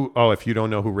Jake know who... Oh, if you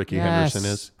don't know who Ricky Henderson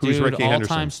is. Who's dude, Ricky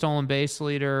Henderson? all-time stolen base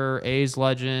leader, A's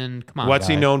legend. Come on, What's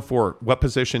he guy. known for? What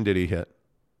position did he hit?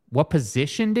 What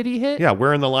position did he hit? Yeah,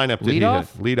 where in the lineup did he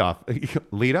Leadoff? hit? Leadoff.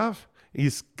 Leadoff?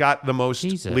 He's got the most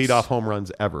Jesus. leadoff home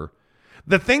runs ever.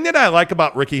 The thing that I like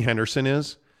about Ricky Henderson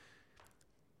is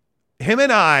him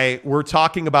and I were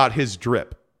talking about his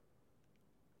drip.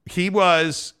 He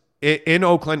was in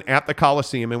Oakland at the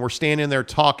Coliseum, and we're standing there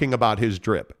talking about his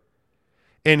drip.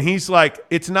 And he's like,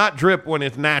 it's not drip when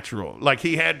it's natural. Like,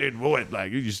 he had that voice,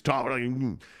 like, you just talk like,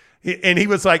 and he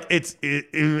was like,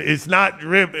 it's not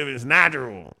drip if it's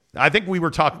natural. I think we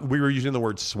were using the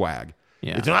word swag.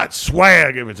 Yeah. It's not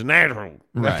swag if it's natural.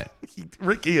 Right.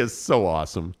 Ricky is so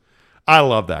awesome. I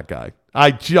love that guy. I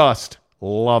just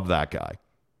love that guy.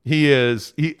 He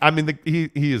is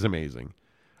amazing.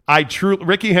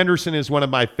 Ricky Henderson is one of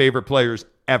my favorite players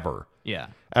ever. Yeah.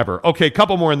 Ever. Okay, a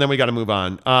couple more and then we got to move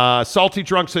on. Salty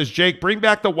Drunk says, Jake, bring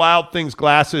back the Wild Things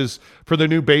glasses for the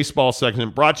new baseball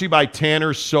segment. Brought to you by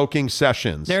Tanner's Soaking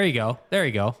Sessions. There you go.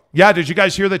 Yeah, did you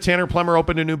guys hear that Tanner Plummer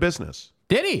opened a new business?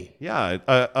 Did he? Yeah,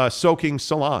 a soaking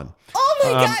salon. Oh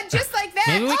my God, just like that.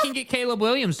 Maybe we can get Caleb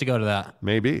Williams to go to that.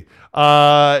 Maybe.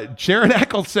 Jaron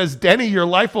Eccles says, Denny, your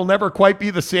life will never quite be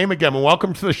the same again.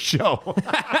 Welcome to the show.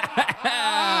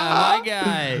 My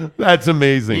guy. That's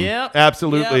amazing. Yep.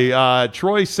 Absolutely.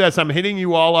 Troy says, I'm hitting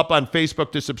you all up on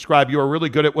Facebook to subscribe. You are really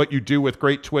good at what you do with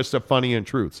great twists of funny and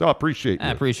truth. So I appreciate you.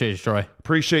 I appreciate you, Troy.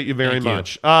 Appreciate you very Thank you.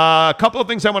 much. A couple of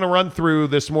things I want to run through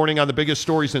this morning on the biggest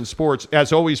stories in sports,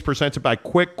 as always presented by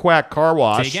Quick Quack Car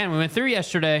Wash. See, again, we went through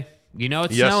yesterday. You know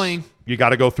it's snowing. You got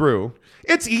to go through.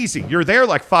 It's easy. You're there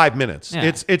like 5 minutes.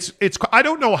 Yeah. It's I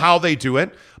don't know how they do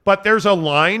it, but there's a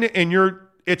line and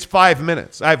it's 5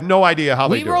 minutes. I have no idea how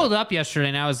they do it. We rolled up yesterday,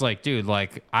 and I was like, dude,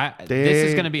 like, this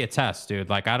is going to be a test, dude.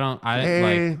 Like,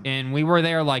 and we were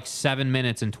there like 7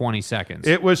 minutes and 20 seconds.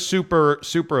 It was super,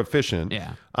 super efficient.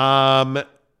 Yeah.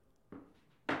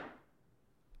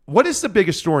 What is the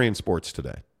biggest story in sports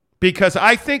today? Because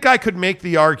I think I could make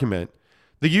the argument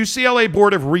the UCLA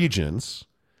Board of Regents,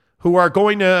 who are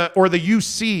going to, or the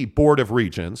UC Board of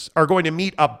Regents, are going to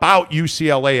meet about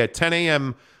UCLA at 10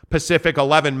 a.m. Pacific,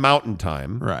 11 Mountain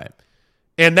Time. Right.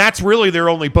 And that's really their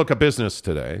only book of business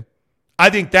today. I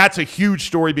think that's a huge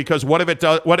story because what it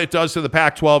does to the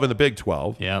Pac-12 and the Big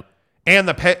 12. Yep. And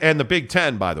the Big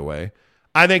 10, by the way.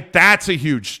 I think that's a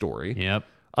huge story. Yep.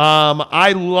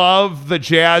 I love the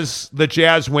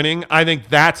Jazz winning. I think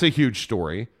that's a huge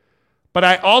story. But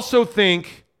I also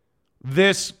think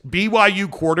this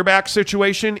BYU quarterback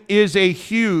situation is a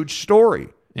huge story.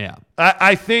 Yeah.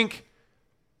 I think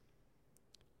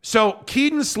so.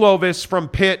 Keaton Slovis from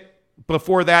Pitt,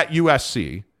 before that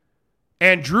USC,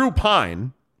 and Drew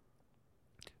Pine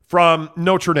from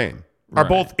Notre Dame are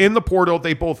both in the portal.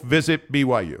 They both visit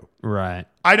BYU. Right.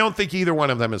 I don't think either one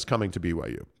of them is coming to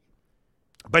BYU.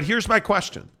 But here's my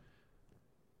question.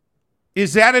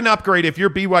 Is that an upgrade if you're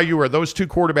BYU? Are those two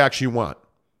quarterbacks you want?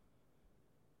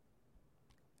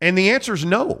 And the answer is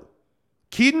no.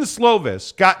 Keaton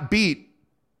Slovis got beat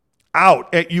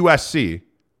out at USC,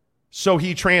 so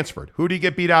he transferred. Who did he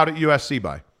get beat out at USC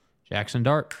by? Jackson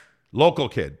Dart. Local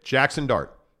kid, Jackson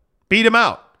Dart. Beat him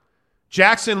out.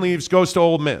 Jackson leaves, goes to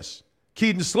Ole Miss.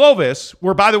 Keaton Slovis,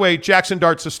 where, by the way, Jackson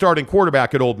Dart's the starting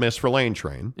quarterback at Ole Miss for Lane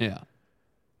Train. Yeah.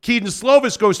 Keaton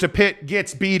Slovis goes to Pitt,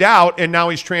 gets beat out, and now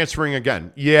he's transferring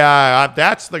again. Yeah,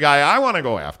 that's the guy I want to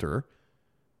go after.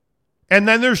 And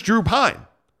then there's Drew Pine.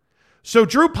 So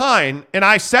Drew Pine, and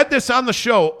I said this on the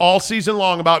show all season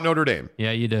long about Notre Dame.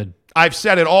 Yeah, you did. I've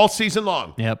said it all season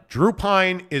long. Yep. Drew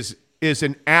Pine is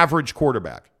an average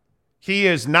quarterback. He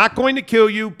is not going to kill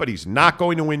you, but he's not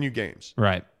going to win you games.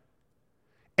 Right.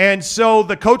 And so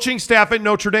the coaching staff at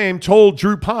Notre Dame told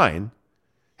Drew Pine,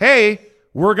 hey,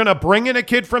 we're going to bring in a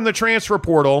kid from the transfer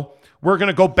portal. We're going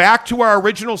to go back to our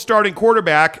original starting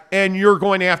quarterback, and you're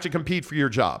going to have to compete for your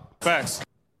job. Facts.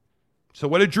 So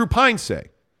what did Drew Pine say?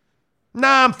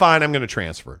 Nah, I'm fine. I'm going to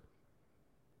transfer.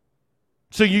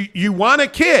 So you want a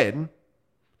kid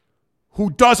who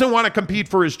doesn't want to compete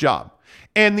for his job.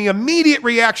 And the immediate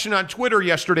reaction on Twitter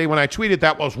yesterday when I tweeted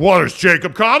that was, what is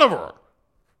Jacob Conover?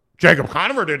 Jacob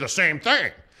Conover did the same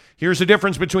thing. Here's the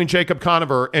difference between Jacob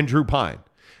Conover and Drew Pine.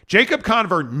 Jacob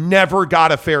Conover never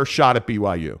got a fair shot at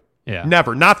BYU. Yeah.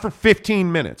 Never. Not for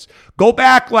 15 minutes. Go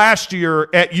back last year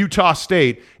at Utah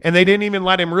State, and they didn't even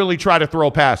let him really try to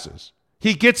throw passes.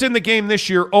 He gets in the game this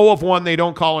year, 0 of 1. They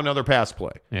don't call another pass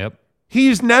play. Yep.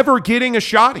 He's never getting a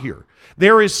shot here.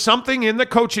 There is something in the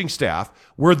coaching staff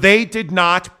where they did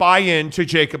not buy into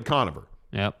Jacob Conover.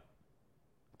 Yep.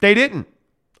 They didn't,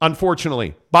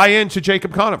 unfortunately, buy into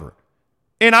Jacob Conover.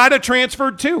 And I'd have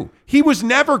transferred too. He was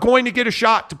never going to get a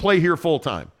shot to play here full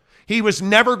time. He was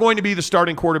never going to be the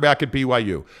starting quarterback at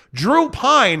BYU. Drew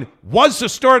Pine was the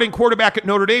starting quarterback at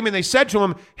Notre Dame, and they said to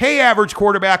him, hey, average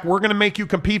quarterback, we're going to make you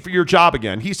compete for your job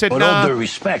again. He said, with all due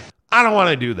respect, I don't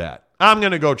want to do that. I'm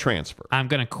going to go transfer. I'm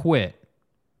going to quit.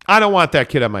 I don't want that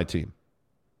kid on my team.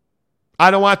 I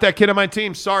don't want that kid on my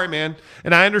team. Sorry, man.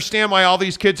 And I understand why all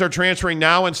these kids are transferring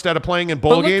now instead of playing in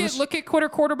bowl games. Look at quitter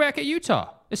quarterback at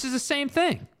Utah. This is the same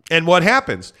thing. And what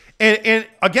happens? And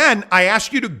again, I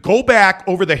ask you to go back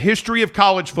over the history of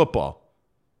college football.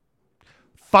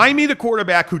 Find me the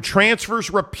quarterback who transfers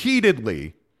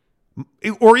repeatedly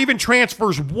or even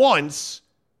transfers once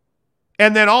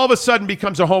and then all of a sudden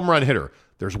becomes a home run hitter.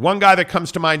 There's one guy that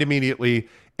comes to mind immediately,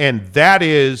 and that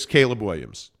is Caleb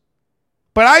Williams.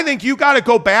 But I think you got to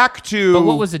go back to... But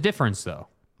what was the difference, though?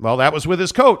 Well, that was with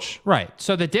his coach. Right.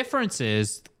 So the difference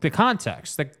is the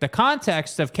context. The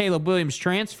context of Caleb Williams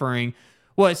transferring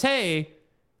was, hey,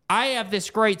 I have this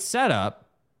great setup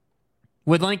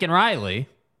with Lincoln Riley.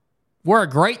 We're a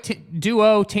great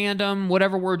duo, tandem,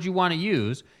 whatever word you want to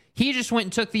use. He just went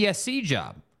and took the SC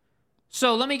job.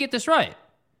 So let me get this right.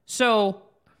 So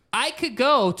I could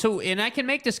go to, and I can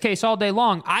make this case all day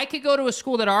long, I could go to a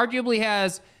school that arguably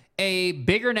has a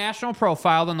bigger national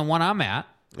profile than the one I'm at.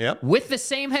 Yep. With the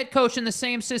same head coach in the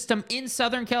same system in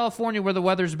Southern California where the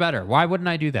weather's better. Why wouldn't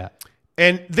I do that?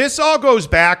 And this all goes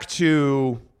back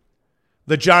to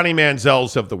the Johnny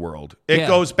Manziels of the world. It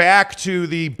goes back to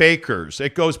the Bakers.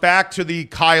 It goes back to the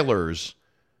Kylers.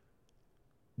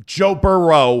 Joe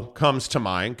Burrow comes to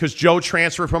mind because Joe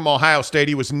transferred from Ohio State.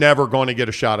 He was never going to get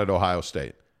a shot at Ohio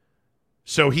State.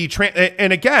 So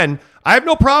and again, I have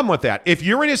no problem with that. If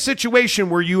you're in a situation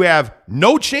where you have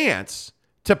no chance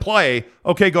to play,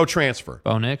 okay, go transfer.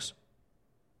 Bo Nix?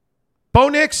 Bo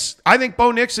Nix, I think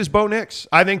Bo Nix is Bo Nix.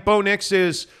 I think Bo Nix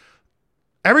is,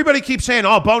 everybody keeps saying,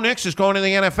 oh, Bo Nix is going to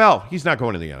the NFL. He's not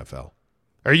going to the NFL.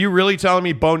 Are you really telling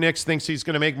me Bo Nix thinks he's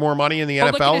going to make more money in the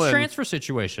NFL? Look at his transfer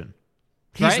situation.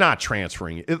 He's not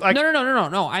transferring.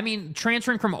 No. I mean,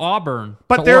 transferring from Auburn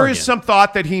But to there Oregon. is some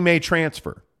thought that he may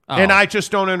transfer. Oh. And I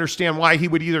just don't understand why he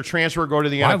would either transfer or go to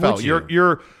the Why NFL. would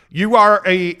you? You are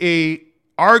a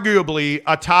arguably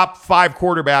a top 5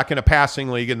 quarterback in a passing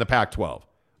league in the Pac-12.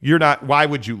 You're not. Why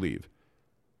would you leave?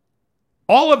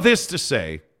 All of this to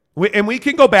say, and we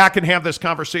can go back and have this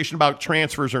conversation about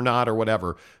transfers or not or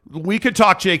whatever. We could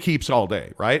talk Jake Heaps all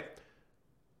day, right?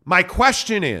 My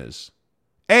question is,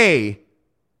 A,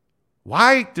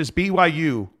 why does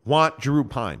BYU want Drew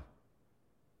Pine?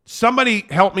 Somebody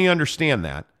help me understand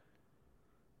that.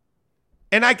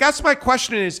 And I guess my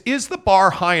question is the bar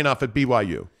high enough at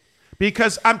BYU?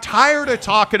 Because I'm tired of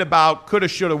talking about coulda,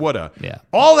 shoulda, woulda. Yeah.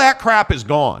 All that crap is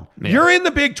gone. Yeah. You're in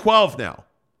the Big 12 now.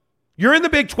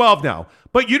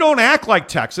 But you don't act like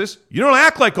Texas. You don't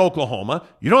act like Oklahoma.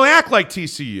 You don't act like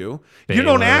TCU. You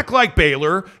don't act like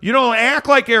Baylor. You don't act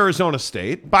like Arizona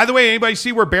State. By the way, anybody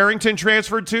see where Barrington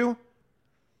transferred to?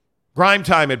 Grime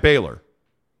time at Baylor.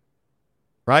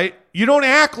 Right? You don't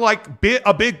act like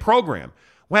a big program.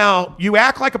 Well, you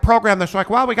act like a program that's like,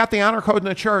 well, we got the honor code in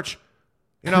the church.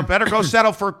 Better go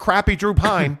settle for crappy Drew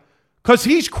Pine. Because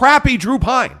he's crappy Drew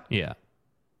Pine. Yeah.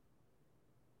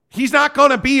 He's not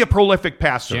going to be a prolific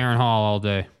passer. Jaron Hall all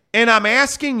day. And I'm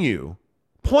asking you,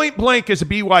 point blank as a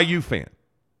BYU fan,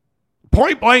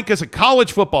 point blank as a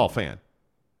college football fan,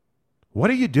 what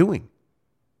are you doing?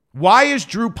 Why is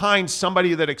Drew Pine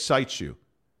somebody that excites you?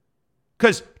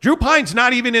 Because Drew Pine's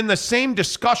not even in the same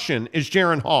discussion as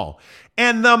Jaron Hall.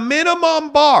 And the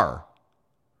minimum bar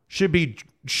should be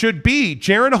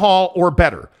Jaron Hall or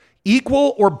better.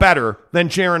 Equal or better than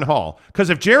Jaron Hall. Because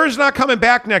if Jaron's not coming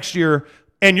back next year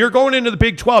and you're going into the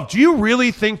Big 12, do you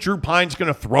really think Drew Pine's going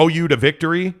to throw you to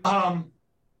victory?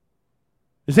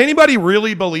 Does anybody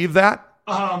really believe that?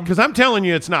 Because I'm telling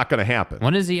you it's not going to happen.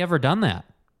 When has he ever done that?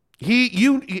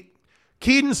 Keaton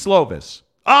Slovis.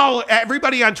 Oh,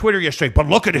 everybody on Twitter yesterday, but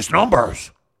look at his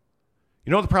numbers.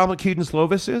 You know what the problem with Keaton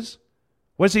Slovis is?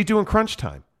 What does he do in crunch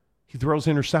time? He throws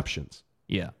interceptions.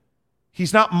 Yeah.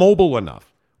 He's not mobile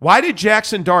enough. Why did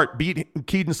Jackson Dart beat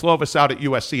Keaton Slovis out at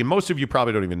USC? And most of you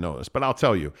probably don't even know this, but I'll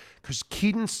tell you. Because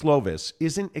Keaton Slovis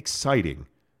isn't exciting.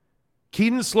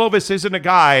 Keaton Slovis isn't a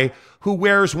guy who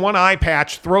wears one eye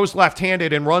patch, throws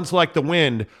left-handed, and runs like the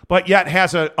wind, but yet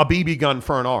has a BB gun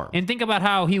for an arm. And think about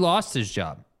how he lost his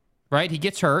job, right? He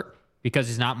gets hurt because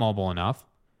he's not mobile enough.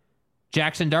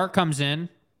 Jackson Dart comes in,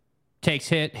 takes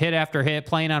hit after hit,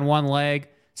 playing on one leg,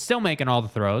 still making all the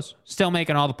throws, still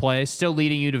making all the plays, still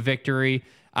leading you to victory.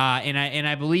 And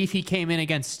I believe he came in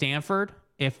against Stanford,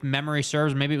 if memory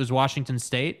serves. Maybe it was Washington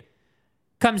State.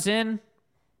 Comes in,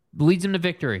 leads him to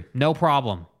victory. No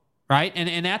problem, right?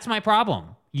 And that's my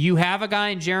problem. You have a guy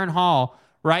in Jaron Hall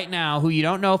right now who you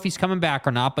don't know if he's coming back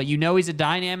or not, but you know he's a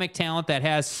dynamic talent that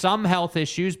has some health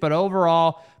issues, but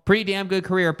overall, pretty damn good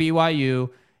career at BYU.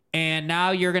 And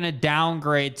now you're going to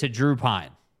downgrade to Drew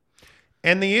Pine.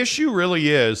 And the issue really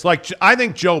is, I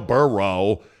think Joe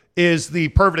Burrow is the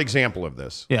perfect example of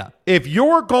this. Yeah. If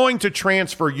you're going to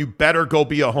transfer, you better go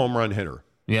be a home run hitter.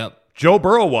 Yep. Joe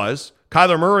Burrow was.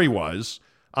 Kyler Murray was.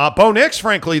 Bo Nix,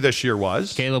 frankly, this year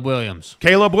was. Caleb Williams.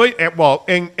 Well,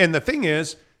 and the thing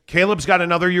is, Caleb's got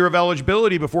another year of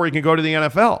eligibility before he can go to the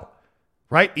NFL,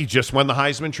 right? He just won the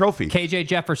Heisman Trophy. KJ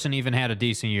Jefferson even had a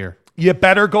decent year. You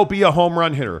better go be a home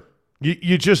run hitter.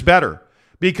 You just better.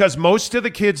 Because most of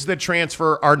the kids that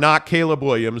transfer are not Caleb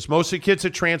Williams. Most of the kids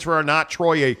that transfer are not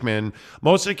Troy Aikman.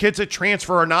 Most of the kids that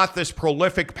transfer are not this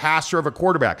prolific passer of a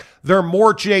quarterback. They're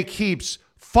more Jake Heaps,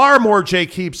 far more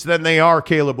Jake Heaps than they are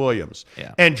Caleb Williams.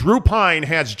 Yeah. And Drew Pine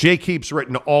has Jake Heaps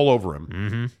written all over him.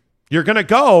 Mm-hmm. You're going to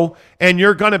go and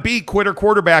you're going to be quitter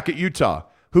quarterback at Utah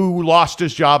who lost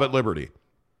his job at Liberty.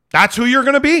 That's who you're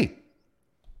going to be.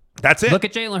 That's it. Look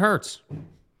at Jalen Hurts.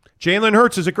 Jalen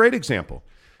Hurts is a great example.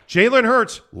 Jalen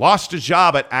Hurts lost his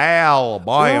job at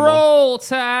Alabama. Roll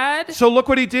Tide. So look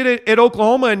what he did at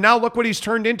Oklahoma, and now look what he's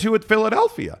turned into at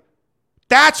Philadelphia.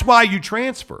 That's why you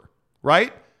transfer,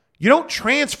 right? You don't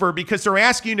transfer because they're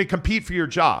asking you to compete for your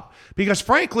job. Because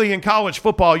frankly, in college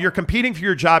football, you're competing for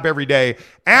your job every day.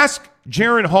 Ask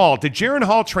Jaron Hall. Did Jaron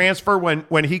Hall transfer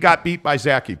when he got beat by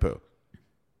Zachy Poo?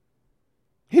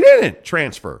 He didn't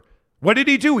transfer. What did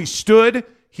he do? He stood,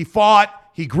 he fought,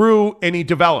 he grew, and he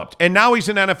developed. And now he's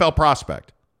an NFL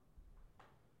prospect.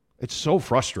 It's so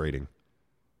frustrating.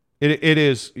 It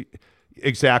is.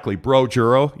 Exactly. Bro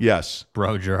Juro. Yes.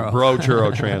 Bro Juro. Bro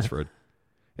Juro transferred.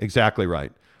 Exactly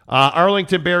right.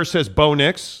 Arlington Bear says Bo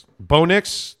Nix. Bo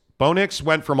Nix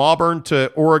went from Auburn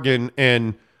to Oregon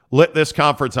and lit this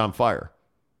conference on fire.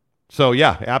 So,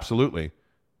 yeah, absolutely.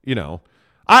 You know,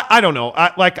 I don't know.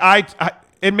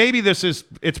 And maybe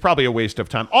it's probably a waste of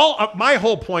time. My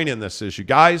whole point in this is, you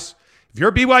guys, if you're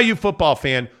a BYU football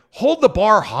fan, hold the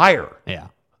bar higher. Yeah.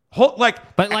 But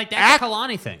that's a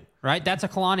Kalani thing, right? That's a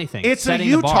Kalani thing. It's a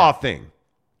Utah thing.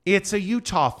 It's a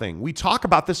Utah thing. We talk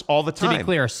about this all the time. To be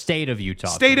clear, state of Utah.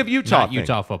 State of Utah. Not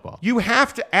Utah football. You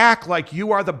have to act like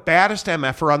you are the baddest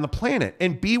MFer on the planet.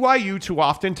 And BYU too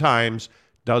oftentimes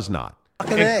does not.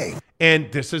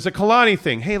 And this is a Kalani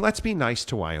thing. Hey, let's be nice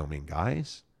to Wyoming,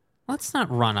 guys. Let's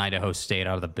not run Idaho State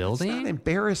out of the building. It's not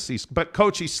embarrassing. But,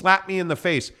 Coach, he slapped me in the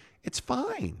face. It's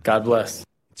fine. God bless.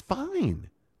 It's fine.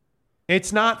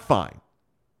 It's not fine.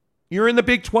 You're in the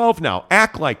Big 12 now.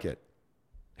 Act like it.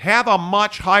 Have a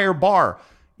much higher bar.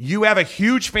 You have a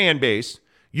huge fan base.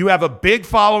 You have a big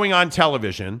following on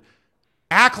television.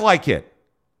 Act like it.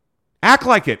 Act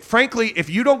like it. Frankly, if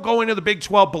you don't go into the Big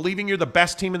 12 believing you're the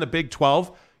best team in the Big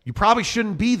 12, you probably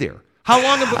shouldn't be there.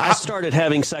 I started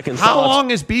having second thoughts. How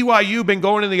long has BYU been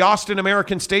going to the Austin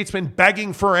American Statesman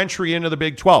begging for entry into the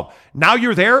Big 12? Now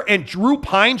you're there, and Drew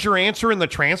Pine's your answer in the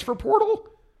transfer portal?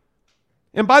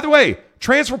 And by the way,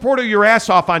 transfer portal your ass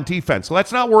off on defense.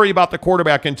 Let's not worry about the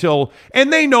quarterback and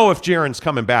they know if Jaron's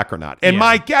coming back or not. And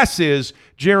my guess is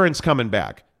Jaron's coming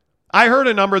back. I heard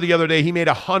a number the other day. He made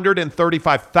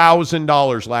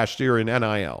 $135,000 last year in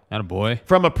NIL. Attaboy.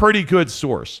 From a pretty good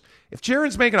source. If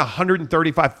Jaron's making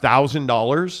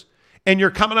 $135,000 and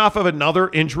you're coming off of another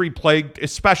injury plagued,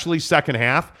 especially second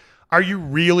half, are you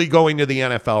really going to the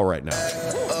NFL right now?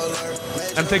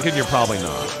 I'm thinking you're probably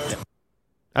not.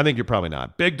 I think you're probably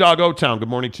not. Big Dog O-Town, good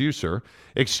morning to you, sir.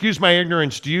 Excuse my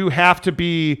ignorance. Do you have to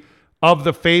be of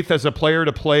the faith as a player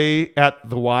to play at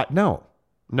the Y? No,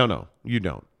 you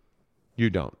don't. You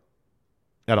don't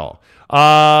at all.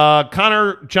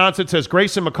 Connor Johnson says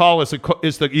Grayson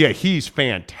McCall he's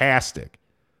fantastic.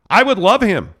 I would love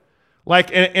him.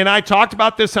 And I talked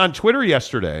about this on Twitter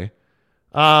yesterday.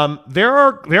 There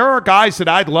are guys that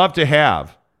I'd love to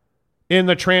have in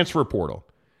the transfer portal.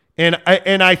 And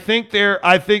I think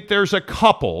there's a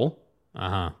couple.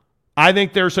 I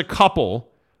think there's a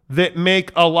couple that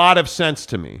make a lot of sense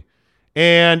to me.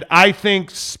 And I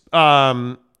think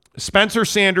Spencer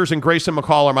Sanders and Grayson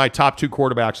McCall are my top two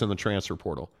quarterbacks in the transfer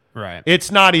portal. Right.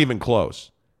 It's not even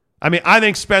close. I mean, I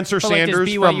think Spencer Sanders.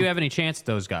 Does BYU have any chance at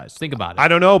those guys? Think about it. I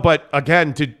don't know, but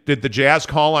again, did the Jazz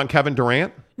call on Kevin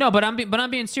Durant? No, but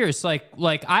I'm being serious.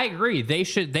 Like I agree. They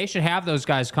should have those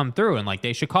guys come through, and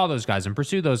they should call those guys and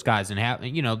pursue those guys, and have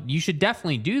you should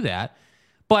definitely do that.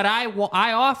 But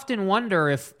I often wonder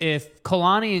if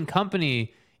Kalani and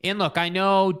company. And look, I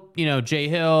know Jay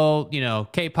Hill,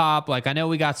 K-pop. I know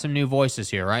we got some new voices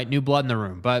here, right? New blood in the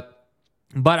room. But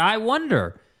I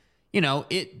wonder,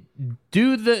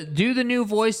 do the new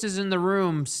voices in the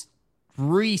rooms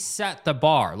reset the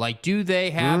bar? Do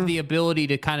they have the ability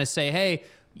to kind of say, hey,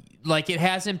 it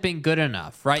hasn't been good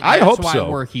enough, right? I hope so. That's why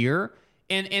we're here.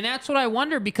 And that's what I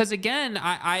wonder, because again,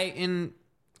 I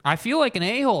feel like an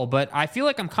a-hole, but I feel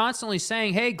like I'm constantly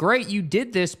saying, hey, great, you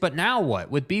did this, but now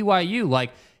what with BYU?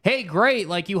 Hey, great,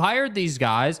 you hired these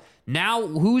guys. Now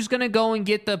who's going to go and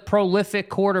get the prolific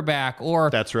quarterback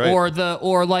That's right. or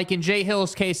in Jay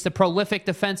Hill's case, the prolific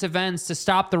defensive ends to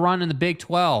stop the run in the Big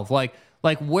 12?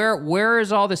 Where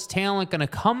is all this talent going to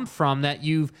come from that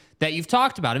you've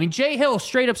talked about? I mean, Jay Hill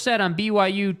straight up said on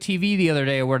BYU TV the other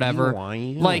day or whatever,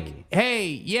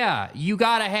 hey, yeah, you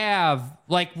got to have,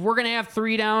 we're going to have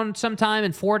 3 down sometime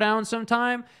and 4 down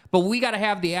sometime, but we got to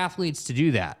have the athletes to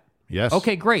do that. Yes.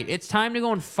 Okay, great. It's time to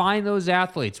go and find those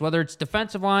athletes, whether it's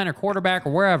defensive line or quarterback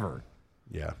or wherever.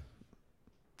 Yeah.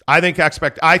 I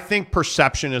think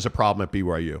perception is a problem at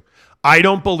BYU. I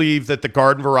don't believe that the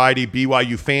garden variety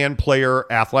BYU fan, player,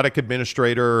 athletic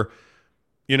administrator,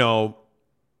 I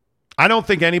don't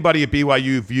think anybody at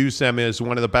BYU views them as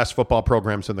one of the best football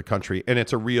programs in the country, and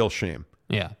it's a real shame.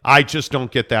 Yeah. I just don't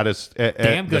get that as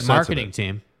damn good marketing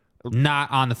team.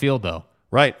 Not on the field, though.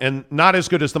 Right, and not as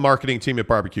good as the marketing team at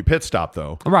Barbecue Pit Stop,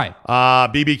 though. Right.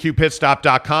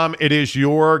 bbqpitstop.com. It is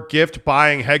your gift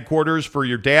buying headquarters for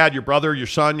your dad, your brother, your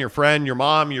son, your friend, your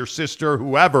mom, your sister,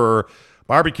 whoever.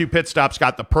 Barbecue Pit Stop's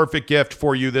got the perfect gift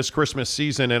for you this Christmas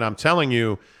season, and I'm telling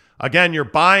you, again, you're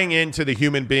buying into the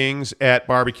human beings at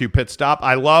Barbecue Pit Stop.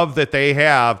 I love that they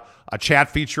have a chat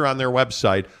feature on their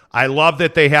website. I love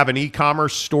that they have an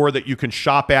e-commerce store that you can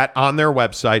shop at on their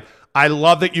website. I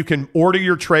love that you can order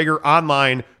your Traeger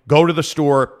online, Go to the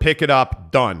store, pick it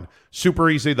up, done. Super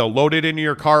easy. They'll load it into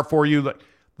your car for you.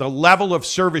 The level of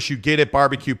service you get at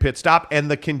Barbecue Pit Stop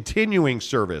and the continuing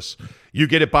service you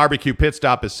get at Barbecue Pit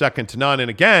Stop is second to none. And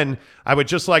again, I would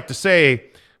just like to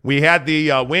say, we had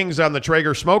the wings on the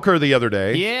Traeger smoker the other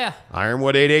day. Yeah.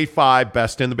 Ironwood 885,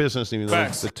 best in the business, even though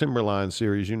it's the Timberline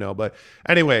series, you know. But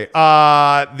anyway,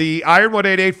 the Ironwood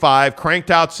 885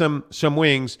 cranked out some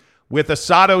wings with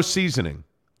asado seasoning.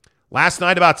 Last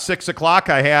night about 6 o'clock,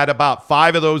 I had about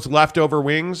 5 of those leftover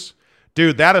wings.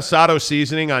 Dude, that asado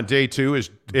seasoning on day 2 is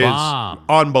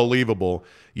unbelievable.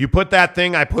 You put that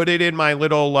thing, I put it in my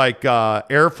little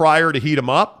air fryer to heat them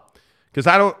up because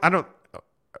I don't.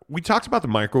 We talked about the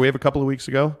microwave a couple of weeks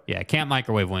ago. Yeah, can't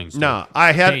microwave wings. No,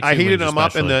 I heated them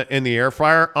up in the air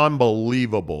fryer.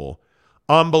 Unbelievable.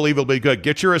 Unbelievably good.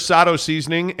 Get your asado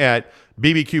seasoning at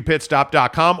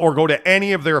bbqpitstop.com or go to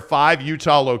any of their 5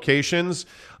 Utah locations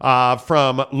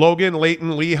from Logan,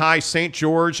 Layton, Lehigh, St.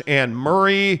 George, and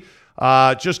Murray.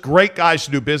 Just great guys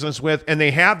to do business with. And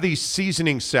they have these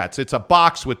seasoning sets. It's a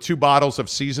box with 2 bottles of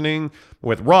seasoning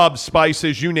with rubs,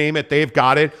 spices, you name it. They've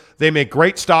got it. They make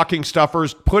great stocking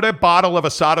stuffers. Put a bottle of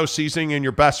asado seasoning in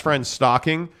your best friend's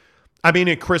stocking. I mean,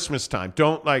 at Christmas time.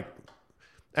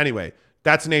 Anyway,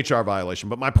 that's an HR violation.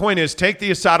 But my point is, take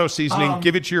the asado seasoning,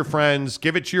 give it to your friends,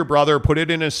 give it to your brother, put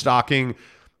it in a stocking.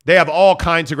 They have all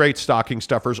kinds of great stocking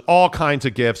stuffers, all kinds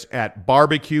of gifts at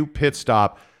Barbecue Pit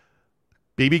Stop.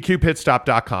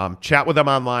 bbqpitstop.com. Chat with them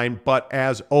online, but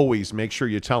as always, make sure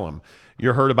you tell them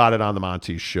you heard about it on the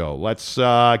Monty Show. Let's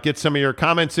get some of your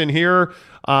comments in here.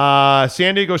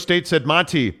 San Diego State said,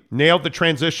 Monty, nailed the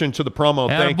transition to the promo.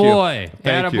 Thank you.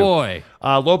 Thank you.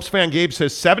 Lopes fan Gabe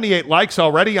says, 78 likes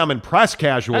already. I'm impressed,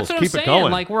 casuals. That's what Keep I'm it saying.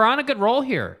 going. Like, we're on a good roll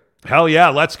here. Hell yeah,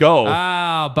 let's go.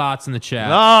 Bots in the chat.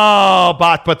 Oh,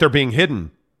 but they're being hidden.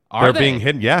 Are they? Being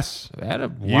hidden, yes. Wow.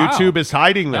 YouTube is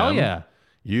hiding them. Hell yeah.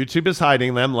 YouTube is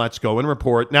hiding them. Let's go and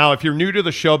report. Now, if you're new to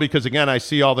the show, because again, I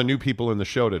see all the new people in the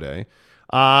show today,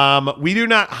 we do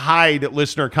not hide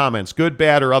listener comments, good,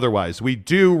 bad, or otherwise. We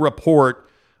do report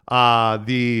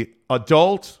the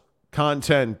adult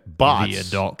content bots. The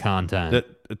adult content. That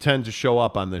tend to show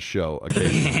up on this show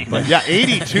occasionally. But yeah,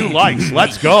 82 likes.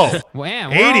 Let's go.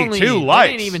 Man, 82 likes.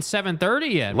 It ain't even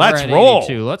 7:30 yet. Let's we're at roll.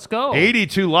 82. Let's go.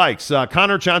 82 likes.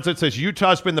 Connor Johnson says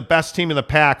Utah's been the best team in the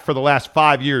pack for the last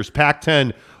 5 years.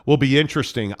 Pac-10 will be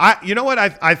interesting. You know what?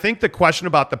 I think the question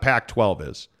about the Pac-12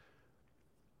 is,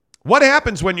 what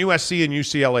happens when USC and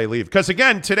UCLA leave? Because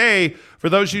again, today, for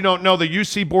those you don't know, the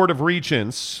UC Board of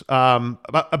Regents,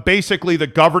 basically the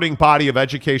governing body of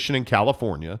education in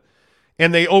California,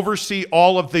 and they oversee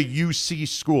all of the UC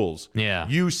schools. Yeah.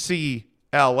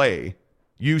 UCLA,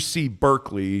 UC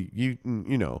Berkeley, you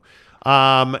know,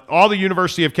 all the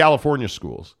University of California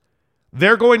schools.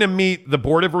 They're going to meet, the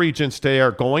Board of Regents, they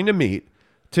are going to meet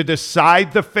to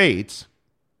decide the fate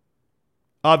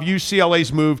of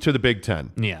UCLA's move to the Big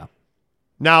Ten. Yeah.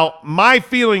 Now, my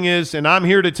feeling is, and I'm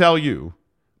here to tell you,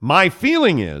 my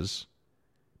feeling is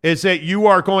that you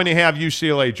are going to have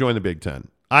UCLA join the Big Ten.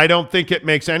 I don't think it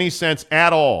makes any sense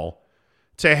at all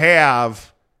to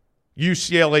have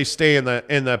UCLA stay in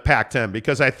the Pac-10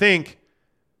 because I think,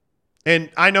 and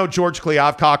I know George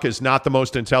Kliavkoff is not the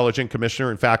most intelligent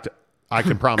commissioner. In fact, I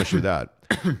can promise you that.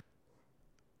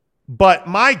 But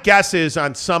my guess is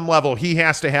on some level, he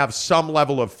has to have some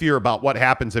level of fear about what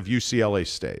happens if UCLA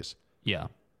stays. Yeah.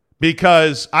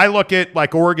 Because I look at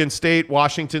like Oregon State,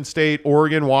 Washington State,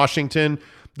 Oregon, Washington.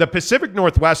 The Pacific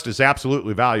Northwest is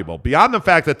absolutely valuable. Beyond the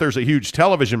fact that there's a huge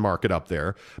television market up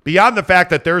there, beyond the fact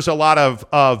that there's a lot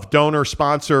of donor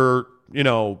sponsor,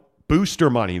 booster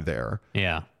money there.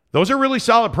 Yeah. Those are really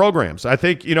solid programs. I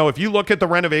think, if you look at the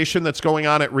renovation that's going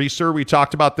on at Reser, we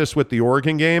talked about this with the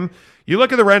Oregon game. You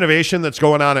look at the renovation that's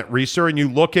going on at Reser and you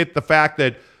look at the fact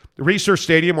that the Reser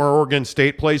Stadium where Oregon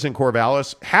State plays in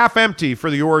Corvallis, half empty for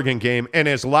the Oregon game and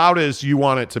as loud as you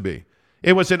want it to be.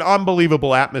 It was an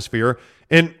unbelievable atmosphere,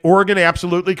 and Oregon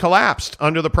absolutely collapsed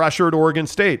under the pressure at Oregon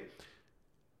State.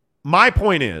 My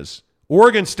point is,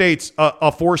 Oregon State's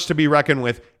a force to be reckoned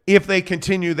with if they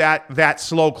continue that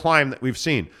slow climb that we've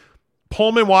seen.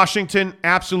 Pullman, Washington,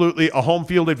 absolutely a home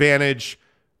field advantage.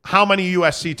 How many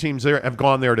USC teams there have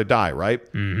gone there to die, right?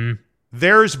 Mm-hmm.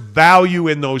 There's value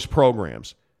in those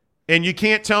programs. And you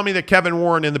can't tell me that Kevin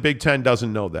Warren in the Big Ten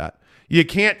doesn't know that. You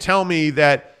can't tell me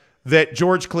that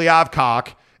George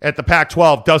Kliavkoff at the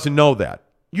Pac-12 doesn't know that.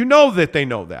 You know that they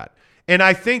know that. And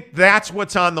I think that's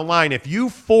what's on the line. If you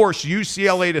force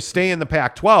UCLA to stay in the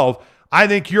Pac-12, I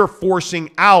think you're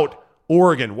forcing out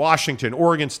Oregon, Washington,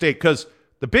 Oregon State, because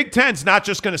the Big Ten's not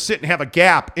just going to sit and have a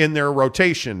gap in their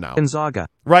rotation now. Gonzaga.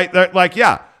 Right? They're like,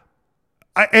 yeah.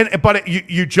 But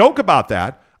you joke about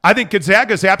that. I think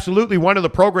Gonzaga is absolutely one of the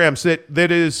programs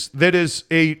that is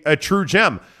a true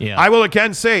gem. Yeah. I will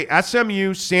again say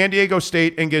SMU, San Diego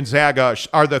State, and Gonzaga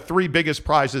are the three biggest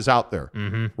prizes out there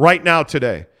right now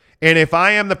today. And if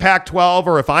I am the Pac-12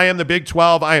 or if I am the Big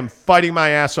 12, I am fighting my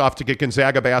ass off to get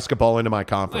Gonzaga basketball into my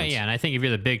conference. Well, yeah, and I think if you're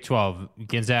the Big 12,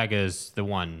 Gonzaga is the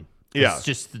one. Yeah. It's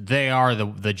just they are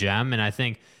the gem, and I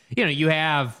think you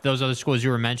have those other schools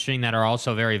you were mentioning that are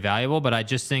also very valuable, but I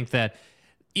just think that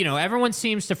everyone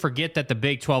seems to forget that the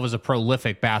Big 12 is a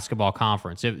prolific basketball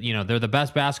conference. They're the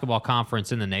best basketball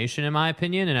conference in the nation, in my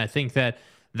opinion, and I think that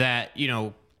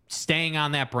staying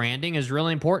on that branding is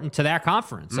really important to that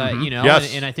conference.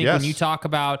 Yes. And I think when you talk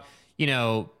about,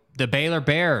 the Baylor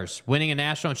Bears winning a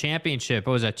national championship,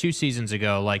 what was that, 2 seasons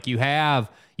ago? Like you have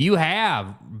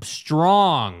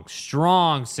strong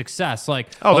success.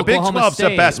 Like the Big Oklahoma 12's State,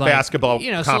 the best like, basketball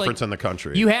so conference in the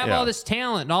country. You have all this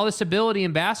talent and all this ability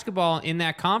in basketball in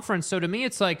that conference. So to me,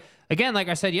 it's like, again, like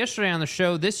I said yesterday on the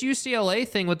show, this UCLA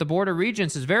thing with the Board of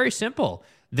Regents is very simple.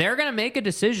 They're going to make a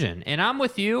decision, and I'm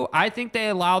with you. I think they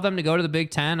allow them to go to the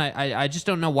Big Ten. I just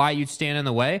don't know why you'd stand in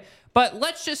the way. But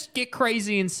let's just get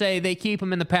crazy and say they keep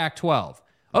them in the Pac-12.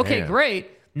 Okay,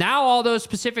 great. Now all those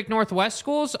Pacific Northwest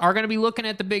schools are going to be looking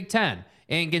at the Big Ten,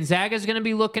 and Gonzaga is going to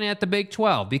be looking at the Big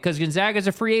 12 because Gonzaga is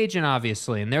a free agent,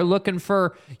 obviously, and they're looking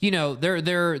for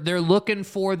they're looking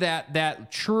for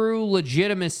that true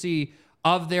legitimacy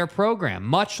of their program,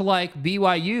 much like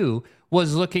BYU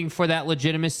was looking for that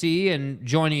legitimacy and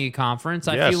joining a conference.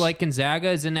 I feel like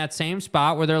Gonzaga is in that same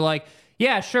spot where they're like,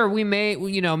 yeah, sure, we may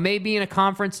be in a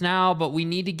conference now, but we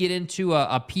need to get into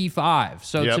a P5.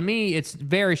 So to me, it's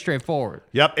very straightforward.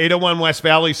 Yep. 801 West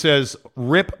Valley says,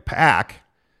 rip Pac.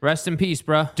 Rest in peace,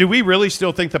 bro. Do we really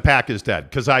still think the Pac is dead?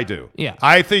 Because I do. Yeah.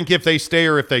 I think if they stay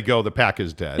or if they go, the Pac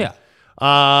is dead.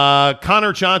 Yeah.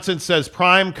 Connor Johnson says,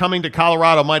 Prime coming to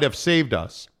Colorado might have saved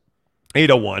us.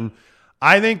 801.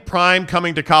 I think Prime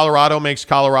coming to Colorado makes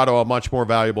Colorado a much more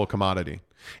valuable commodity.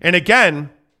 And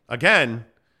again,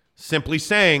 simply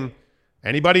saying,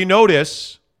 anybody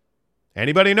notice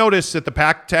that the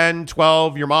Pac-10,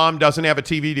 12, your mom doesn't have a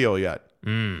TV deal yet?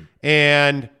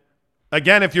 And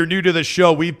again, if you're new to the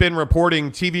show, we've been reporting,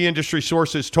 TV industry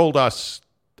sources told us,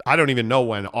 I don't even know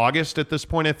when, August at this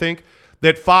point, I think,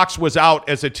 that Fox was out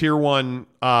as a tier 1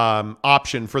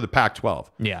 option for the Pac-12.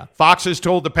 Yeah. Fox has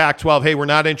told the Pac-12, hey, we're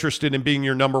not interested in being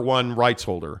your number 1 rights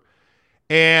holder.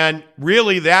 And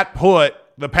really that put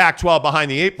the Pac-12 behind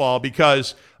the 8 ball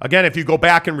because, again, if you go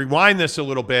back and rewind this a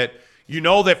little bit, you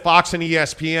know that Fox and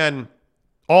ESPN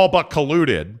all but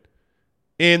colluded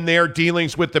in their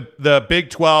dealings with the Big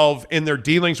 12, in their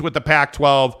dealings with the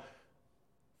Pac-12.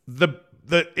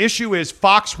 The issue is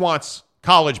Fox wants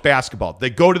college basketball.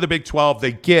 They go to the Big 12.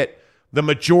 They get the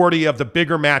majority of the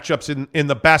bigger matchups in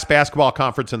the best basketball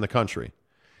conference in the country.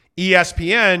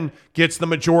 ESPN gets the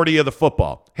majority of the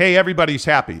football. Hey, everybody's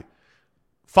happy.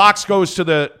 Fox goes to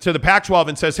the Pac-12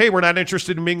 and says, hey, we're not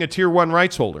interested in being a tier 1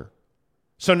 rights holder.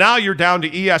 So now you're down to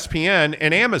ESPN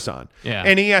and Amazon. Yeah.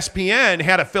 And ESPN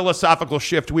had a philosophical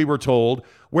shift, we were told,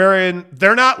 wherein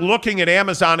they're not looking at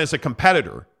Amazon as a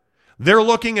competitor. They're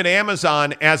looking at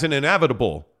Amazon as an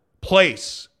inevitable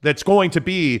place that's going to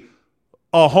be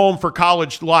a home for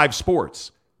college live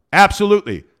sports.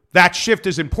 Absolutely. That shift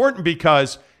is important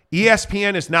because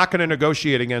ESPN is not going to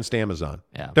negotiate against Amazon.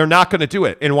 Yeah. They're not going to do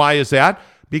it. And why is that?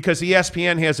 Because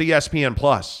ESPN has ESPN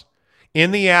Plus.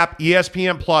 In the app,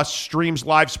 ESPN Plus streams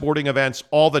live sporting events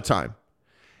all the time.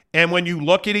 And when you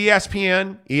look at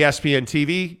ESPN, ESPN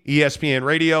TV, ESPN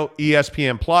Radio,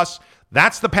 ESPN Plus,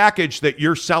 that's the package that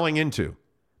you're selling into.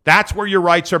 That's where your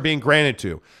rights are being granted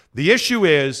to. The issue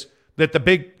is that the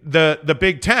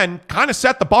Big Ten kind of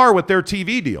set the bar with their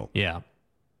TV deal. Yeah.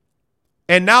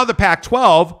 And now the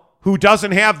Pac-12, who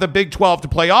doesn't have the Big 12 to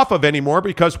play off of anymore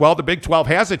because, well, the Big 12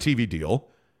 has a TV deal.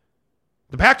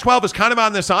 The Pac-12 is kind of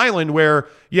on this island where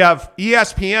you have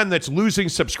ESPN that's losing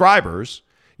subscribers.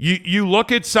 You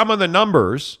look at some of the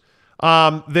numbers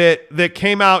that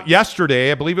came out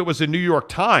yesterday. I believe it was the New York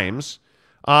Times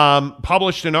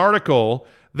published an article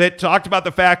that talked about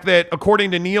the fact that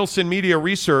according to Nielsen Media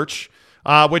Research,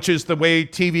 which is the way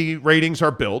TV ratings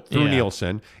are built through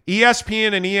Nielsen,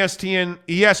 ESPN and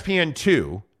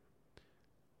ESPN2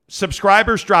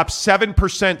 subscribers dropped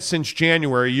 7% since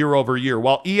January year over year,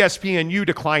 while ESPNU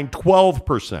declined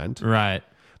 12%. Right.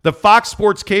 The Fox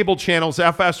Sports cable channels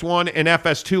FS1 and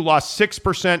FS2 lost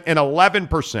 6% and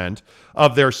 11%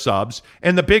 of their subs,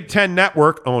 and the Big Ten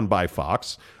Network, owned by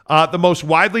Fox, the most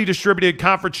widely distributed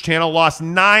conference channel, lost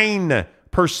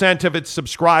 9% of its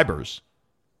subscribers.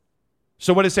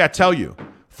 So what does that tell you?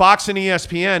 Fox and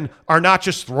ESPN are not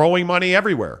just throwing money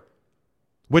everywhere.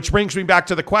 Which brings me back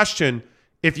to the question,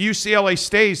 if UCLA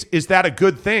stays, is that a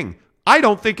good thing? I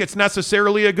don't think it's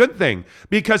necessarily a good thing,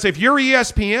 because if you're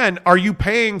ESPN, are you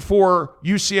paying for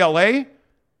UCLA?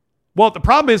 Well, the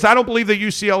problem is I don't believe that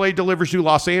UCLA delivers you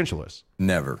Los Angeles.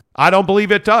 Never. I don't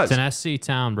believe it does. It's an SC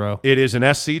town, bro. It is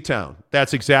an SC town.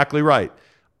 That's exactly right.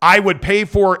 I would pay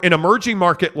for an emerging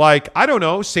market like, I don't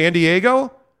know, San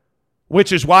Diego,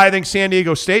 which is why I think San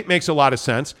Diego State makes a lot of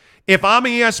sense. If I'm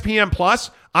ESPN Plus,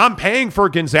 I'm paying for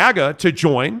Gonzaga to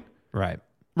join. Right.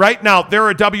 Right now, they're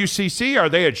a WCC. Are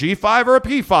they a G5 or a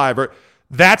P5? Or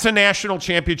that's a national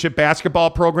championship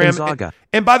basketball program. Gonzaga.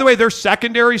 And by the way, their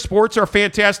secondary sports are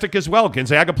fantastic as well.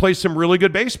 Gonzaga plays some really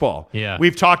good baseball. Yeah.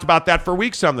 We've talked about that for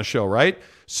weeks on the show, right?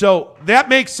 So that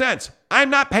makes sense. I'm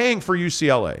not paying for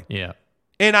UCLA. Yeah.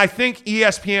 And I think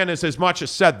ESPN has as much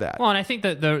as said that. Well, and I think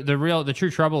that the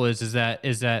true trouble is that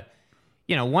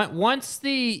once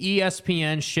the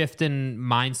ESPN shift in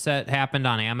mindset happened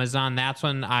on Amazon, that's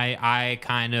when I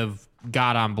kind of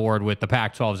got on board with the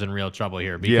Pac-12's in real trouble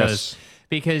here,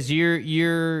 because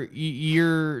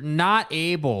you're not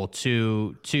able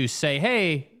to say,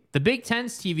 hey, the Big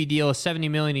Ten's TV deal is $70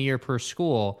 million a year per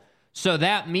school, so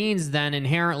that means then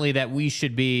inherently that we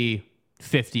should be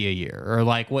 50 a year, or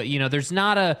like what, there's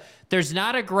not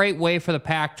a great way for the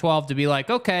Pac-12 to be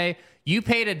like, okay, you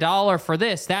paid $1 for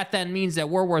this, that then means that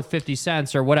we're worth 50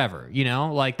 cents or whatever,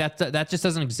 like that just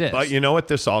doesn't exist. But you know what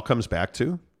this all comes back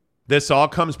to? This all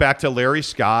comes back to Larry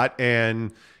Scott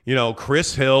and,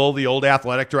 Chris Hill, the old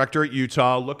athletic director at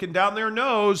Utah, looking down their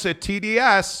nose at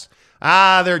TDS.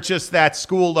 They're just that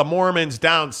school of Mormons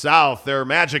down south. They're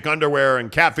magic underwear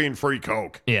and caffeine-free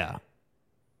Coke. Yeah.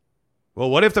 Well,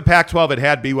 what if the Pac-12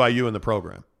 had BYU in the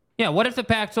program? Yeah, what if the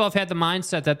Pac-12 had the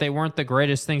mindset that they weren't the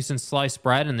greatest thing since sliced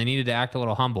bread and they needed to act a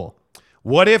little humble?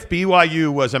 What if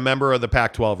BYU was a member of the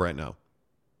Pac-12 right now?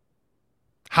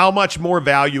 How much more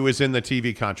value is in the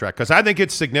TV contract? Because I think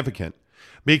it's significant.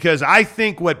 Because I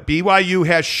think what BYU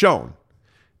has shown,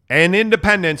 and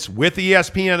independence with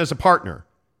ESPN as a partner,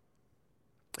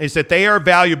 is that they are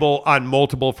valuable on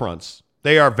multiple fronts.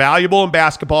 They are valuable in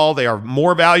basketball. They are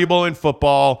more valuable in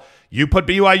football. You put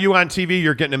BYU on TV,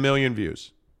 you're getting 1 million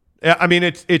views. I mean,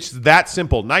 it's that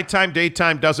simple. Nighttime,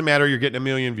 daytime, doesn't matter. You're getting 1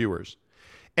 million viewers.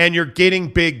 And you're getting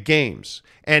big games.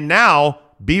 And now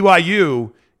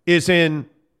BYU is in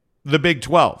the Big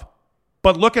 12.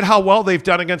 But look at how well they've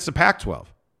done against the Pac-12.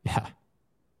 Yeah.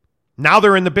 Now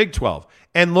they're in the Big 12.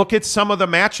 And look at some of the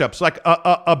matchups. Like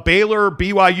a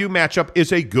Baylor-BYU matchup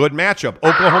is a good matchup.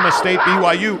 Oklahoma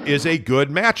State-BYU is a good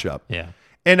matchup. Yeah.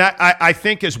 And I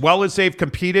think as well as they've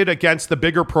competed against the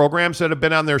bigger programs that have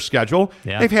been on their schedule,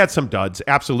 they've had some duds.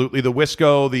 Absolutely. The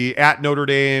Wisco, the at Notre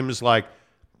Dame's, like,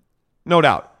 no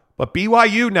doubt. But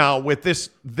BYU now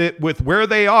with where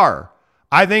they are,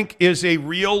 I think is a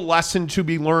real lesson to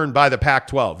be learned by the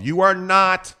Pac-12. You are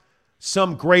not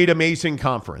some great, amazing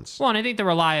conference. Well, and I think the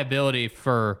reliability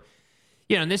for,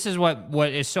 and this is what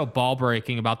is so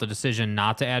ball-breaking about the decision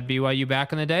not to add BYU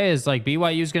back in the day is like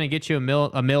BYU is going to get you a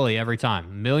milli every time.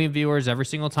 1 million viewers every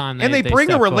single time. And they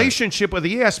bring a relationship with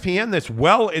ESPN that's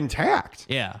well intact.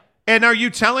 Yeah. And are you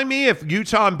telling me if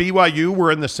Utah and BYU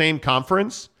were in the same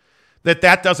conference,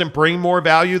 that doesn't bring more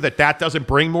value, that doesn't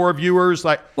bring more viewers?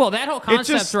 Like, well, that whole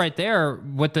concept right there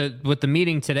with the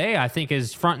meeting today, I think,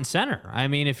 is front and center. I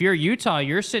mean, if you're Utah,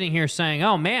 you're sitting here saying,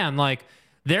 oh, man, like,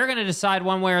 they're going to decide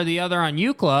one way or the other on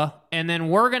UCLA, and then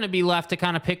we're going to be left to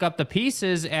kind of pick up the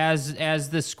pieces as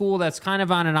the school that's kind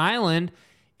of on an island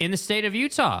in the state of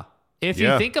Utah. If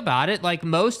you think about it, like,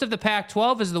 most of the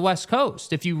Pac-12 is the West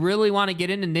Coast. If you really want to get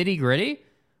into nitty-gritty,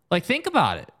 like, think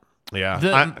about it. Yeah,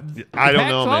 The I don't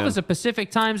know, man. Pac-12 is a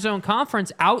Pacific time zone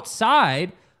conference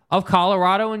outside of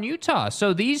Colorado and Utah.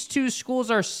 So these two schools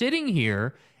are sitting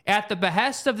here at the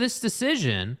behest of this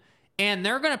decision, and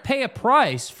they're going to pay a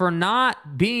price for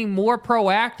not being more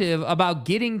proactive about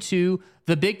getting to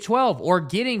the Big 12 or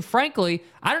getting, frankly,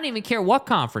 I don't even care what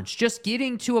conference, just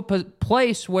getting to a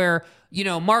place where,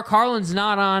 Mark Harlan's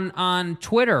not on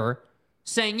Twitter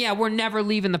saying, yeah, we're never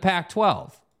leaving the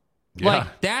Pac-12. Yeah.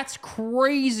 Like, that's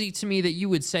crazy to me that you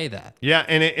would say that. Yeah,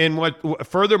 and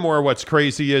furthermore, what's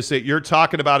crazy is that you're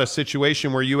talking about a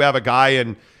situation where you have a guy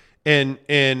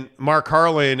in Mark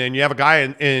Harlan, and you have a guy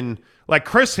in like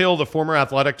Chris Hill, the former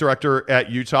athletic director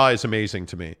at Utah, is amazing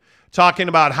to me. Talking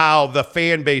about how the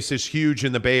fan base is huge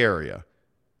in the Bay Area.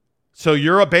 So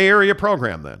you're a Bay Area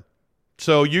program then.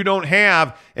 So you don't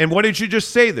have, and what did you just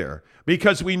say there?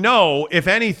 Because we know, if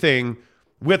anything,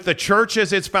 with the church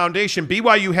as its foundation,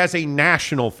 BYU has a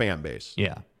national fan base.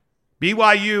 Yeah.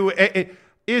 BYU,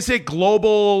 is it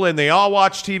global and they all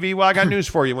watch TV? Well, I got news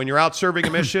for you. When you're out serving a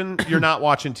mission, you're not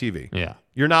watching TV. Yeah.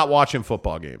 You're not watching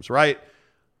football games, right?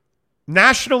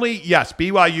 Nationally, yes,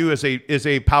 BYU is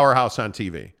a powerhouse on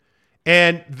TV.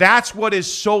 And that's what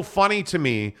is so funny to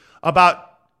me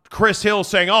about Chris Hill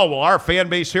saying, oh, well, our fan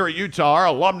base here at Utah, our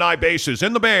alumni base is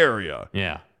in the Bay Area.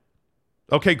 Yeah.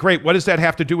 Okay, great. What does that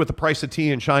have to do with the price of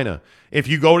tea in China? If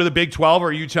you go to the Big 12,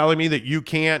 are you telling me that you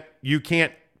can't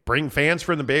bring fans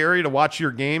from the Bay Area to watch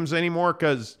your games anymore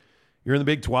because you're in the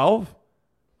Big 12?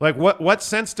 Like, what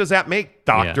sense does that make,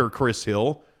 Dr. Chris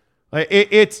Hill?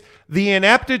 It's the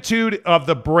ineptitude of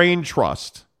the brain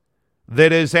trust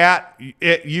that is at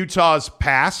Utah's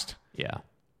past. Yeah.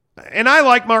 And I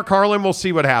like Mark Harlan. We'll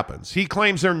see what happens. He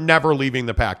claims they're never leaving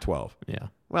the Pac-12. Yeah.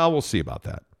 Well, we'll see about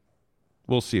that.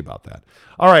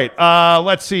 All right.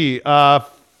 Let's see.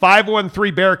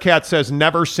 513 Bearcat says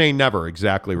never say never.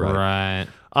 Exactly right.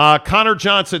 Connor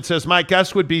Johnson says my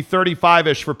guess would be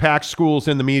 35-ish for Pac schools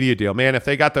in the media deal. Man, if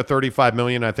they got the $35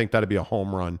 million, I think that'd be a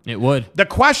home run. It would. The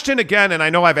question again, and I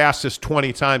know I've asked this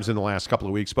 20 times in the last couple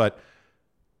of weeks, but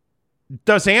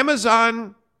does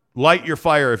Amazon light your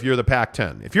fire if you're the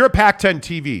Pac-10? If you're a Pac-10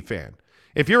 TV fan,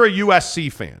 if you're a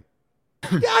USC fan,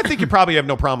 yeah, I think you probably have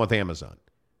no problem with Amazon.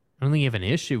 I don't think you have an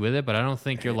issue with it, but I don't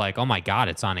think you're like, oh my God,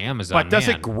 it's on Amazon. But does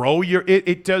it grow your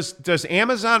does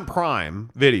Amazon Prime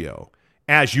Video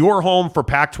as your home for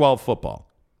Pac-12 football?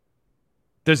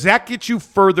 Does that get you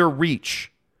further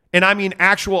reach? And I mean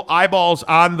actual eyeballs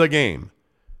on the game.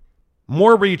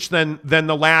 More reach than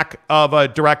the lack of a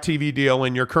DirecTV deal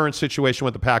in your current situation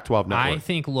with the Pac-12 network. I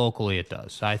think locally it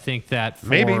does. I think that for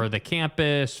Maybe. the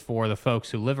campus, for the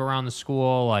folks who live around the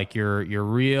school, like your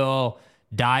real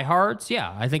diehards,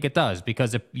 yeah, I think it does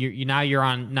because if you're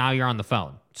on the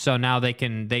phone, so now they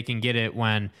can get it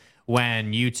when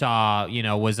Utah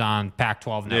was on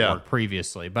Pac-12 network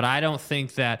previously. But I don't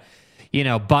think that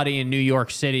Buddy in New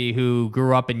York City who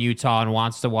grew up in Utah and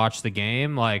wants to watch the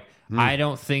game, like I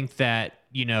don't think that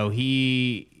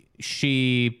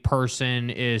she person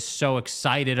is so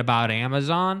excited about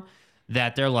Amazon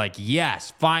that they're like,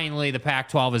 yes, finally the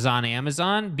Pac-12 is on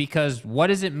Amazon, because what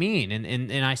does it mean?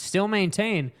 And I still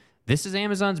maintain this is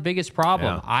Amazon's biggest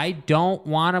problem. Yeah. I don't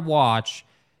want to watch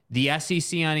the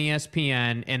SEC on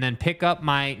ESPN and then pick up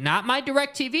not my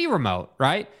DirecTV remote,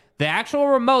 right? The actual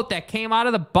remote that came out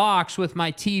of the box with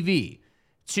my TV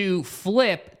to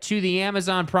flip to the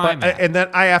Amazon Prime app. And then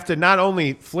I have to not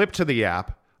only flip to the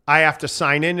app, I have to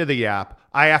sign into the app.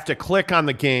 I have to click on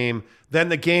the game. Then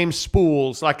the game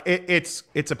spools. Like it's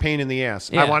a pain in the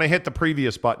ass. Yeah. I want to hit the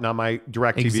previous button on my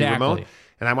DirecTV Exactly. remote,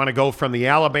 and I want to go from the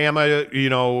Alabama,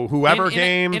 whoever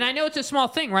game. And I know it's a small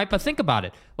thing, right? But think about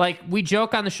it. Like we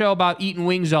joke on the show about eating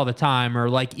wings all the time, or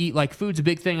like food's a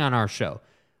big thing on our show.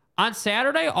 On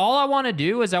Saturday, all I want to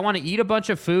do is I want to eat a bunch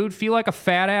of food, feel like a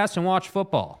fat ass, and watch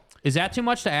football. Is that too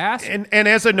much to ask? And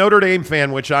as a Notre Dame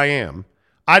fan, which I am,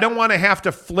 I don't want to have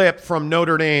to flip from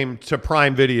Notre Dame to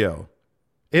Prime Video.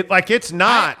 It's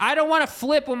not. I don't want to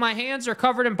flip when my hands are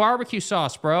covered in barbecue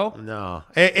sauce, bro. No.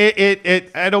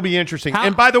 It'll be interesting.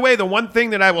 And by the way, the one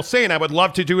thing that I will say, and I would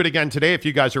love to do it again today if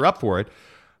you guys are up for it,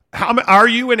 are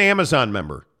you an Amazon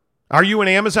member? Are you an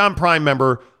Amazon Prime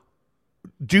member?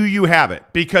 Do you have it?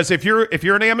 Because if you're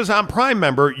an Amazon Prime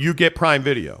member, you get Prime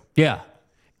Video. Yeah.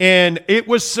 And it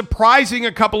was surprising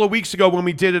a couple of weeks ago when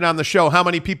we did it on the show how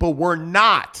many people were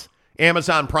not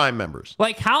Amazon Prime members.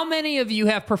 Like, how many of you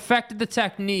have perfected the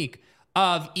technique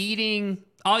of eating,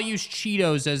 I'll use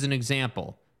Cheetos as an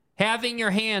example, having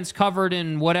your hands covered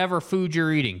in whatever food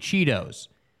you're eating, Cheetos,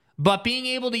 but being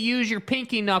able to use your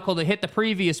pinky knuckle to hit the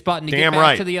previous button to get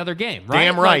back to the other game, right?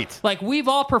 Damn right. Like we've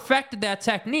all perfected that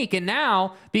technique. And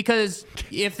now, because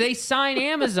if they sign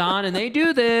Amazon and they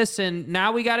do this, and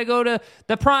now we got to go to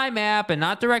the Prime app and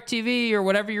not DirecTV or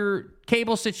whatever your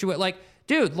cable situation, like,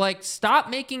 dude, like,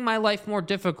 stop making my life more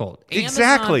difficult.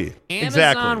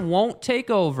 Amazon won't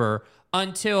take over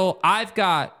until I've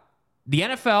got the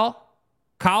NFL,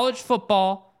 college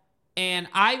football, and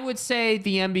I would say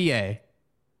the NBA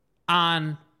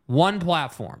on one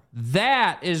platform.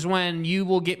 That is when you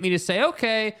will get me to say,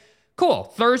 okay, cool.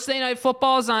 Thursday Night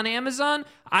Football is on Amazon.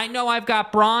 I know I've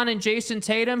got Braun and Jason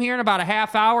Tatum here in about a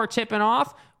half hour tipping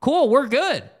off. Cool, we're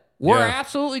good. We're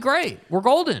absolutely great. We're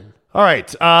golden. All right.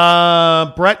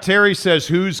 Brett Terry says,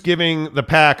 who's giving the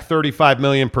Pac $35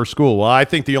 million per school? Well, I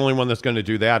think the only one that's going to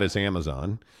do that is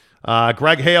Amazon.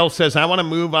 Greg Hale says, I want to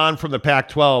move on from the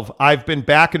Pac-12. I've been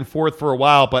back and forth for a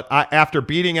while, but after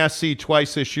beating SC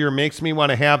twice this year, makes me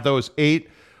want to have those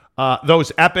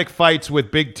epic fights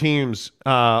with big teams.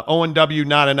 O&W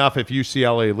not enough if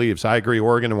UCLA leaves. I agree.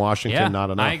 Oregon and Washington not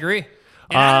enough. I agree.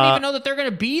 And I don't even know that they're going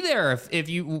to be there if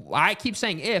you. I keep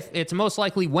saying if it's most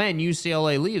likely when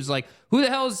UCLA leaves. Like, who the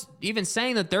hell is even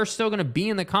saying that they're still going to be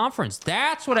in the conference?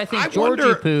 That's what I think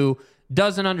Georgie Poo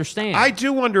doesn't understand. I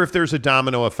do wonder if there's a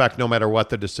domino effect no matter what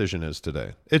the decision is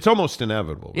today. It's almost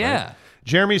inevitable. Yeah. Right?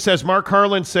 Jeremy says Mark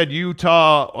Harlan said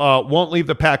Utah won't leave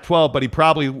the Pac-12, but he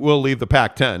probably will leave the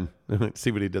Pac-10.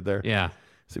 See what he did there? Yeah.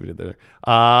 See what he did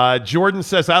there. Jordan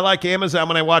says, I like Amazon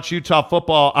when I watch Utah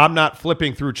football. I'm not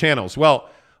flipping through channels. Well,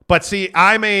 but see,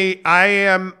 I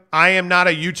am not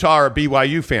a Utah or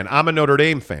BYU fan. I'm a Notre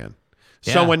Dame fan.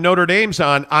 Yeah. So when Notre Dame's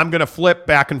on, I'm going to flip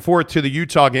back and forth to the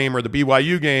Utah game or the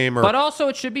BYU game. But also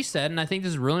it should be said, and I think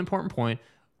this is a really important point,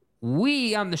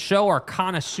 we on the show are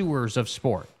connoisseurs of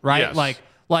sport, right? Yes.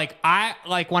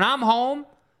 Like when I'm home,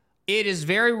 it is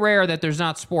very rare that there's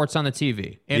not sports on the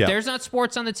TV. If there's not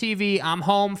sports on the TV, I'm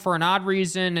home for an odd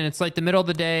reason, and it's like the middle of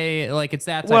the day, like it's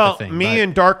that type of thing. Well, me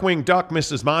and Darkwing Duck,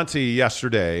 Mrs. Monty,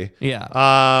 yesterday,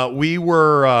 we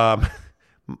were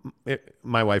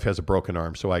my wife has a broken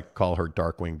arm, so I call her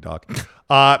Darkwing Duck.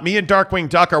 Me and Darkwing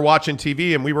Duck are watching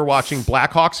TV, and we were watching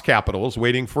Blackhawks Capitals,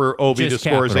 waiting for Ovi to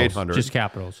score his 800. Just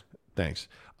Capitals. Thanks.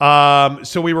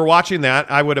 So we were watching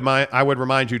that. I would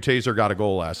remind you, Taser got a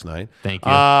goal last night. Thank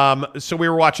you. So we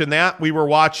were watching that. We were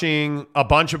watching a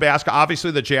bunch of basketball,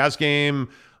 obviously the Jazz game,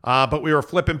 but we were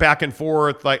flipping back and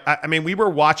forth. Like, I mean, we were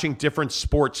watching different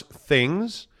sports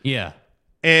things. Yeah.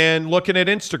 And looking at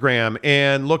Instagram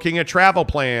and looking at travel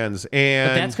plans. But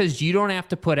And that's because you don't have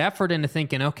to put effort into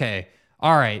thinking, okay,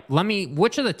 all right,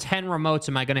 which of the 10 remotes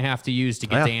am I going to have to use to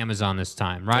get to Amazon this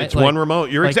time, right? It's one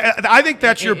remote. I think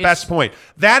that's your best point.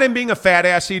 That and being a fat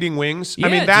ass eating wings. Yeah, I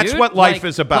mean, that's dude, what life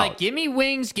is about. Like, give me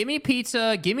wings, give me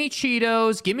pizza, give me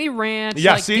Cheetos, give me ranch.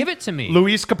 Yeah, like, see? give it to me.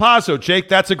 Luis Capazzo, Jake,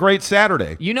 that's a great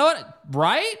Saturday. You know what?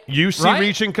 Right? UC right?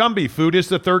 Reach and Cumbie. Food is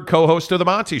the third co-host of the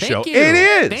Monty Show. Thank you. It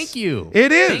is. Thank you.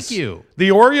 It is. Thank you. The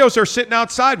Oreos are sitting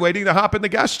outside waiting to hop in the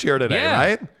guest chair today, Yeah.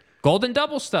 right? Golden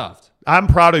double stuffed. I'm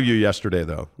proud of you yesterday,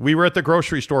 though. We were at the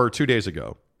grocery store 2 days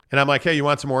ago, and I'm like, hey, you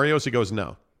want some Oreos? He goes,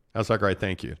 no. I was like, all right,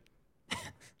 thank you.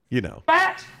 You know.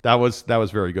 That was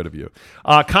very good of you.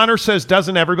 Connor says,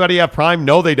 doesn't everybody have Prime?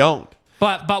 No, they don't.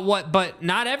 But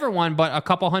not everyone, but a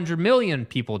couple 100 million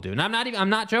people do. And I'm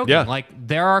not joking. Yeah. Like,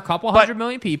 there are a couple 100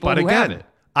 million people who have it.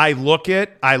 I look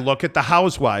at the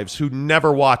housewives who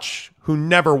never watch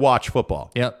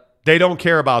football. Yep. They don't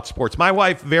care about sports. My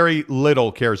wife very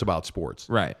little cares about sports.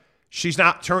 Right. She's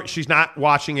not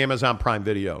watching Amazon Prime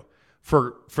Video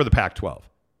for the Pac-12.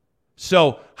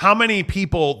 So how many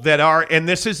people that are, and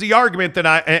this is the argument that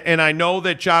I know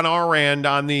that John Arand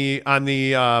on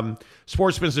the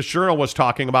Sports Business Journal was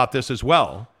talking about this as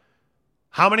well.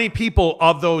 How many people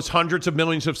of those hundreds of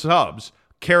millions of subs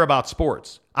care about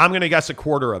sports? I'm going to guess a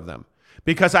quarter of them.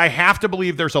 Because I have to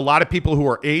believe there's a lot of people who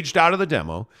are aged out of the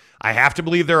demo. I have to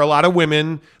believe there are a lot of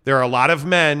women, there are a lot of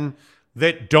men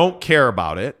that don't care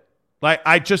about it. Like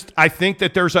I think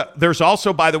that there's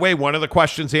also, by the way, one of the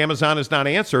questions Amazon has not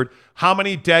answered, how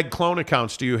many dead clone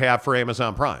accounts do you have for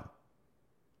Amazon Prime?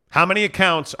 How many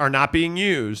accounts are not being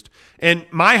used? And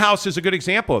my house is a good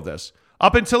example of this.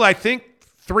 Up until I think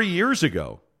 3 years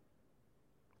ago,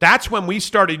 that's when we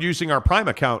started using our Prime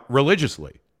account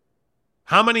religiously.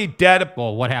 How many dead...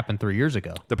 Well, what happened 3 years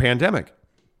ago? The pandemic.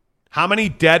 How many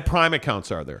dead Prime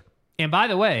accounts are there? And by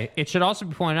the way, it should also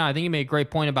be pointed out, I think you made a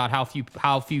great point about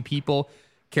how few people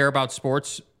care about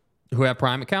sports who have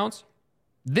Prime accounts.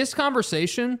 This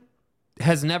conversation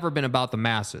has never been about the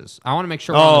masses. I want to make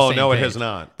sure we're on the same no, page. it has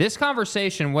not. This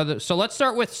conversation, so let's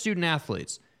start with student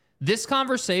athletes. This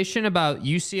conversation about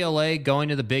UCLA going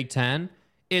to the Big Ten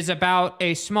is about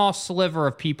a small sliver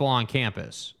of people on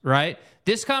campus, right?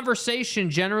 This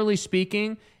conversation, generally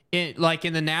speaking, like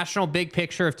in the national big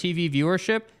picture of TV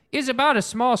viewership, is about a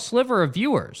small sliver of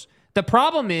viewers. The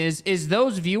problem is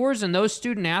those viewers and those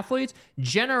student athletes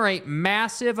generate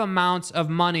massive amounts of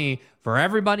money for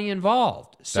everybody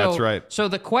involved. So, that's right. So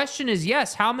the question is,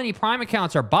 yes, how many Prime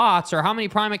accounts are bots or how many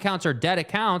Prime accounts are dead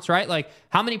accounts, right? Like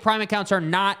how many Prime accounts are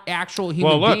not actual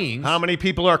human beings? How many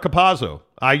people are Capazzo?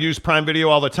 I use Prime Video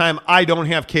all the time. I don't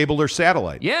have cable or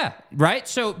satellite. Yeah, right?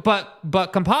 So, but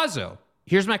Compazzo,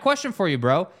 here's my question for you,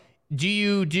 bro. Do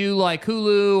you do like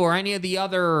Hulu or any of the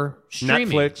other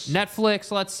streaming?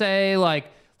 Netflix, let's say, like,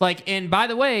 and by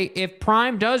the way, if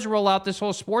Prime does roll out this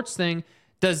whole sports thing,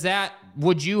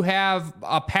 would you have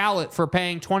a pallet for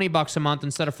paying $20 a month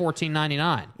instead of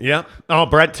 $14.99? Yeah. Oh,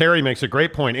 Brett Terry makes a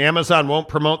great point. Amazon won't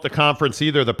promote the conference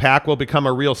either. The Pac will become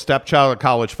a real stepchild of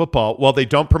college football. Well, they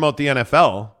don't promote the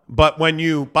NFL. But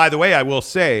by the way, I will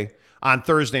say, on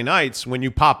Thursday nights, when you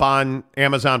pop on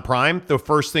Amazon Prime, the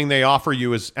first thing they offer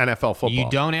you is NFL football. You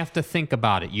don't have to think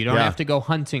about it. You don't have to go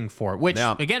hunting for it, which,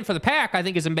 again, for the Pack, I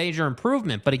think is a major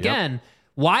improvement. But again,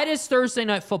 why does Thursday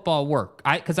Night Football work?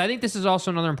 Because I think this is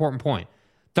also another important point.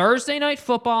 Thursday Night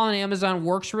Football on Amazon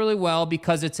works really well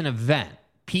because it's an event.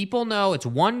 People know it's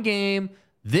one game,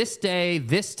 this day,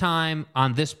 this time,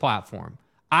 on this platform.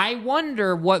 I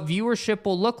wonder what viewership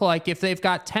will look like if they've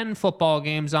got 10 football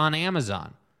games on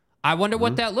Amazon. I wonder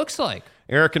what that looks like.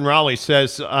 Eric in Raleigh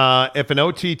says, if an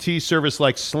OTT service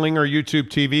like Sling or YouTube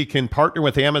TV can partner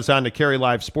with Amazon to carry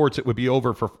live sports, it would be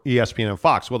over for ESPN and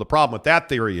Fox. Well, the problem with that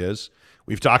theory is,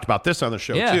 we've talked about this on the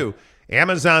show too,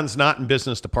 Amazon's not in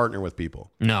business to partner with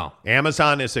people. No.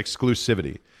 Amazon is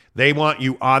exclusivity. They want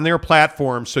you on their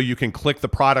platform so you can click the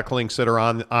product links that are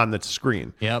on the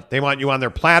screen. Yep. They want you on their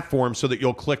platform so that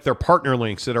you'll click their partner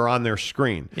links that are on their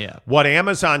screen. Yeah. What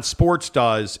Amazon Sports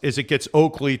does is it gets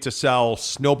Oakley to sell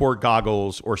snowboard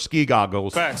goggles or ski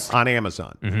goggles on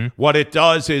Amazon. Mm-hmm. What it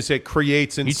does is it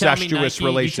creates incestuous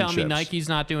relationships. You tell me Nike's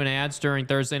not doing ads during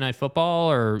Thursday Night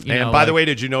Football? By the way,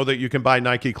 did you know that you can buy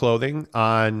Nike clothing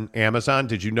on Amazon?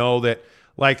 Did you know that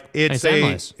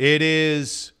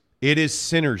it is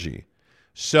synergy.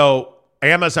 So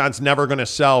Amazon's never going to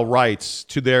sell rights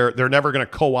to they're never going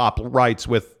to co-op rights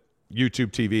with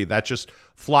YouTube TV. That just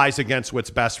flies against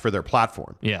what's best for their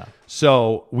platform. Yeah.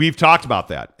 So we've talked about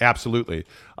that. Absolutely.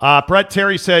 Brett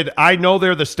Terry said, I know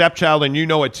they're the stepchild and you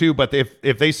know it too, but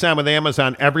if they sign with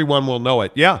Amazon, everyone will know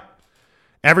it. Yeah.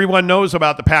 Everyone knows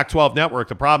about the Pac-12 network.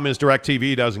 The problem is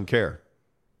DirecTV doesn't care.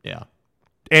 Yeah.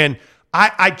 And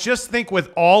I just think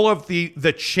with all of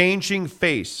the changing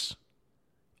face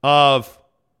of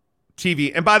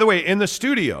TV, and by the way, in the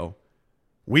studio,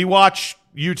 we watch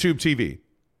YouTube TV.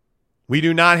 We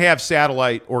do not have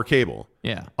satellite or cable.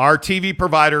 Yeah. Our TV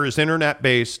provider is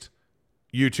internet-based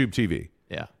YouTube TV.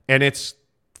 Yeah. And it's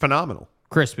phenomenal.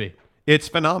 Crispy. It's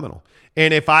phenomenal.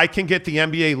 And if I can get the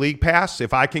NBA League Pass,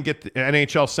 if I can get the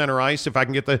NHL Center Ice, if I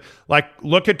can get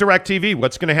look at DirecTV,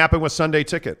 what's going to happen with Sunday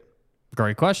Ticket?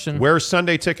 Great question. Where's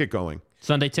Sunday Ticket going?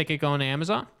 Sunday Ticket going to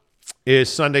Amazon? Is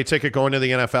Sunday Ticket going to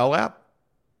the NFL app?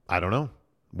 I don't know.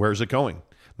 Where's it going?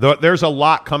 There's a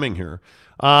lot coming here.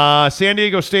 San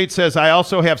Diego State says, I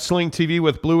also have Sling TV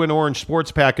with blue and orange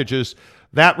sports packages.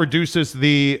 That reduces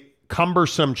the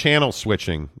cumbersome channel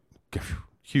switching.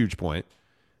 Huge point.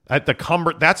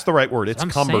 That's the right word. It's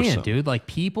cumbersome. I'm saying, dude,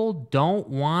 people don't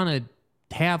want to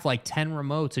have 10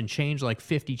 remotes and change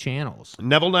 50 channels.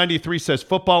 Neville93 says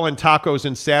football and tacos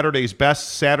and Saturday's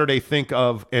best Saturday think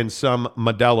of and some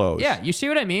Modelo's. Yeah, you see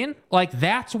what I mean?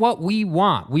 That's what we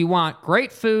want. We want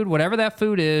great food, whatever that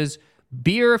food is,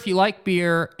 beer if you like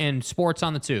beer, and sports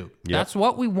on the tube. Yep. That's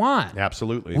what we want.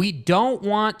 Absolutely. We don't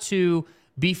want to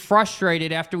be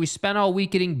frustrated after we spent all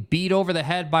week getting beat over the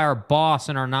head by our boss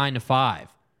in our 9 to 5.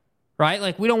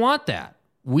 Right? We don't want that.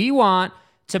 We want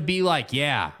to be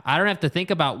yeah, I don't have to think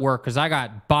about work because I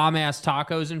got bomb-ass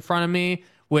tacos in front of me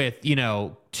with,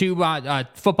 2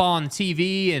 football on the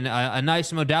TV and a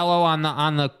nice Modelo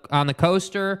on the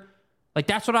coaster.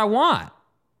 That's what I want.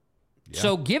 Yeah.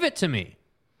 So give it to me.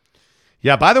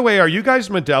 Yeah, by the way, are you guys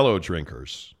Modelo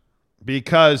drinkers?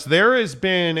 Because there has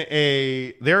been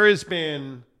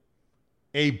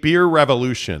a beer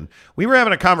revolution. We were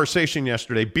having a conversation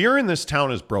yesterday. Beer in this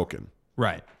town is broken.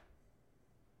 Right.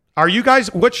 Are you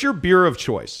guys, what's your beer of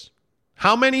choice?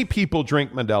 How many people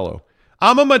drink Modelo?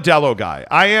 I'm a Modelo guy.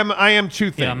 I am two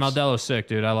things. Yeah, Modelo's sick,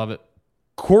 dude. I love it.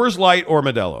 Coors Light or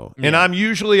Modelo. Yeah. And I'm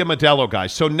usually a Modelo guy.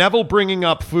 So Neville bringing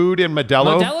up food in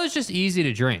Modelo. Modelo is just easy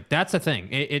to drink. That's the thing.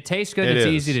 It tastes good. It's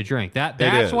easy to drink.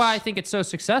 That's why I think it's so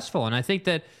successful. And I think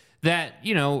that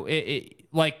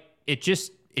it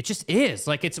just is.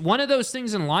 It's one of those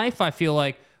things in life, I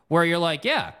feel where you're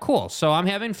yeah, cool. So I'm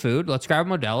having food. Let's grab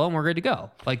a Modelo and we're good to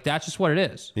go. That's just what it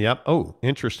is. Yep. Oh,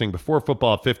 interesting. Before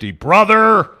football 50,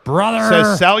 brother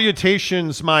says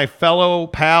salutations, my fellow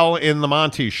pal in the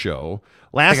Monty Show.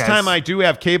 Last time I do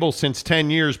have cable since 10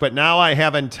 years, but now I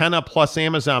have Antenna plus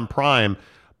Amazon Prime,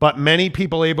 but many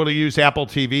people able to use Apple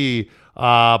TV,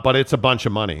 but it's a bunch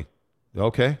of money.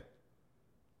 Okay.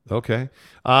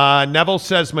 Neville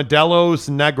says Modelo's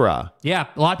Negra. Yeah,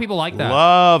 a lot of people like that.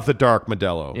 Love the dark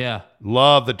Modelo. Yeah.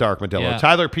 Love the dark Modelo. Yeah.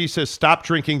 Tyler P says stop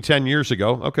drinking 10 years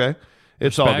ago. Okay.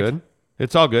 It's all good.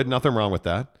 It's all good. Nothing wrong with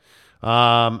that.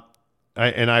 And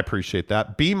I appreciate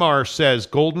that. Bmar says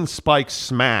Golden Spike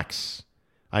smacks.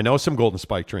 I know some Golden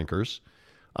Spike drinkers.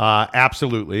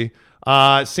 Absolutely.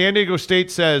 San Diego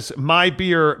State says, my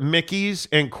beer, Mickey's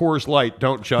and Coors Light.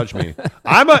 Don't judge me.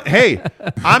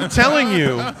 I'm telling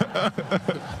you,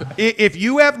 if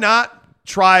you have not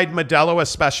tried Modelo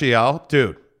Especial,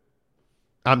 dude,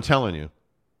 I'm telling you.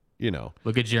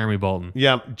 Look at Jeremy Bolton.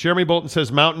 Yeah, Jeremy Bolton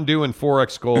says Mountain Dew and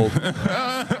Forex Gold.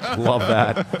 Love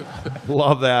that.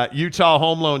 Love that. Utah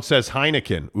Home Loan says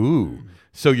Heineken. Ooh,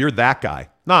 so you're that guy.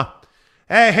 Nah.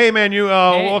 Hey, man, you.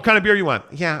 What kind of beer you want?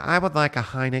 Yeah, I would like a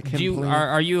Heineken.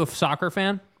 Are you a soccer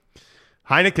fan?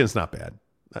 Heineken's not bad.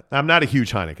 I'm not a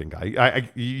huge Heineken guy.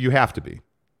 You have to be.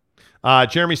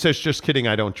 Jeremy says, just kidding,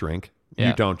 I don't drink. Yeah.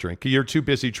 You don't drink. You're too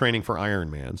busy training for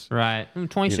Ironmans. Right.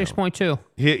 26.2.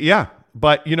 Yeah.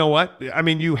 But you know what? I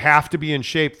mean, you have to be in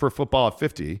shape for football at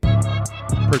 50.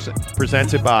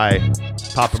 Presented by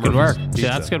Papa Murphy's good work. Pizza.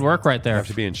 Yeah, that's good work right there. You have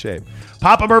to be in shape.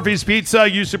 Papa Murphy's Pizza.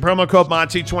 Use the promo code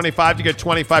Monty25 to get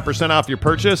 25% off your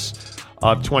purchase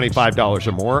of $25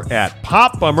 or more at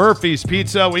Papa Murphy's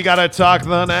Pizza. We got to talk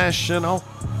the National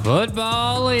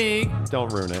Football League.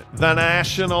 Don't ruin it. The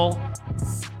National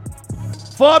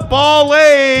Football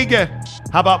League.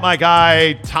 How about my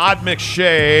guy, Todd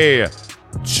McShay?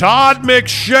 Todd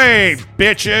McShay,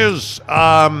 bitches.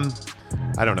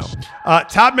 I don't know.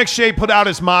 Todd McShay put out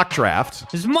his mock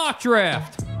draft.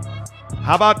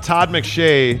 How about Todd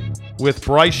McShay with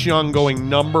Bryce Young going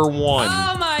number 1?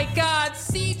 Oh, my God.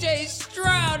 C.J.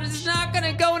 Stroud is not going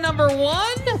to go number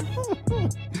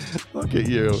 1? Look at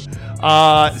you.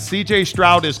 C.J.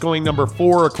 Stroud is going number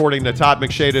 4, according to Todd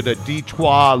McShay, to the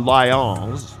Detroit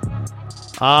Lions.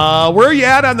 Where are you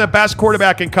at on the best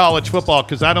quarterback in college football?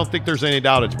 Because I don't think there's any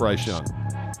doubt it's Bryce Young.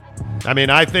 I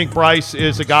mean, I think Bryce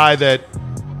is a guy that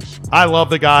I love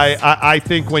the guy. I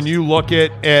think when you look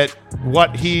at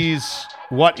what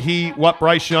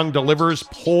Bryce Young delivers,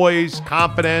 poise,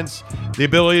 confidence, the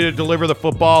ability to deliver the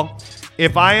football.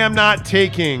 If I am not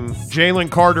taking Jalen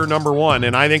Carter number 1,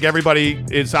 and I think everybody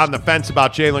is on the fence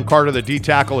about Jalen Carter, the D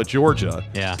tackle at Georgia,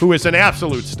 who is an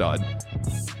absolute stud.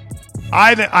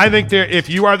 I think if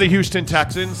you are the Houston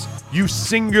Texans, you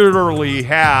singularly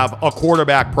have a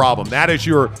quarterback problem. That is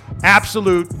your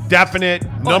absolute, definite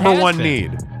number 1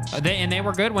 need. They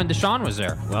were good when Deshaun was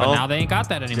there, but now they ain't got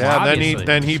that anymore. Yeah, obviously.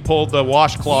 then he pulled the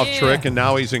washcloth trick, and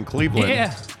now he's in Cleveland.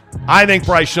 Yeah. I think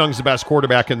Bryce Young's the best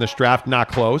quarterback in this draft,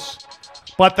 not close.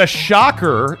 But the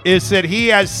shocker is that he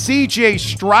has C.J.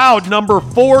 Stroud number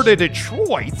 4 to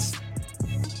Detroit.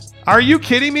 Are you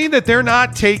kidding me that they're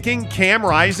not taking Cam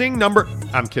Rising number?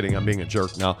 I'm kidding. I'm being a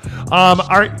jerk now.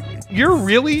 You're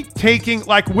really taking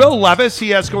like Will Levis? He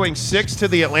has going 6 to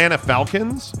the Atlanta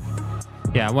Falcons.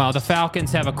 Yeah, well, the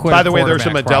Falcons have a quick. By the way, there's a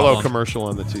Modelo problem. commercial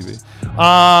on the TV.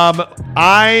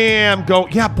 I am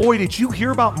going. Yeah, boy, did you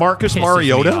hear about Marcus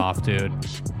Mariota? Me off, dude.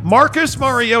 Marcus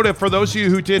Mariota, for those of you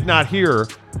who did not hear,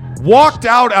 walked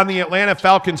out on the Atlanta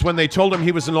Falcons when they told him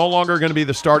he was no longer going to be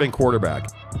the starting quarterback.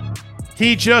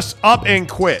 He just up and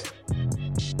quit.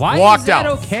 Why walked is that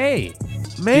out. Okay?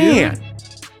 Man. Dude.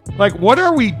 Like, what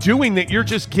are we doing that you're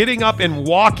just getting up and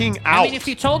walking out? I mean, if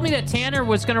you told me that Tanner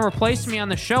was going to replace me on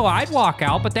the show, I'd walk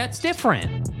out, but that's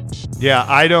different. Yeah,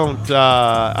 I don't.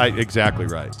 Exactly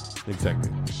right.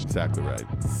 Exactly right.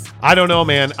 I don't know,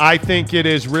 man. I think it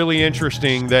is really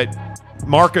interesting that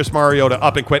Marcus Mariota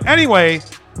up and quit. Anyway,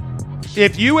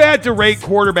 if you had to rate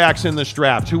quarterbacks in this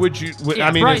draft, who would you? Yeah,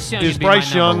 I mean, Bryce is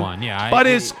Bryce Young? One. Yeah, but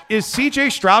is C.J.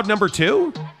 Stroud number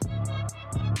 2?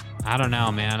 I don't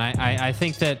know, man. I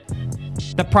think that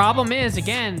the problem is,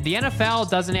 again, the NFL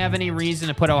doesn't have any reason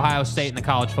to put Ohio State in the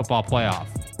college football playoff,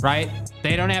 right?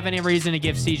 They don't have any reason to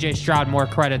give C.J. Stroud more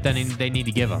credit than they need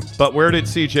to give him. But where did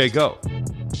C.J. go?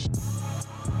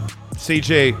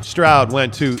 C.J. Stroud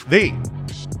went to the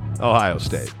Ohio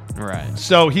State. Right.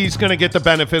 So he's going to get the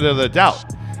benefit of the doubt,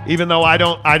 even though I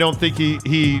don't think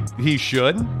he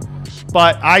should.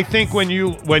 But I think when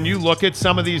you look at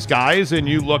some of these guys and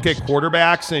you look at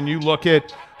quarterbacks and you look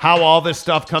at how all this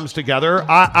stuff comes together,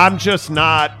 I'm just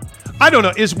not. I don't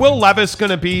know. Is Will Levis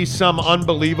going to be some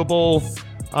unbelievable?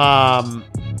 Some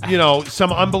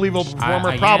unbelievable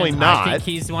performer? Probably not. I think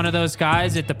he's one of those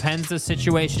guys. It depends the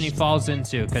situation he falls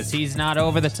into, because he's not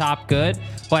over the top good,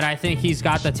 but I think he's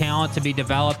got the talent to be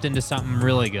developed into something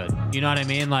really good. You know what I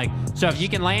mean? Like, so if you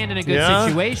can land in a good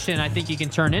situation, I think you can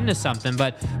turn into something.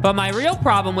 But my real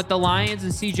problem with the Lions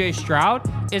and C.J. Stroud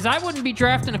is I wouldn't be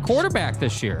drafting a quarterback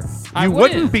this year. You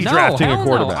wouldn't be drafting a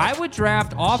quarterback. No. I would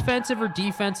draft offensive or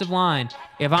defensive line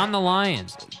if I'm the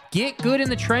Lions. Get good in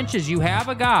the trenches. You have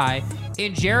a guy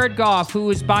in Jared Goff who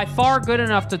is by far good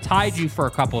enough to tide you for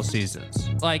a couple of seasons.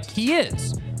 Like, he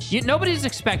is. Nobody's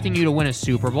expecting you to win a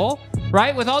Super Bowl,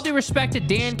 right? With all due respect to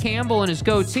Dan Campbell and his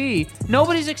goatee,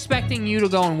 nobody's expecting you to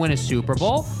go and win a Super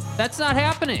Bowl. That's not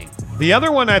happening. The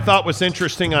other one I thought was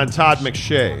interesting on Todd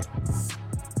McShay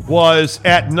was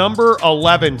at number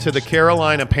 11 to the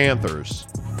Carolina Panthers,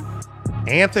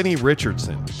 Anthony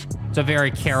Richardson. It's a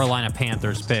very Carolina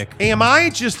Panthers pick. Am I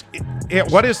just...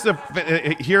 What is the...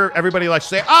 Here, everybody likes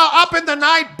to say, up in the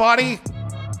night, buddy.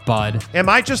 Bud. Am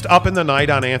I just up in the night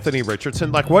on Anthony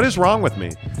Richardson? Like, what is wrong with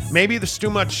me? Maybe there's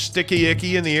too much sticky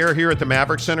icky in the air here at the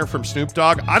Maverick Center from Snoop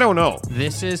Dogg. I don't know.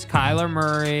 This is Kyler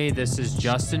Murray. This is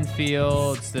Justin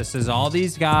Fields. This is all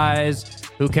these guys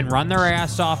who can run their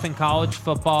ass off in college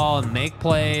football and make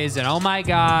plays. And oh my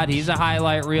God, he's a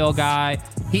highlight reel guy.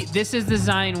 This is the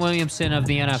Zion Williamson of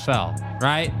the NFL,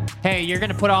 right? Hey, you're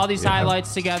going to put all these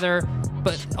highlights together,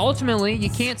 but ultimately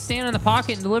you can't stand in the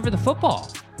pocket and deliver the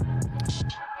football.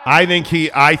 I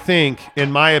think,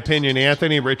 in my opinion,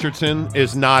 Anthony Richardson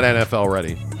is not NFL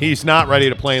ready. He's not ready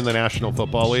to play in the National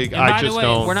Football League. And by the way,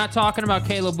 we're not talking about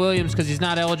Caleb Williams because he's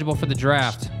not eligible for the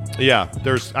draft. Yeah,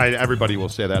 everybody will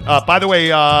say that. By the way,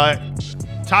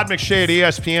 Todd McShay at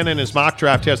ESPN in his mock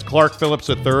draft has Clark Phillips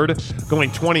III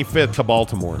going 25th to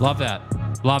Baltimore. Love that.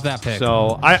 Love that pick.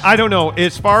 So I don't know.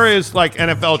 As far as like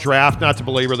NFL draft, not to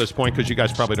belabor this point because you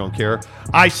guys probably don't care,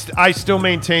 I still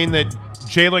maintain that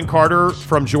Jalen Carter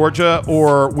from Georgia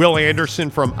or Will Anderson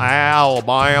from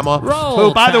Alabama,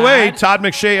 who, by the way, Todd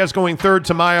McShay has going third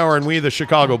to Mayo and we, the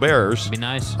Chicago Bears. Be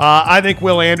nice. I think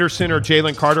Will Anderson or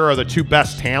Jalen Carter are the two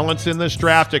best talents in this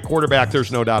draft. At quarterback,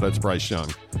 there's no doubt it's Bryce Young.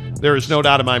 There is no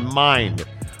doubt in my mind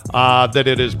that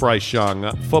it is Bryce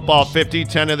Young. Football 50,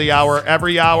 10 of the hour.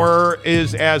 Every hour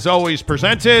is, as always,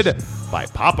 presented by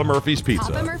Papa Murphy's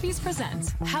Pizza. Papa Murphy's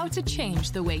presents How to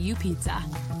Change the Way You Pizza.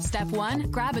 Step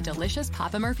 1, grab a delicious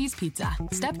Papa Murphy's Pizza.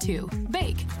 Step 2,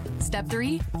 bake. Step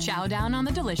 3, chow down on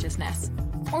the deliciousness.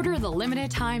 Order the limited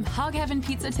time Hug Heaven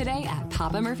Pizza today at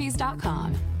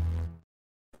papamurphys.com.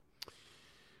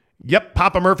 Yep,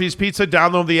 Papa Murphy's Pizza.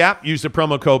 Download the app. Use the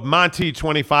promo code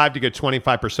Monty25 to get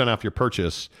 25% off your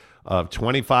purchase of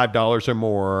 $25 or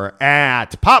more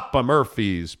at Papa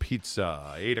Murphy's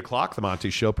Pizza. 8 o'clock, The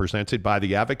Monty Show, presented by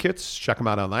The Advocates. Check them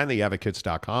out online,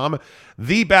 theadvocates.com.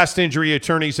 The best injury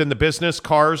attorneys in the business,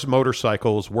 cars,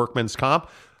 motorcycles, workman's comp.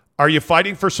 Are you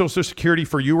fighting for Social Security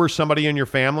for you or somebody in your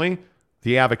family?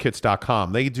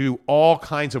 theadvocates.com. They do all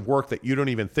kinds of work that you don't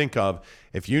even think of.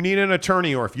 If you need an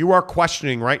attorney or if you are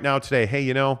questioning right now today, hey,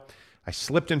 you know, I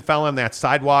slipped and fell on that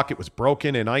sidewalk. It was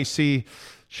broken and icy.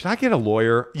 Should I get a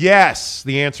lawyer? Yes.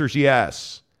 The answer is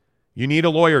yes. You need a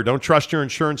lawyer. Don't trust your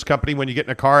insurance company when you get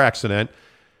in a car accident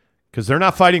because they're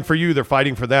not fighting for you. They're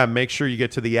fighting for them. Make sure you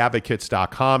get to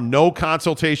theadvocates.com. No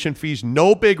consultation fees,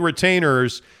 no big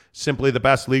retainers, simply the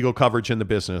best legal coverage in the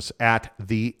business at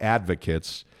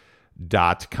theadvocates.com.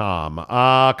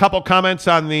 A couple comments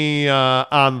on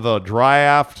the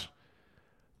draft.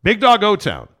 Big Dog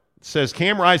O-Town says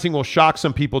Cam Rising will shock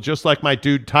some people just like my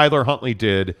dude Tyler Huntley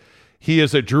did. He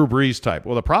is a Drew Brees type.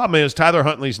 Well, the problem is Tyler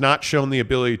Huntley's not shown the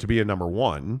ability to be a number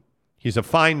one. He's a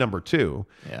fine number two.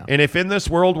 Yeah. And if in this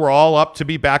world we're all up to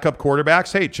be backup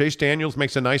quarterbacks, hey, Chase Daniels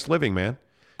makes a nice living, man.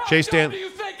 Chase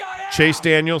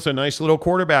Daniels, a nice little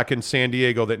quarterback in San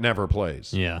Diego that never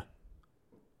plays. Yeah.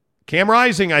 Cam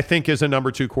Rising, I think, is a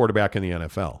number two quarterback in the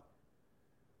NFL.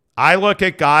 I look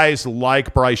at guys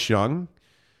like Bryce Young,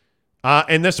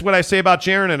 and this is what I say about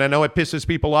Jaron, and I know it pisses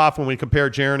people off when we compare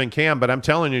Jaron and Cam, but I'm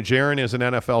telling you, Jaron is an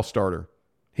NFL starter.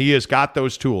 He has got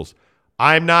those tools.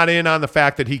 I'm not in on the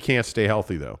fact that he can't stay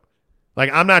healthy, though.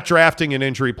 Like, I'm not drafting an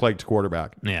injury-plagued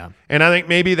quarterback. Yeah. And I think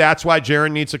maybe that's why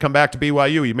Jaron needs to come back to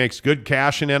BYU. He makes good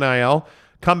cash in NIL.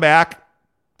 Come back,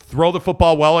 throw the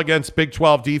football well against Big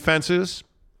 12 defenses,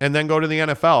 and then go to the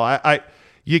NFL.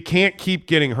 You can't keep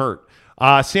getting hurt.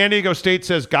 San Diego State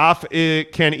says Goff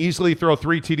can easily throw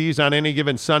 3 TDs on any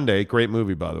given Sunday. Great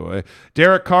movie, by the way.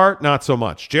 Derek Carr, not so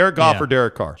much. Jared Goff or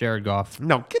Derek Carr? Jared Goff.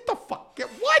 No, get the fuck.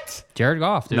 What? Jared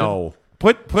Goff, dude. No.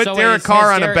 Put Derek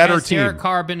Carr on a better team. Derek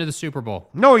Carr been to the Super Bowl?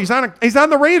 No, he's on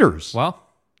the Raiders. Well,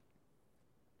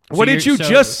 what did you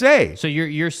just say? So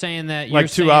you're saying that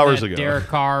like 2 hours ago, Derek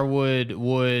Carr would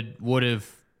have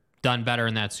done better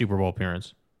in that Super Bowl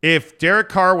appearance. If Derek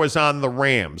Carr was on the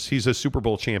Rams, he's a Super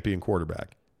Bowl champion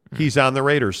quarterback. He's on the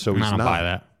Raiders, so he's not. I don't buy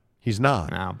that. He's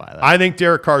not. I don't buy that. I think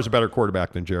Derek Carr is a better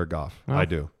quarterback than Jared Goff. I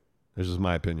do. This is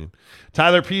my opinion.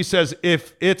 Tyler P. says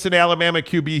if it's an Alabama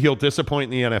QB, he'll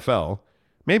disappoint in the NFL.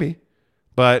 Maybe.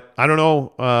 But I don't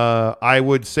know. I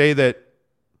would say that,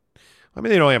 I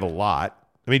mean, they don't have a lot.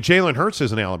 I mean, Jalen Hurts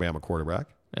is an Alabama quarterback.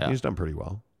 Yeah. He's done pretty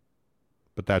well.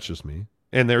 But that's just me.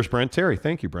 And there's Brent Terry.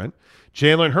 Thank you, Brent.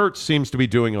 Jalen Hurts seems to be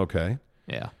doing okay.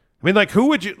 Yeah. I mean, like,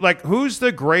 who's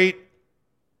the great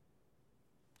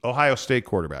Ohio State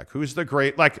quarterback? Who's the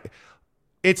great,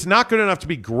 it's not good enough to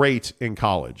be great in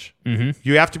college. Mm-hmm.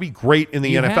 You have to be great in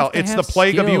the NFL. It's the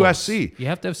plague of USC. You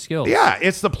have to have skills. Yeah,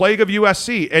 it's the plague of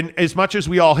USC. And as much as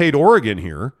we all hate Oregon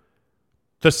here,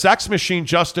 the sex machine,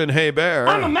 Justin Herbert.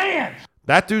 I'm a man.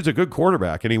 That dude's a good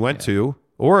quarterback, and he went to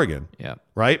Oregon. Yeah.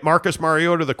 Right? Marcus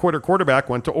Mariota, the quarterback,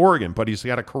 went to Oregon, but he's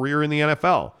got a career in the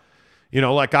NFL. You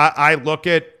know, like I look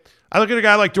at a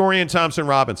guy like Dorian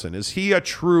Thompson-Robinson. Is he a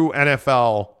true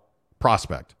NFL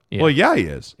prospect? Yeah. Well, yeah, he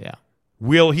is. Yeah.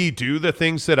 Will he do the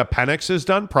things that a Penix has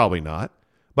done? Probably not.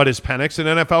 But is Penix an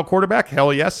NFL quarterback?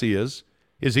 Hell yes, he is.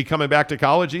 Is he coming back to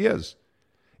college? He is.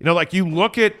 You know, like you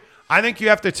look at, I think you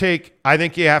have to take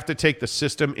the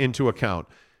system into account.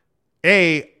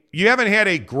 You haven't had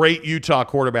a great Utah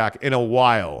quarterback in a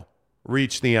while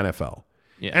reach the NFL.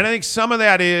 Yeah. And I think some of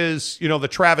that is, you know, the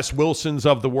Travis Wilsons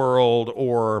of the world,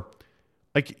 or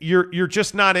like you're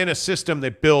just not in a system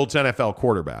that builds NFL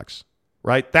quarterbacks,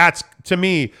 right? That's, to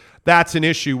me, that's an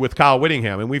issue with Kyle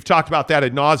Whittingham. And we've talked about that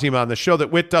ad nauseum on the show,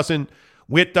 that Witt doesn't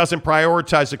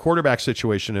prioritize the quarterback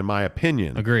situation, in my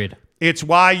opinion. Agreed. It's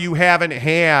why you haven't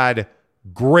had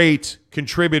great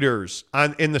contributors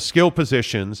in the skill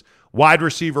positions, wide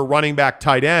receiver, running back,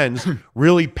 tight ends,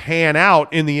 really pan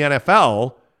out in the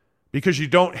NFL, because you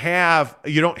don't have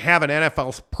an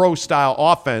NFL pro style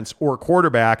offense or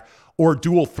quarterback or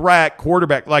dual threat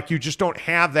quarterback. Like, you just don't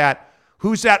have that.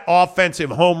 Who's that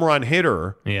offensive home run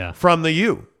hitter from the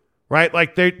U, right?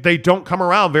 Like they don't come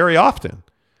around very often.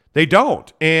 They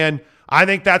don't. And I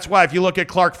think that's why, if you look at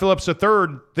Clark Phillips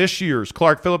III, this year's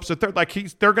Clark Phillips III, like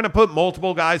they're going to put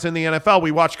multiple guys in the NFL. We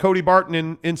watched Cody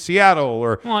Barton in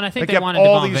Seattle, and I think they wanted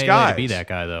all these guys to be that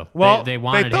guy, though. Well, they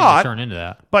wanted him to turn into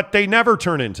that, but they never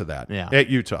turn into that at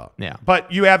Utah. Yeah.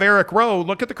 But you have Eric Rowe.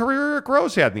 Look at the career Eric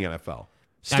Rowe's had in the NFL.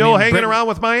 Still hanging around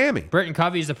with Miami. Britton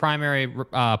Covey's the primary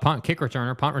punt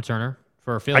returner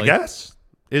for Philly. I guess.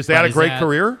 Is that a great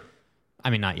career?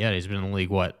 I mean, not yet. He's been in the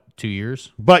league, 2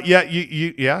 years? But yeah,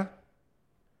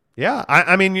 yeah.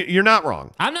 I mean, you're not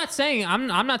wrong. I'm not saying I'm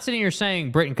not sitting here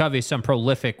saying Britton Covey is some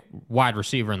prolific wide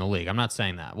receiver in the league. I'm not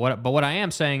saying that. But what I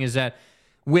am saying is that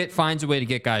Witt finds a way to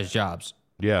get guys jobs.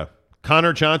 Yeah.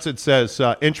 Connor Johnson says,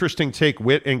 interesting take.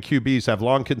 Witt and QBs have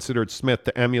long considered Smith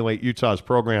to emulate Utah's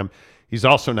program. He's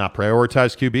also not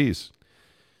prioritized QBs.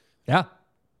 Yeah.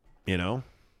 You know,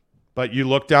 but you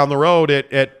look down the road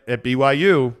at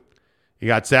BYU, you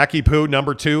got Zachy Poo,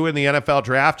 number 2 in the NFL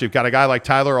draft. You've got a guy like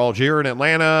Tyler Algier in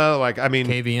Atlanta. Like, I mean,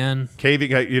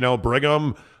 KVN,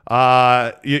 Brigham.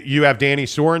 You have Danny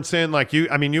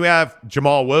Sorensen. You have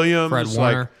Jamal Williams,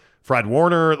 Fred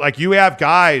Warner. Like, you have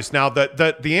guys. Now,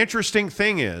 the interesting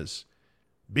thing is,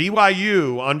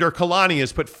 BYU under Kalani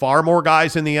has put far more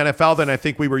guys in the NFL than I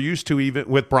think we were used to, even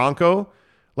with Bronco.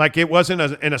 Like, it wasn't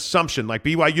an assumption. Like,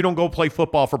 BYU, you don't go play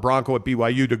football for Bronco at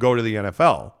BYU to go to the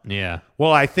NFL. Yeah.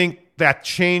 Well, I think that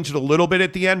changed a little bit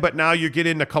at the end, but now you get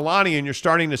into Kalani and you're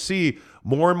starting to see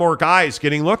more and more guys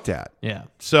getting looked at. Yeah.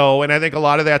 So, and I think a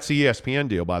lot of that's the ESPN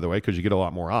deal, by the way, because you get a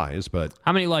lot more eyes. But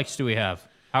how many likes do we have?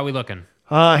 How are we looking?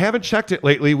 I haven't checked it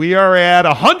lately. We are at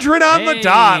 100 on the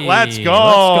dot. Let's go.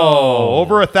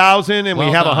 Over 1,000, and we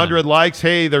have 100 likes.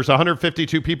 Hey, there's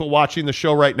 152 people watching the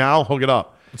show right now. Hook it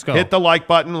up. Let's go. Hit the like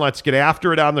button. Let's get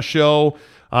after it on the show.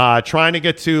 Trying to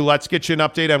get to, let's get you an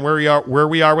update on where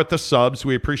we are with the subs.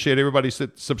 We appreciate everybody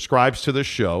that subscribes to this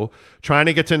show. Trying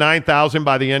to get to 9,000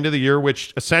 by the end of the year,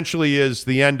 which essentially is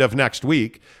the end of next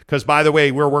week. Because, by the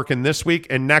way, we're working this week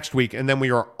and next week, and then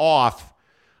we are off.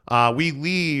 We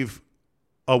leave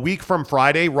a week from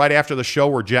Friday. Right after the show,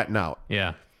 we're jetting out.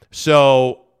 Yeah.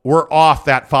 So we're off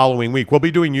that following week. We'll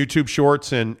be doing YouTube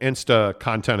Shorts and Insta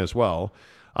content as well.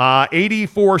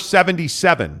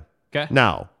 8477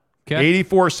 now. Okay.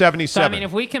 8477. So, I mean,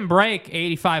 if we can break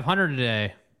 8,500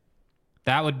 today,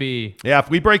 that would be... Yeah, if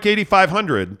we break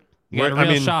 8,500... You got a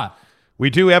real shot. We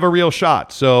do have a real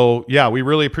shot. So, yeah, we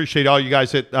really appreciate all you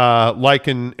guys that like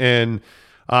and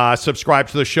subscribe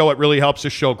to the show. It really helps the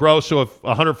show grow. So if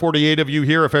 148 of you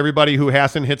here, if everybody who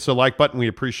hasn't hits the like button, we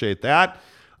appreciate that.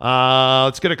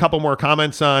 Let's get a couple more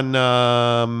comments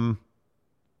on...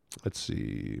 let's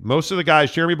see.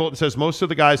 Jeremy Bolton says, most of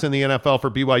the guys in the NFL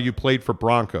for BYU played for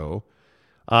Bronco.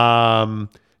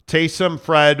 Taysom,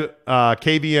 Fred,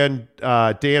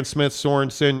 KVN, Dan Smith,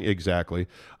 Sorensen, exactly.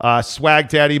 Swag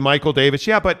Daddy, Michael Davis.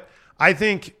 Yeah, but I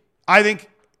think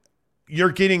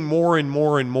you're getting more and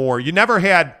more and more. You never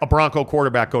had a Bronco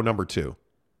quarterback go number 2,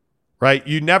 right?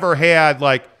 You never had,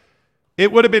 like,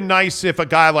 it would have been nice if a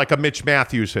guy like a Mitch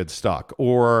Matthews had stuck,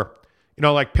 or,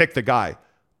 pick the guy.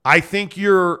 I think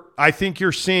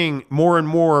you're seeing more and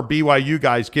more BYU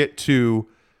guys get to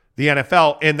the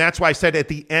NFL, and that's why I said at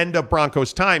the end of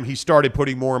Broncos' time, he started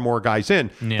putting more and more guys in.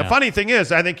 Yeah. The funny thing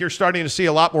is, I think you're starting to see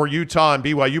a lot more Utah and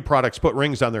BYU products put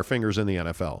rings on their fingers in the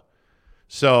NFL.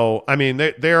 So, I mean,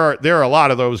 there are a lot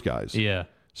of those guys. Yeah.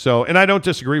 So, and I don't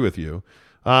disagree with you.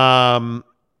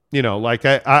 You know, like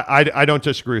I don't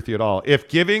disagree with you at all. If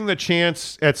giving the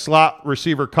chance at slot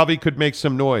receiver, Covey could make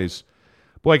some noise.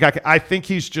 Boy, I think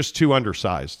he's just too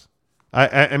undersized.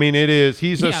 I mean, it is.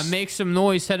 He's make some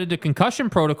noise headed to concussion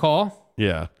protocol.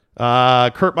 Yeah.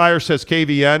 Kurt Meyer says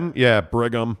KVN. Yeah,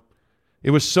 Brigham.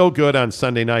 It was so good on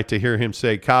Sunday night to hear him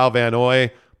say Kyle Van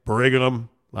Noy, Brigham.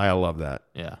 I love that.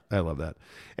 Yeah. I love that.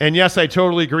 And yes, I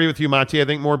totally agree with you, Monty. I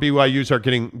think more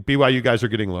BYU guys are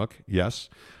getting look. Yes.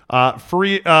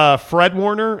 Fred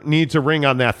Warner needs a ring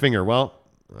on that finger. Well,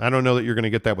 I don't know that you're going to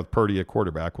get that with Purdy at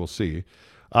quarterback. We'll see.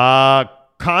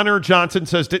 Connor Johnson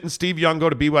says, didn't Steve Young go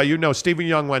to BYU? No, Stephen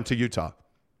Young went to Utah.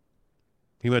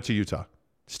 He went to Utah.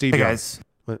 Steve Young. Guys.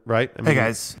 Right? Hey,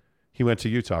 guys. He went to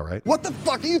Utah, right? What the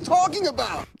fuck are you talking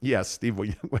about? Yes, Steve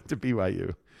Young went to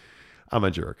BYU. I'm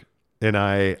a jerk. And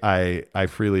I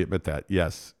freely admit that.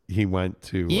 Yes, he went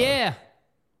to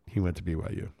he went to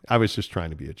BYU. I was just trying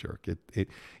to be a jerk. It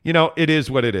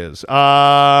is what it is.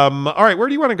 All right, where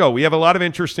do you want to go? We have a lot of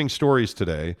interesting stories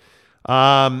today.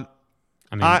 I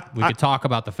mean, we could talk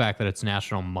about the fact that it's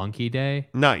National Monkey Day.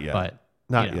 Not yet. But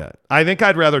not yet. I think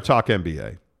I'd rather talk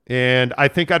NBA. And I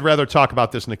think I'd rather talk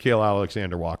about this Nickeil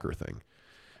Alexander-Walker thing.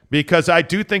 Because I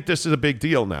do think this is a big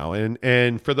deal now.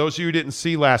 And for those of you who didn't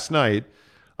see last night,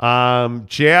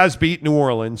 Jazz beat New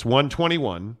Orleans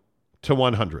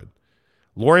 121-100.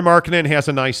 Lauri Markkanen has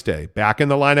a nice day. Back in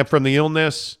the lineup from the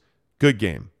illness, good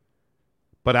game.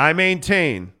 But I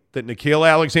maintain that Nickeil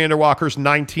Alexander-Walker's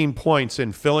 19 points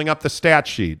and filling up the stat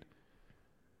sheet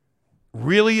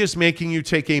really is making you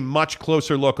take a much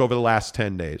closer look over the last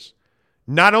 10 days.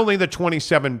 Not only the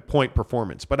 27-point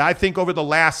performance, but I think over the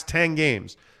last 10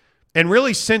 games, and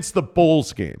really since the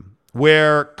Bulls game,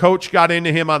 where Coach got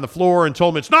into him on the floor and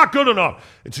told him, it's not good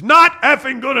enough. It's not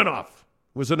effing good enough.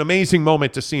 It was an amazing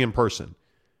moment to see in person.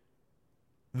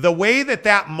 The way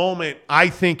that moment, I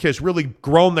think, has really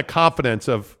grown the confidence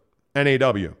of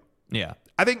NAW. Yeah.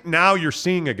 I think now you're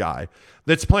seeing a guy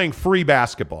that's playing free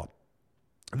basketball,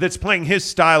 that's playing his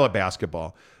style of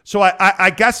basketball. So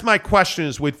I guess my question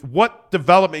is, with what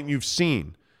development you've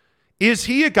seen, is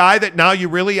he a guy that now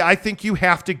I think you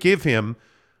have to give him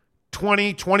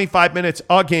 20, 25 minutes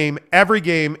a game, every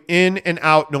game, in and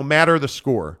out, no matter the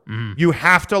score. Mm-hmm. You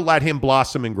have to let him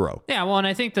blossom and grow. Yeah, well, and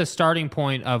I think the starting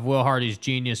point of Will Hardy's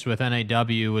genius with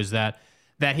NAW was that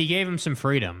he gave him some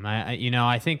freedom.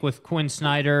 I think with Quinn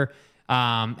Snyder,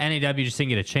 NAW just didn't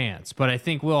get a chance. But I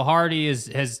think Will Hardy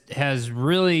has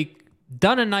really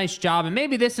done a nice job, and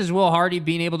maybe this is Will Hardy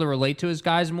being able to relate to his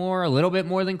guys more, a little bit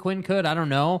more than Quinn could. I don't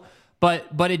know.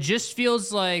 But it just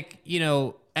feels like,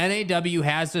 NAW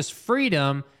has this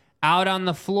freedom out on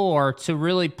the floor to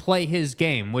really play his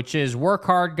game, which is work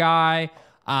hard guy,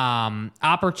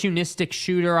 opportunistic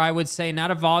shooter, I would say,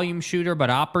 not a volume shooter, but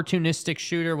opportunistic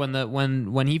shooter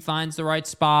when he finds the right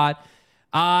spot,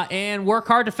 and work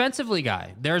hard defensively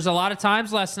guy. There's a lot of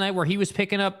times last night where he was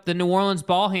picking up the New Orleans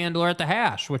ball handler at the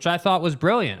hash, which I thought was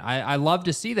brilliant. I love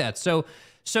to see that. So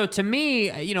to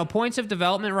me, points of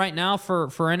development right now for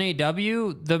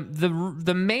NAW,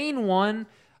 the main one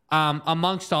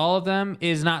amongst all of them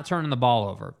is not turning the ball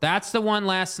over. That's the one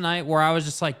last night where I was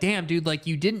just like, damn, dude, like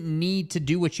you didn't need to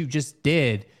do what you just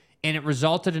did, and it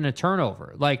resulted in a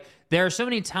turnover. Like there are so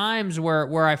many times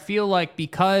where I feel like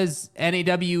because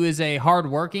NAW is a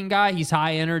hardworking guy, he's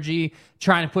high energy,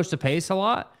 trying to push the pace a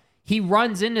lot, he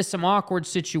runs into some awkward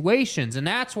situations. And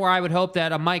that's where I would hope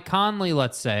that a Mike Conley,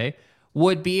 let's say,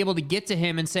 would be able to get to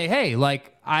him and say, hey,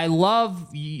 like, I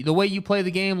love the way you play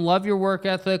the game, love your work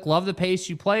ethic, love the pace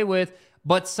you play with,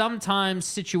 but sometimes,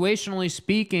 situationally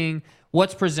speaking,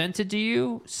 what's presented to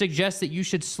you suggests that you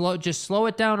should slow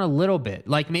it down a little bit.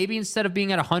 Like maybe instead of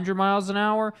being at 100 miles an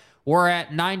hour, we're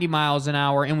at 90 miles an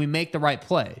hour and we make the right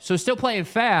play. So still playing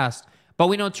fast, but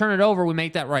we don't turn it over, we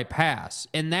make that right pass.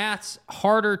 And that's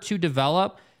harder to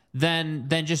develop than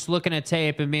just looking at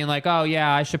tape and being like, oh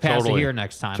yeah, I should pass it here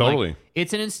next time. Totally. Like,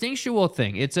 it's an instinctual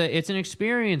thing. It's an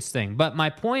experience thing. But my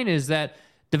point is that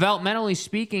developmentally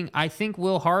speaking, I think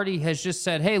Will Hardy has just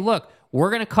said, hey, look,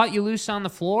 we're going to cut you loose on the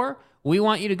floor. We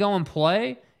want you to go and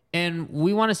play, and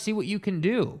we want to see what you can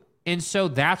do. And so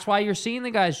that's why you're seeing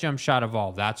the guys' jump shot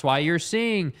evolve. That's why you're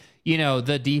seeing,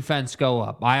 the defense go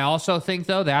up. I also think,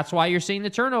 though, that's why you're seeing the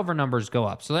turnover numbers go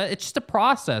up. So it's just a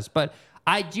process. But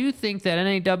I do think that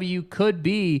NAW could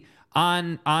be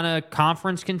on a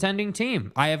conference contending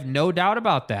team. I have no doubt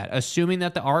about that, assuming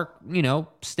that the arc,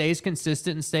 stays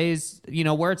consistent and stays,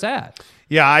 where it's at.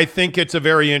 Yeah, I think it's a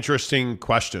very interesting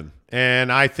question.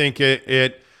 And I think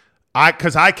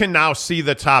because I can now see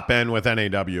the top end with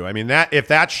NAW. I mean, if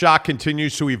that shot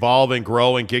continues to evolve and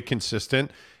grow and get consistent,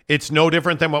 it's no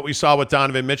different than what we saw with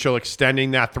Donovan Mitchell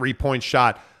extending that three-point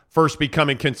shot first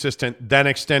becoming consistent, then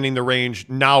extending the range,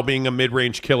 now being a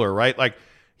mid-range killer, right? Like,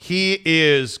 he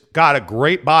is got a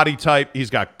great body type.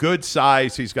 He's got good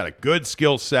size. He's got a good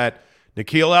skill set.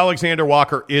 Nickeil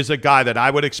Alexander-Walker is a guy that I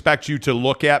would expect you to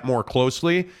look at more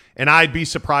closely, and I'd be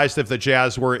surprised if the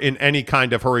Jazz were in any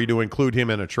kind of hurry to include him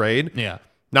in a trade. Yeah.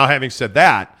 Now, having said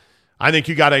that, I think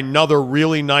you got another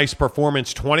really nice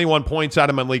performance, 21 points out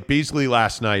of Malik Beasley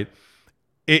last night.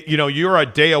 You're a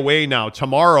day away now.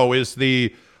 Tomorrow is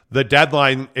the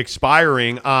deadline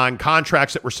expiring on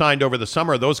contracts that were signed over the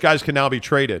summer. Those guys can now be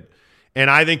traded. And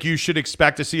I think you should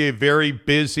expect to see a very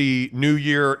busy new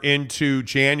year into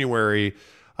January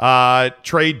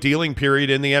trade dealing period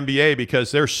in the NBA,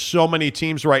 because there's so many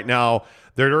teams right now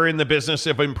that are in the business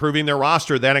of improving their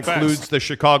roster. That includes the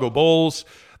Chicago Bulls,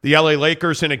 the LA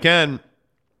Lakers. And again,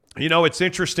 it's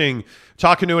interesting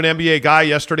talking to an NBA guy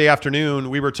yesterday afternoon.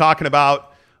 We were talking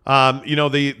about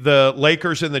the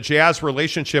Lakers and the Jazz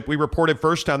relationship. We reported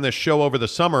first on this show over the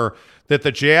summer that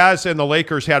the Jazz and the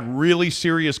Lakers had really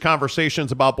serious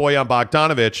conversations about Bojan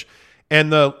Bogdanovic,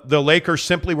 and the Lakers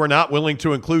simply were not willing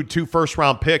to include 2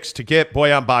 first-round picks to get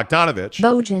Bojan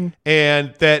Bogdanovic.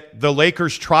 And that the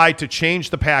Lakers tried to change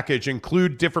the package,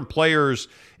 include different players,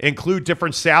 include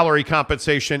different salary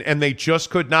compensation, and they just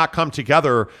could not come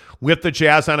together with the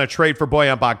Jazz on a trade for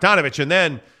Bojan Bogdanovic. And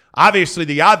then, obviously,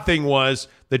 the odd thing was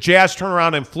the Jazz turn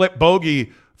around and flip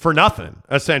Bogey for nothing,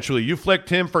 essentially. You flicked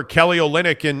him for Kelly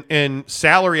Olynyk in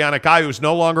salary on a guy who's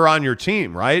no longer on your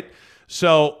team, right?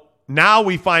 So now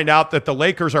we find out that the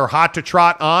Lakers are hot to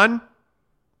trot on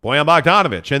Bojan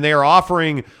Bogdanovic, and they are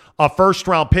offering a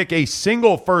first-round pick, a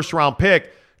single first-round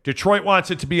pick. Detroit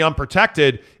wants it to be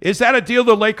unprotected. Is that a deal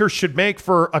the Lakers should make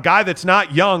for a guy that's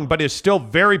not young but is still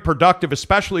very productive,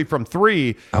 especially from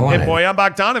 3, and Bojan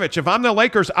Bogdanovic? If I'm the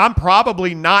Lakers, I'm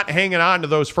probably not hanging on to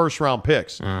those first-round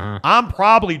picks. I'm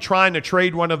probably trying to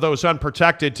trade one of those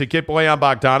unprotected to get Bojan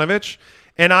Bogdanovic,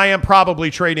 and I am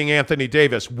probably trading Anthony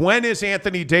Davis. When is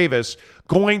Anthony Davis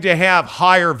going to have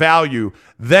higher value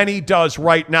than he does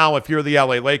right now if you're the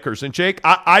LA Lakers? And Jake,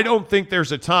 I don't think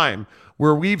there's a time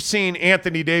where we've seen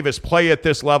Anthony Davis play at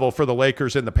this level for the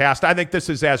Lakers in the past. I think this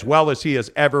is as well as he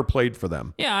has ever played for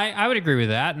them. Yeah, I would agree with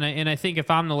that. And I think if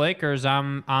I'm the Lakers,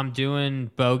 I'm doing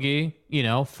bogey,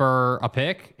 for a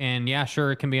pick. And yeah,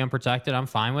 sure, it can be unprotected. I'm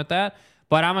fine with that.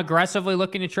 But I'm aggressively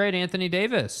looking to trade Anthony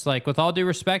Davis. Like, with all due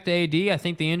respect to AD, I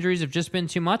think the injuries have just been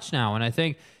too much now. And I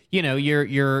think,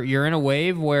 you're in a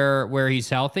wave where he's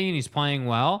healthy and he's playing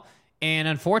well. And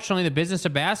unfortunately, the business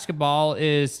of basketball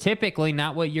is typically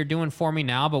not what you're doing for me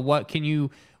now, but what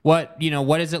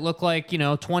does it look like,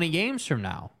 20 games from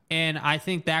now? And I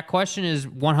think that question is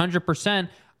 100%.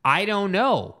 I don't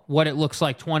know what it looks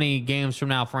like 20 games from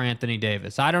now for Anthony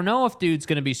Davis. I don't know if dude's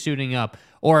going to be suiting up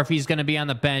or if he's going to be on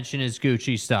the bench in his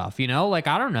Gucci stuff, I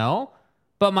don't know.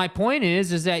 But my point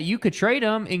is that you could trade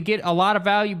him and get a lot of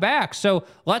value back. So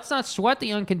let's not sweat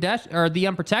the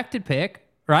unprotected pick,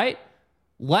 right?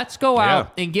 Let's go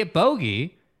out and get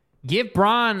bogey, give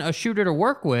Bron a shooter to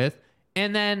work with,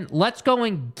 and then let's go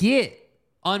and get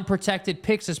unprotected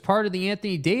picks as part of the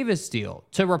Anthony Davis deal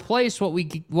to replace what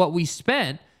we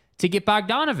spent to get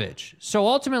Bogdanovic. So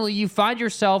ultimately, you find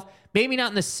yourself maybe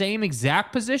not in the same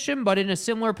exact position, but in a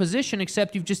similar position,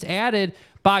 except you've just added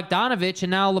Bogdanovic, and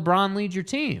now LeBron leads your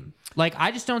team. Like, I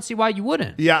just don't see why you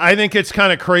wouldn't. Yeah, I think it's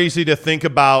kind of crazy to think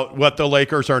about what the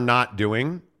Lakers are not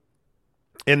doing.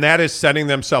 And that is setting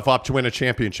themselves up to win a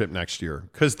championship next year.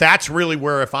 Because that's really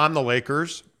where, if I'm the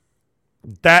Lakers,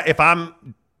 that if I'm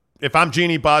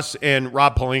Jeannie Buss and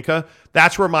Rob Pelinka,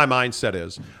 that's where my mindset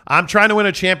is. I'm trying to win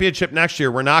a championship next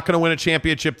year. We're not going to win a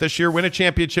championship this year. Win a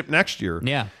championship next year.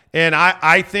 Yeah. And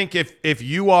I think if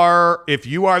you are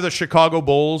the Chicago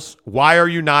Bulls, why are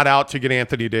you not out to get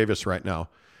Anthony Davis right now?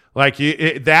 Like,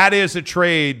 that is a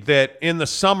trade that in the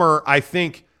summer I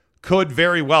think could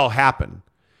very well happen.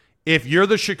 If you're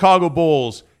the Chicago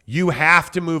Bulls, you have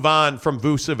to move on from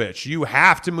Vucevic. You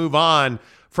have to move on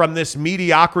from this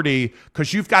mediocrity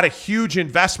because you've got a huge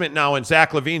investment now in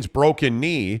Zach LaVine's broken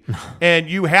knee, and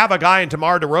you have a guy in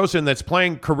DeMar DeRozan that's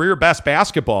playing career best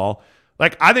basketball.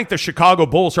 Like, I think the Chicago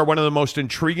Bulls are one of the most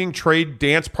intriguing trade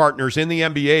dance partners in the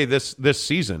NBA this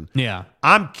season. Yeah.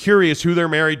 I'm curious who they're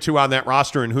married to on that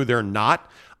roster and who they're not.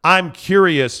 I'm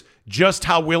curious just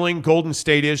how willing Golden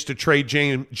State is to trade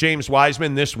James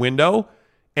Wiseman this window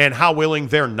and how willing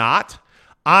they're not.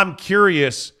 I'm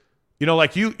curious,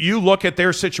 like you look at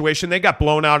their situation. They got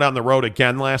blown out on the road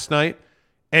again last night,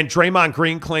 and Draymond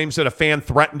Green claims that a fan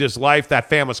threatened his life. That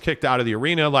fan was kicked out of the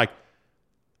arena. Like,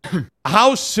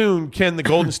 how soon can the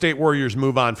Golden State Warriors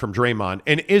move on from Draymond?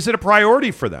 And is it a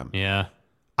priority for them? Yeah.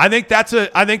 I think that's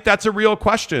a real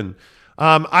question.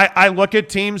 I look at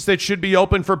teams that should be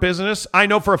open for business. I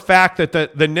know for a fact that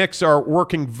the Knicks are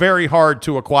working very hard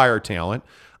to acquire talent.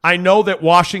 I know that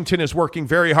Washington is working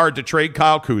very hard to trade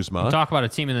Kyle Kuzma. Talk about a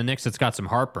team in the Knicks that's got some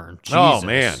heartburn. Jesus. Oh,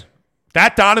 man.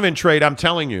 That Donovan trade, I'm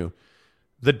telling you,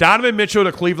 the Donovan Mitchell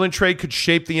to Cleveland trade could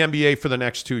shape the NBA for the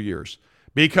next 2 years.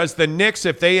 Because the Knicks,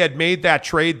 if they had made that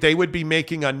trade, they would be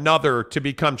making another to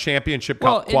become championship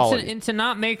quality. And to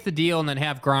not make the deal and then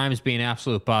have Grimes be an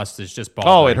absolute bust is just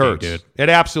ball it hurts. Dude. It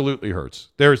absolutely hurts.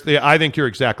 I think you're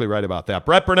exactly right about that.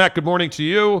 Brett Burnett, good morning to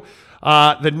you.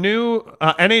 The new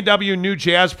NAW new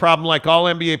Jazz problem, like all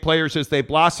NBA players, is they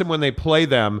blossom when they play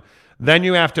them. Then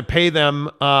you have to pay them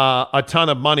a ton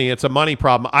of money. It's a money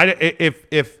problem.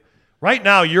 If right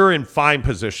now you're in fine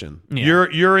position,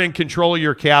 you're in control of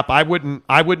your cap. I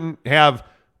wouldn't have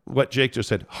what Jake just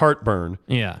said, heartburn.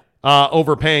 Yeah.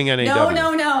 Overpaying NAW.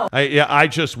 No. I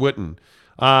just wouldn't.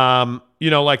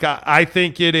 I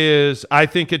think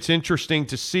it's interesting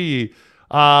to see.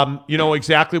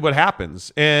 Exactly what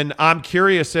happens. And I'm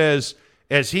curious as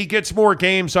he gets more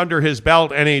games under his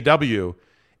belt, NAW,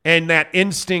 and that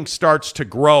instinct starts to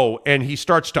grow and he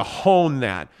starts to hone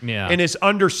that. Yeah. And his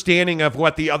understanding of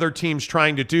what the other team's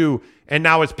trying to do. And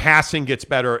now his passing gets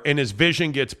better and his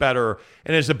vision gets better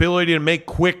and his ability to make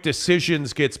quick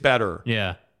decisions gets better.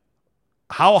 Yeah.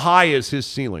 How high is his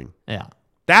ceiling? Yeah.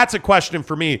 That's a question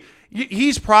for me.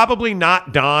 He's probably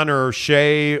not Don or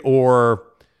Shea or...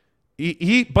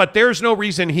 But there's no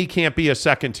reason he can't be a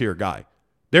second-tier guy.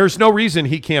 There's no reason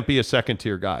he can't be a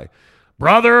second-tier guy.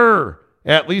 Brother,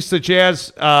 at least the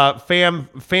Jazz fan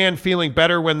feeling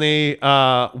better when they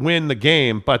win the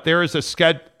game. But there's a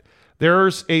schedule.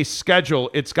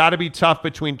 It's got to be tough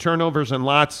between turnovers and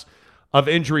lots of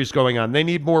injuries going on. They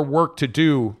need more work to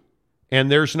do,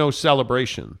 and there's no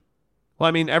celebration. Well,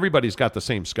 I mean, everybody's got the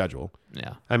same schedule.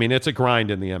 Yeah. I mean, it's a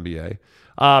grind in the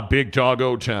NBA. Big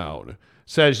Doggo Town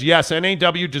says, yes,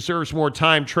 NAW deserves more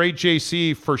time. Trade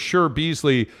JC for sure.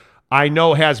 Beasley, I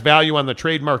know, has value on the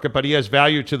trade market, but he has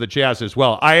value to the Jazz as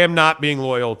well. I am not being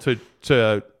loyal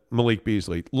to Malik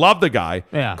Beasley. Love the guy.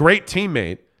 Yeah. Great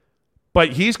teammate.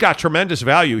 But he's got tremendous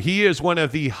value. He is one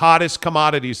of the hottest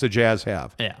commodities the Jazz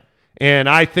have. Yeah. And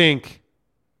I think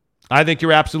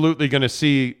you're absolutely going to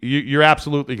see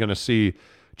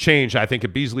change. I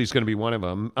think Beasley's going to be one of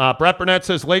them. Brett Burnett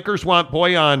says Lakers want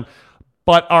Boyan,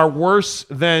 but are worse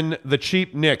than the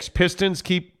cheap Knicks. Pistons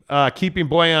keeping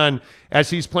Boyan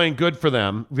as he's playing good for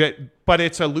them, but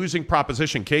it's a losing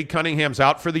proposition. Cade Cunningham's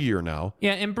out for the year now.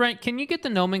 Yeah, and Brent, can you get the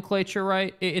nomenclature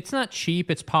right? It's not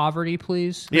cheap, it's poverty,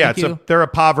 please. They're a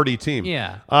poverty team.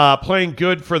 Yeah. Playing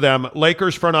good for them.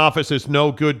 Lakers front office is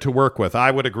no good to work with. I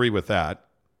would agree with that.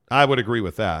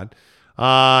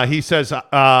 He says,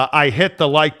 I hit the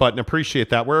like button. Appreciate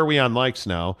that. Where are we on likes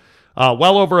now?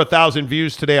 Well over 1,000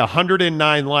 views today,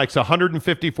 109 likes,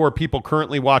 154 people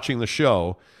currently watching the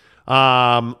show.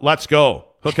 Let's go.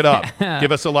 Hook it up.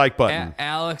 Give us a like button.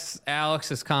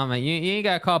 Alex's comment. You ain't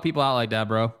got to call people out like that,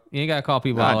 bro. You ain't got to call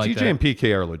people out like DJ that. and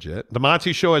PK are legit. The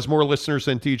Monty Show has more listeners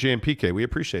than DJ and PK. We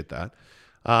appreciate that.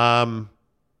 I'm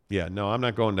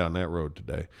not going down that road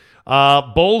today.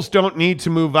 Bulls don't need to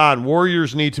move on.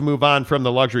 Warriors need to move on from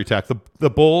the luxury tax. The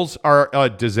Bulls are a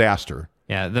disaster.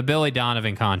 Yeah, the Billy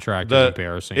Donovan contract is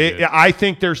embarrassing. I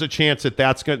think there's a chance that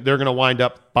they're going to wind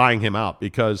up buying him out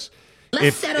because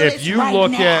if you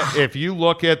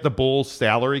look at the Bulls'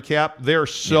 salary cap, they're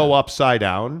so upside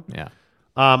down. Yeah.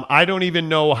 I don't even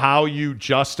know how you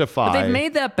justify. But they've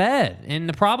made that bet, and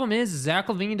the problem is Zach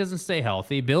LaVine doesn't stay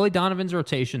healthy. Billy Donovan's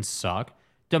rotations suck.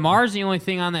 DeMar's the only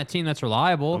thing on that team that's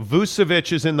reliable.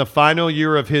 Vucevic is in the final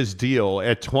year of his deal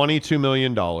at $22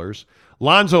 million.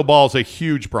 Lonzo Ball's a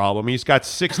huge problem. He's got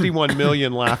 $61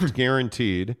 million left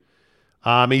guaranteed.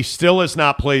 He still has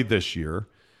not played this year.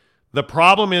 The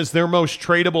problem is their most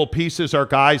tradable pieces are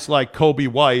guys like Kobe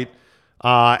White,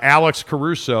 Alex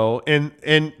Caruso,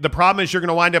 and the problem is you're going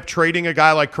to wind up trading a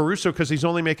guy like Caruso because he's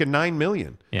only making $9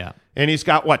 million. Yeah. And he's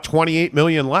got, $28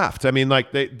 million left. I mean,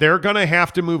 they're going to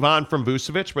have to move on from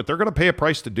Vucevic, but they're going to pay a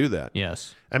price to do that.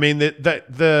 Yes. I mean,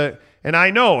 and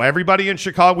I know everybody in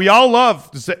Chicago, we all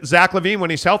love Zach LaVine when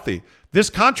he's healthy.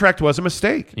 This contract was a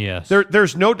mistake. Yes.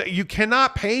 There's you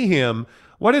cannot pay him.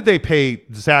 What did they pay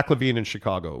Zach LaVine in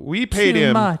Chicago? We paid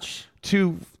him much.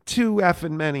 Too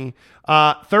effing many.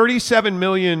 $37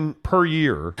 million per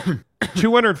year.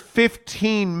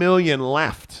 $215 million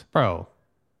left. Bro.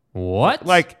 What?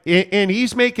 And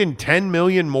he's making $10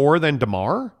 million more than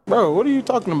DeMar? Bro, what are you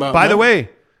talking about? By the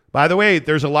way,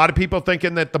 there's a lot of people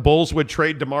thinking that the Bulls would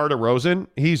trade DeMar DeRozan.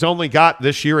 He's only got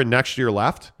this year and next year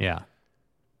left. Yeah.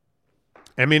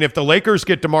 I mean, if the Lakers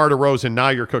get DeMar DeRozan, now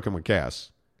you're cooking with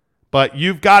gas. But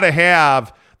you've got to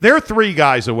have. They're 3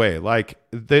 guys away. Like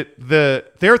they're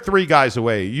 3 guys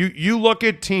away. You look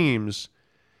at teams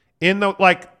in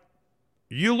the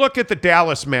you look at the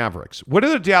Dallas Mavericks. What are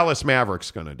the Dallas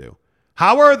Mavericks going to do?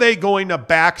 How are they going to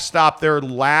backstop their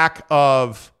lack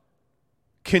of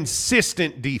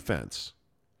consistent defense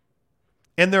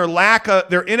and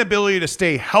their inability to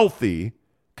stay healthy?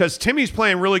 Because Timmy's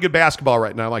playing really good basketball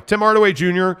right now. Like Tim Hardaway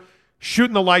Jr.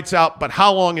 shooting the lights out, but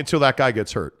how long until that guy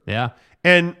gets hurt? Yeah.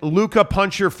 And Luka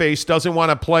Punch-Your-Face doesn't want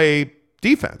to play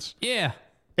defense. Yeah.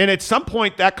 And at some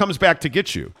point, that comes back to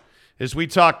get you. As we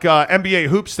talk NBA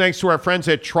hoops, thanks to our friends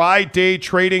at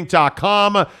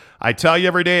TryDayTrading.com. I tell you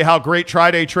every day how great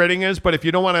Tri-Day Trading is, but if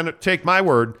you don't want to take my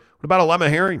word, what about Alema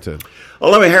Harrington?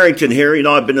 Alema Harrington here.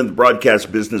 I've been in the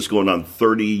broadcast business going on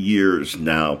 30 years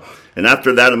now. And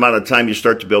after that amount of time, you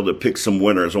start to be able to pick some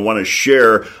winners. I want to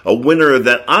share a winner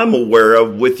that I'm aware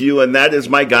of with you, and that is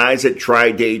my guys at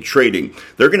Tri-Day Trading.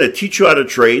 They're going to teach you how to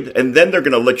trade, and then they're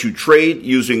going to let you trade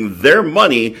using their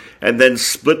money and then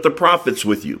split the profits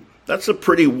with you. That's a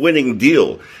pretty winning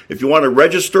deal. If you want to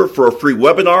register for a free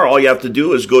webinar, all you have to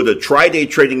do is go to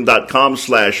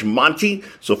TryDayTrading.com/Monty.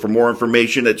 So for more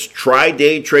information, it's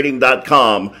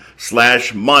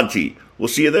TryDayTrading.com/Monty. We'll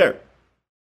see you there.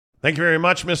 Thank you very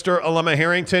much, Mr. Alema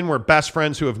Harrington. We're best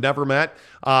friends who have never met.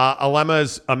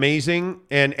 Alema's amazing.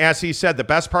 And as he said, the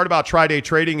best part about Tri-Day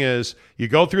Trading is you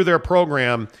go through their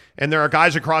program, and there are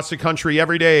guys across the country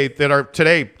every day there are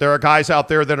guys out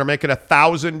there that are making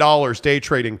 $1,000 day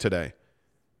trading today.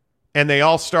 And they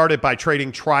all started by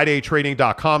trading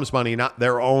TryDayTrading.com's money, not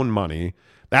their own money.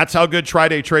 That's how good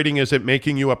Tri-Day Trading is at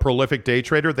making you a prolific day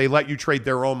trader. They let you trade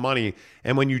their own money.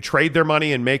 And when you trade their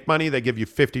money and make money, they give you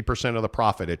 50% of the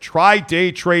profit at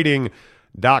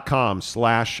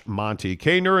TryDayTrading.com/Monty.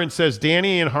 K. Nurin says,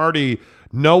 Danny and Hardy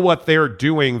know what they're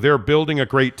doing. They're building a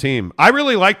great team. I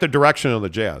really like the direction of the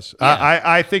Jazz. Yeah.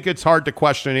 I think it's hard to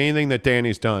question anything that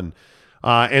Danny's done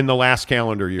in the last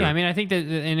calendar year. Yeah, I mean, I think that,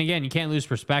 and again, you can't lose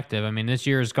perspective. I mean, this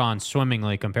year has gone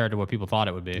swimmingly compared to what people thought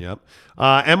it would be. Yep.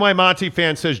 NY Monty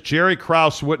fan says Jerry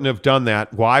Krause wouldn't have done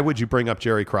that. Why would you bring up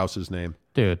Jerry Krause's name?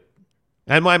 Dude.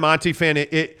 NY Monty fan,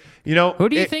 who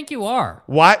do you think you are?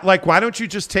 Why don't you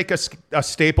just take a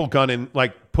staple gun and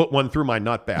put one through my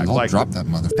nut bag? I'll drop that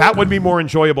motherfucker. That would be more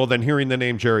enjoyable than hearing the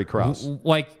name Jerry Krause.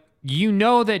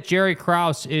 That Jerry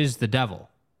Krause is the devil.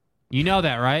 You know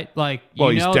that, right?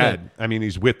 He's dead. I mean,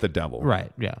 he's with the devil. Right,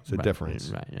 yeah. It's a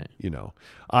difference. Right.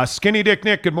 Skinny Dick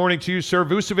Nick, good morning to you, sir.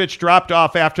 Vucevic dropped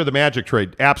off after the Magic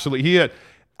trade. Absolutely.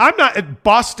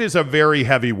 Bust is a very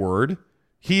heavy word.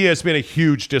 He has been a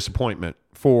huge disappointment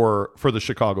for the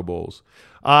Chicago Bulls.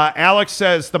 Alex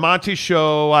says, the Monty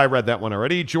Show. I read that one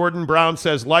already. Jordan Brown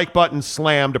says, like button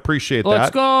slammed. Appreciate that.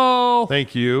 Let's go.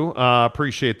 Thank you.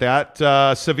 Appreciate that.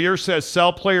 Severe says,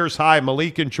 sell players high.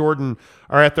 Malik and Jordan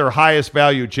are at their highest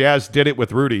value. Jazz did it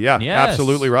with Rudy. Yeah, yes,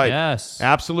 absolutely right. Yes.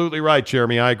 Absolutely right,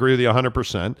 Jeremy. I agree with you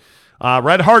 100%.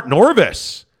 Red Heart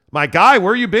Norvis. My guy,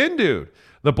 where you been, dude?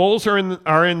 The Bulls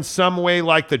are in some way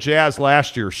like the Jazz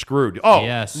last year, screwed. Oh,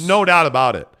 yes. No doubt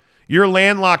about it. You're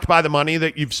landlocked by the money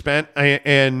that you've spent,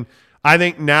 and I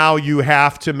think now you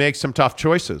have to make some tough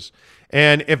choices.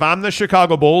 And if I'm the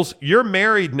Chicago Bulls, you're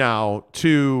married now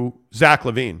to Zach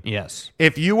LaVine. Yes.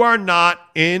 If you are not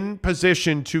in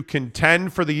position to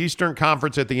contend for the Eastern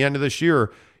Conference at the end of this year,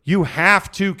 you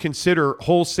have to consider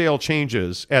wholesale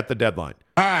changes at the deadline.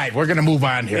 All right, we're going to move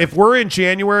on here. If we're in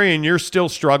January and you're still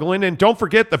struggling, and don't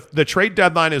forget the trade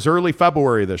deadline is early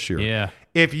February this year. Yeah.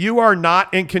 If you are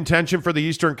not in contention for the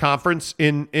Eastern Conference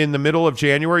in the middle of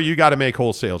January, you got to make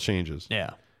wholesale changes. Yeah.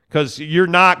 Because you're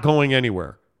not going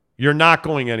anywhere. You're not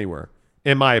going anywhere,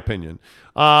 in my opinion.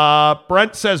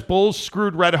 Brent says Bulls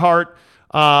screwed Red Heart,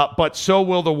 but so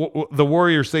will the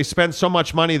Warriors. They spend so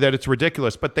much money that it's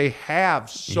ridiculous, but they have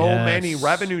so many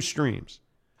revenue streams.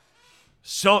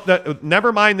 So that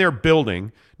never mind their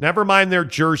building, never mind their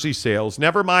jersey sales,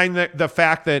 never mind the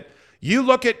fact that you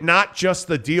look at not just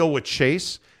the deal with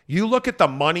Chase, you look at the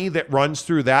money that runs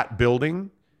through that building.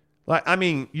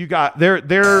 You got their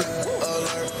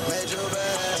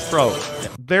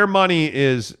money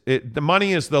is the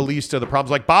money is the least of the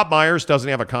problems. Like Bob Myers doesn't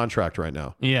have a contract right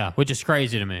now. Yeah, which is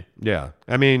crazy to me. Yeah.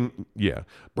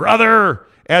 Brother,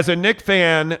 as a Knick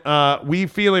fan, we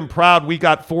feeling proud we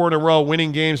got 4 in a row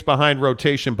winning games behind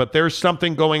rotation, but there's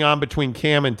something going on between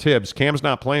Cam and Tibbs. Cam's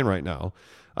not playing right now.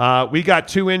 We got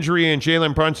 2 injury and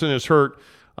Jalen Brunson is hurt.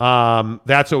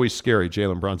 That's always scary,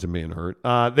 Jalen Brunson being hurt.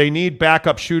 They need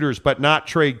backup shooters, but not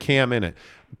trade Cam in it.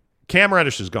 Cam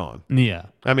Reddish is gone. Yeah.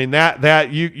 I mean,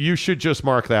 that you should just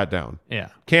mark that down. Yeah.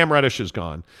 Cam Reddish is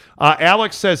gone.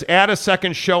 Alex says, add a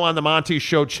second show on the Monty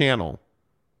Show channel.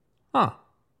 Huh.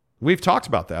 We've talked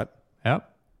about that.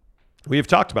 Yep. We have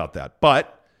talked about that.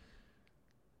 But,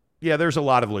 yeah, there's a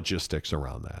lot of logistics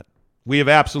around that. We have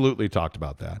absolutely talked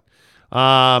about that.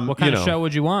 What kind of show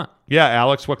would you want? Yeah,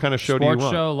 Alex, what kind of show do you want?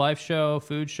 Sports show, life show,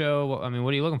 food show? I mean,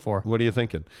 what are you looking for? What are you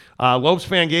thinking? Lopes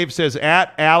fan Gabe says,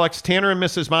 at Alex, Tanner and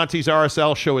Mrs. Monty's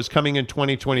RSL show is coming in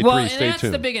 2023. Well, Stay that's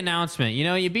tuned. the big announcement. You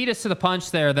know, you beat us to the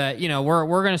punch there that, you know,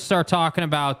 we're going to start talking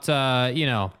about,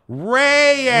 Real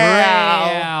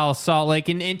Salt Lake.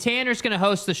 And Tanner's going to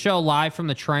host the show live from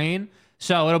the train.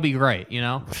 So it'll be great, you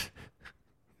know?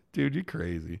 Dude, you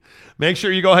crazy. Make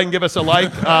sure you go ahead and give us a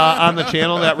like on the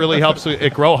channel. That really helps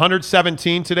it grow.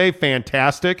 117 today.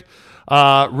 Fantastic.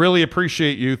 Really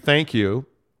appreciate you. Thank you.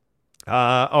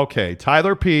 Okay.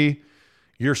 Tyler P.,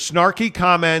 your snarky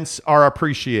comments are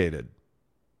appreciated.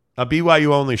 A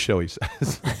BYU only show, he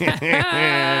says.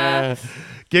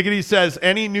 Giggity says,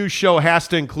 any new show has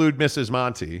to include Mrs.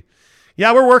 Monty.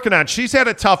 Yeah, we're working on it. She's had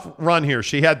a tough run here.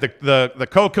 She had the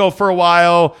cocoa for a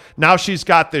while. Now she's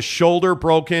got this shoulder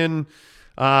broken.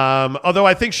 Although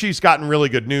I think she's gotten really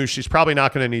good news. She's probably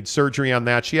not going to need surgery on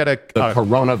that. She had the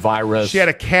coronavirus. She had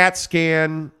a CAT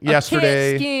scan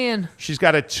yesterday. CAT scan. She's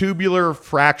got a tubular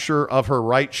fracture of her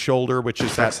right shoulder, which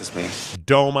is that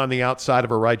dome on the outside of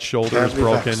her right shoulder is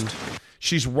broken.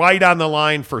 She's right on the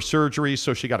line for surgery,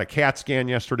 so she got a CAT scan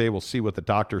yesterday. We'll see what the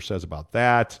doctor says about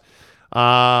that.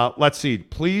 Let's see.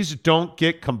 Please don't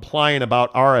get compliant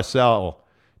about RSL.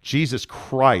 Jesus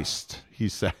Christ, he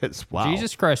says. Wow.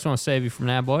 Jesus Christ won't save you from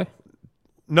that, boy.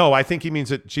 No, I think he means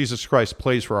that Jesus Christ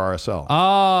plays for RSL.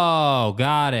 Oh,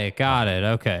 got it.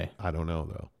 Okay. I don't know,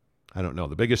 though. I don't know.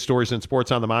 The biggest stories in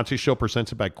sports on the Monty Show,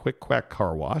 presented by Quick Quack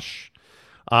Car Wash.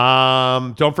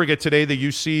 Don't forget today the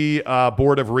UC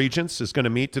Board of Regents is going to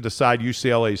meet to decide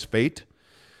UCLA's fate.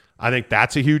 I think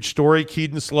that's a huge story.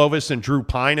 Keaton Slovis and Drew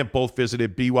Pine have both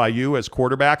visited BYU as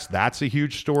quarterbacks. That's a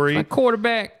huge story. My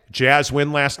quarterback. Jazz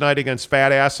win last night against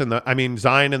Zion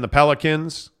and the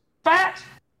Pelicans. Fat.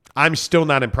 I'm still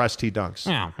not impressed he dunks.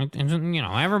 Yeah, you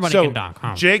know, everybody can dunk.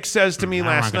 Huh? Jake says to me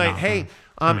last night, hey,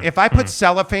 if I put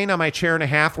cellophane on my chair and a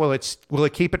half, will it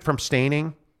keep it from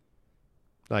staining?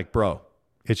 Like, bro,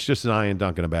 it's just Zion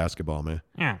dunking a basketball, man.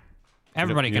 Yeah.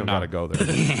 Everybody can dunk. You gotta go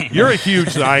there. You're a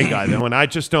huge Zion guy, though, and I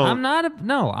just don't. I'm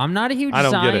not a huge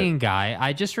Zion guy.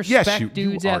 I just respect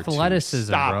dudes'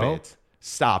 athleticism, bro.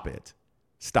 Stop it.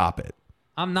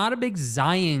 I'm not a big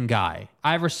Zion guy.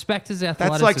 I respect his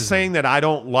athleticism. That's like saying that I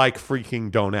don't like freaking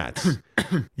donuts.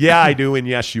 Yeah, I do, and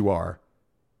yes, you are.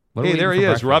 Hey, there he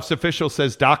is. Ruff's Official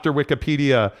says Dr.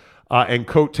 Wikipedia and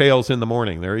coattails in the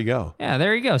morning. There you go. Yeah,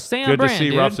 there you go. Stay on Good brand, to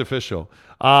see dude. Ruff's Official.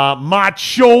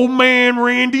 Macho Man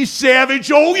Randy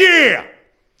Savage. Oh, yeah.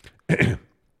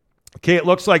 Okay, it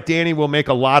looks like Danny will make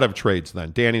a lot of trades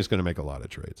then. Danny's going to make a lot of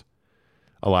trades.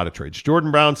 Jordan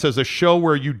Brown says a show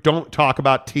where you don't talk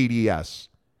about TDS.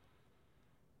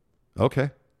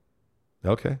 Okay,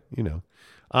 you know.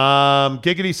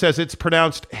 Giggity says it's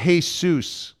pronounced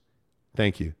Jesus.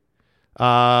 Thank you.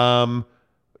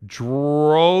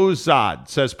 Drozad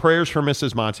says prayers for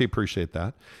Mrs. Monty. Appreciate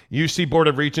that. UC Board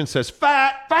of Regents says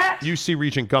fat. UC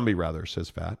Regent Gumby rather says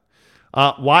fat.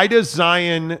 Why does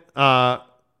Zion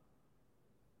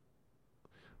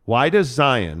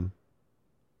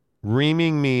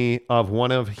reaming me of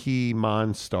one of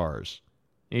He-Man stars?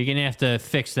 You're gonna have to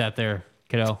fix that there,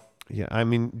 kiddo. Yeah, I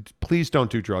mean, please don't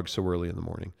do drugs so early in the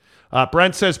morning.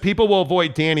 Brent says people will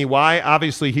avoid Danny. Why?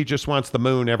 Obviously, he just wants the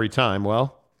moon every time.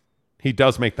 Well, he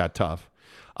does make that tough.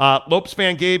 Lopes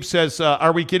fan Gabe says,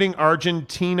 are we getting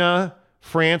Argentina,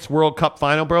 France World Cup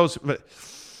final, bros?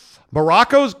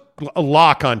 Morocco's a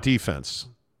lock on defense.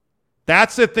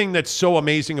 That's the thing that's so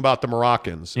amazing about the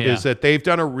Moroccans is that they've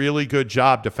done a really good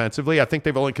job defensively. I think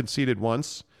they've only conceded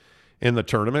once in the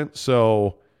tournament.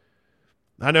 So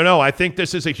I don't know. I think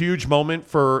this is a huge moment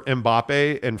for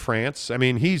Mbappe and France. I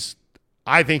mean,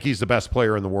 I think he's the best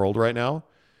player in the world right now.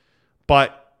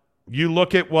 But you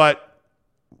look at what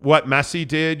Messi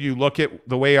did, you look at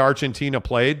the way Argentina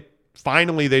played.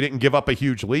 Finally, they didn't give up a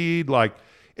huge lead. Like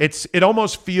it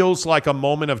almost feels like a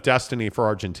moment of destiny for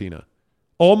Argentina.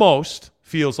 Almost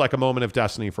feels like a moment of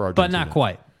destiny for Argentina. But not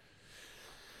quite.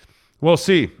 We'll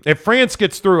see. If France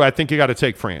gets through, I think you got to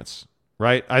take France.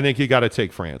 Right? I think you got to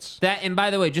take France. And by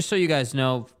the way, just so you guys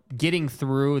know, getting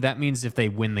through, that means if they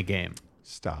win the game.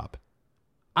 Stop.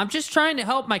 I'm just trying to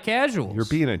help my casuals. You're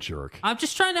being a jerk. I'm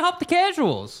just trying to help the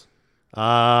casuals.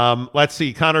 Let's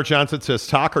see. Connor Johnson says,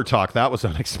 talk or talk. That was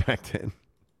unexpected.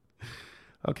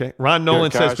 Okay. Ron Nolan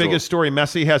says, biggest story,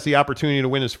 Messi has the opportunity to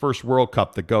win his first World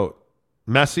Cup, the GOAT.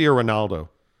 Messi or Ronaldo?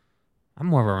 I'm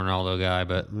more of a Ronaldo guy,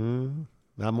 but...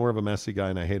 I'm more of a messy guy,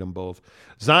 and I hate them both.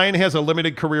 Zion has a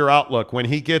limited career outlook. When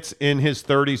he gets in his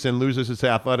 30s and loses his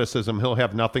athleticism, he'll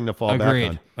have nothing to fall back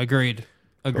on. Agreed.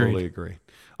 Totally agree.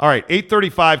 All right,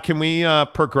 8:35. Can we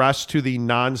progress to the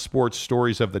non-sports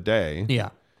stories of the day? Yeah.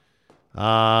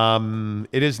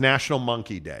 It is National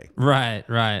Monkey Day.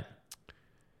 Right.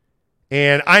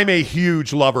 And I'm a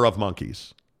huge lover of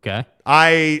monkeys. Okay.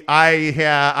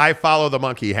 I follow the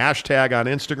monkey hashtag on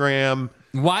Instagram.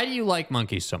 Why do you like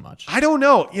monkeys so much? I don't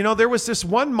know. There was this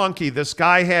one monkey. This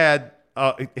guy had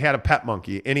a pet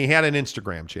monkey, and he had an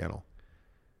Instagram channel.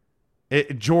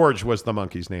 George was the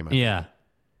monkey's name. Yeah.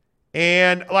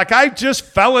 And I just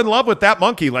fell in love with that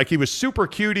monkey. He was super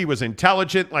cute. He was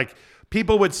intelligent.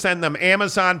 People would send them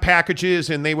Amazon packages,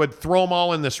 and they would throw them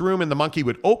all in this room, and the monkey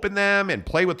would open them and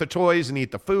play with the toys and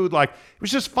eat the food. It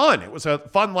was just fun. It was a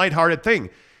fun, lighthearted thing.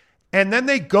 And then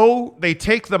they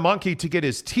take the monkey to get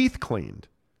his teeth cleaned,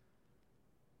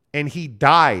 and he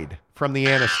died from the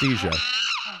anesthesia.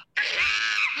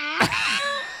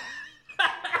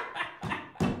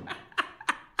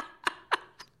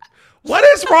 What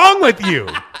is wrong with you?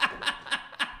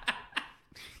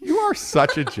 You are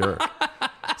such a jerk.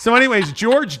 So anyways,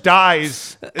 George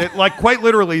dies, quite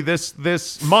literally,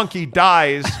 this monkey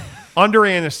dies under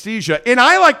anesthesia, and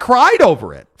I cried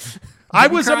over it. I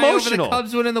was emotional. Over the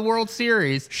Cubs winning the World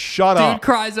Series. Shut up. Dude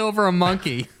cries over a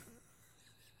monkey.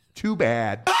 Too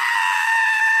bad.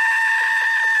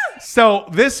 So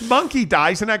this monkey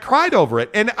dies, and I cried over it,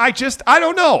 and I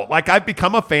don't know. I've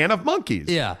become a fan of monkeys.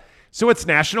 Yeah. So it's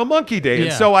National Monkey Day. Yeah.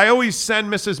 And so I always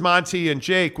send Mrs. Monty and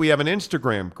Jake, we have an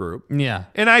Instagram group. Yeah.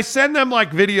 And I send them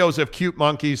videos of cute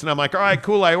monkeys. And I'm like, all right,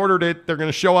 cool. I ordered it. They're going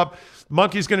to show up.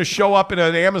 Monkey's going to show up in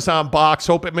an Amazon box.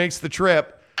 Hope it makes the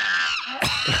trip.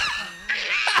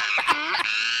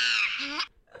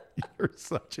 You're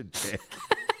such a dick.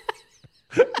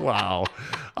 Wow.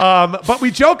 But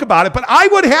we joke about it. But I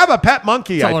would have a pet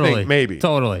monkey, I think, maybe.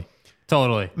 Totally.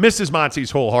 Mrs.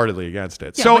 Monty's wholeheartedly against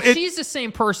it. Yeah, so but she's the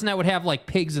same person that would have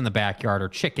pigs in the backyard or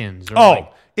chickens. Or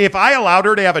if I allowed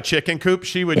her to have a chicken coop,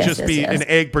 she would just be an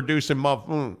egg producing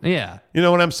muffin. Yeah. You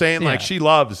know what I'm saying? Yeah. She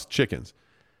loves chickens.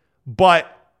 But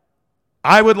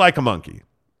I would like a monkey.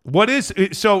 What is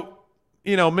so?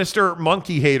 Mr.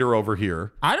 Monkey Hater over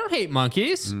here. I don't hate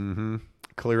monkeys. Mm-hmm.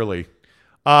 Clearly.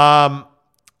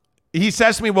 He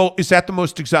says to me, well, is that the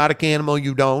most exotic animal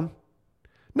you own?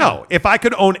 No. If I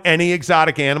could own any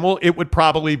exotic animal, it would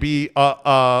probably be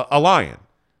a lion.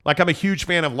 I'm a huge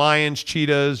fan of lions,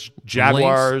 cheetahs,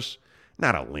 jaguars. Lynx?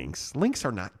 Not a lynx. Lynx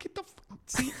are not. Get the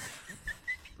see.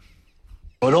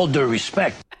 With all due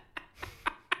respect.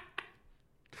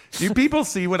 Do people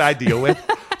see what I deal with?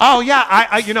 Oh yeah,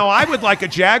 I would like a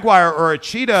jaguar or a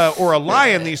cheetah or a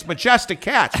lion. These majestic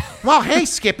cats. Well, hey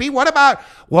Skippy, what about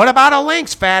a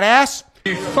lynx, fat ass?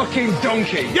 You fucking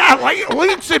donkey. Yeah,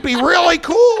 lynx would be really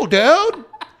cool, dude.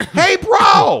 Hey,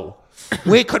 bro,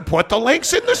 we could put the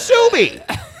lynx in the Subi.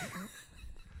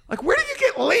 Where do you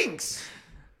get lynx?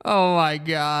 Oh my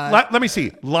God. Let me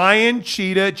see. Lion,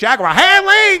 cheetah, jaguar. Hey,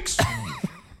 lynx.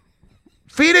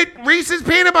 Feed it Reese's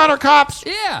peanut butter cups.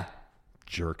 Yeah.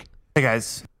 Jerk. Hey,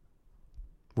 guys.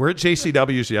 We're at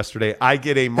JCW's yesterday. I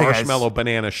get a marshmallow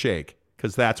banana shake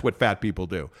because that's what fat people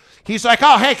do. He's like,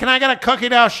 oh, hey, can I get a cookie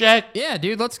dough shake? Yeah,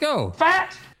 dude, let's go.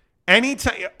 Fat.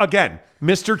 Anytime, again,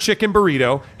 Mr. Chicken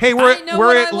Burrito. Hey, we're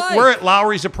at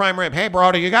Lowry's of Prime Rib. Hey,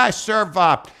 bro, do you guys serve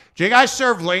Lynx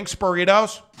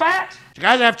burritos? Fat. Do you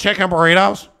guys have chicken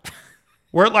burritos?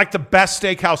 We're at the best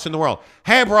steakhouse in the world.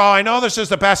 Hey, bro, I know this is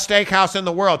the best steakhouse in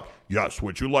the world. Yes,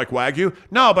 would you like Wagyu?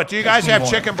 No, but do you guys have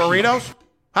chicken burritos?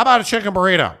 How about a chicken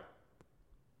burrito?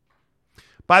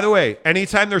 By the way,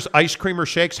 anytime there's ice cream or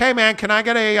shakes, hey, man, can I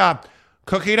get a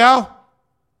cookie dough?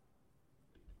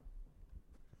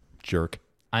 Jerk.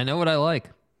 I know what I like.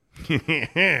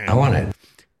 I want it.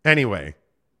 Anyway,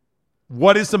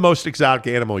 what is the most exotic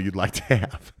animal you'd like to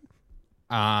have?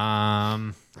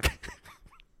 Around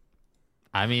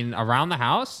the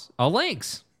house, a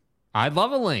lynx. I'd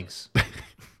love a lynx.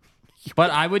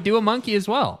 But I would do a monkey as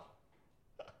well.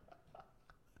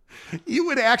 You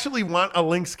would actually want a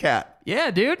lynx cat.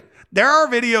 Yeah, dude. There are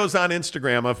videos on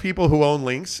Instagram of people who own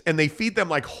lynx, and they feed them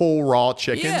whole raw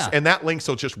chickens, and that lynx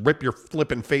will just rip your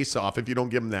flipping face off if you don't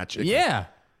give them that chicken. Yeah.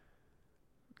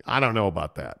 I don't know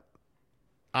about that.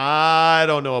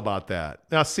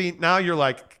 Now, see, now you're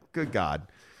like, good God.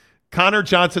 Connor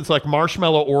Johnson's like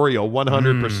marshmallow Oreo,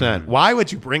 100%. Why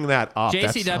would you bring that up?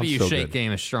 JCW shake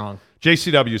game is strong.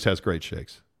 JCW's has great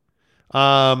shakes.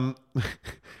 01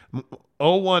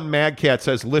 Mad Cat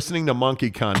says, listening to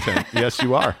monkey content. Yes,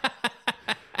 you are.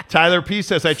 Tyler P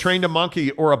says, I trained a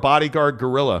monkey or a bodyguard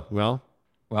gorilla. Well,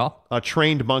 Well, a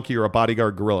trained monkey or a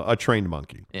bodyguard gorilla? A trained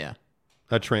monkey. Yeah.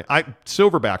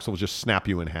 Silverbacks will just snap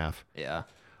you in half. Yeah.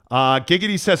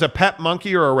 Giggity says a pet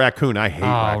monkey or a raccoon. I hate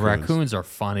raccoons. Raccoons are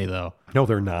funny, though. No,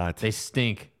 they're not. They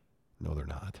stink. No, they're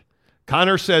not.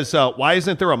 Connor says, why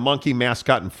isn't there a monkey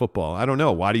mascot in football? I don't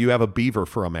know. Why do you have a beaver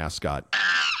for a mascot?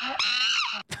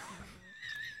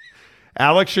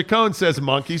 Alex Chacon says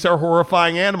monkeys are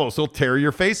horrifying animals. They'll tear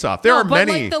your face off. There are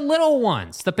many. Like the little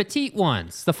ones, the petite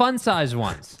ones, the fun-sized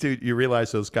ones. Dude, you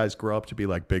realize those guys grow up to be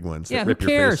like big ones that who rip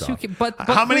cares? your face off. But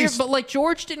how many? But like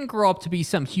George didn't grow up to be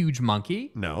some huge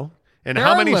monkey. No. And There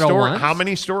how are many little ones. how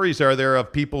many stories are there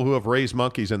of people who have raised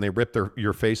monkeys and they rip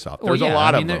your face off? Well, There's a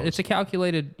lot of those. It's a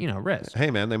calculated, risk. Hey,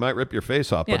 man, they might rip your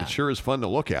face off, but Yeah. it sure is fun to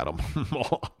look at them.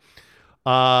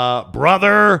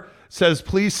 Brother says,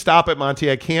 please stop it, Monty.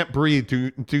 I can't breathe.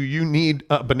 Do you need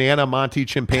a banana Monty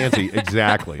chimpanzee?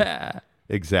 Exactly.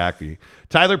 Exactly.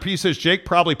 Tyler P says, Jake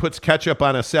probably puts ketchup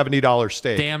on a $70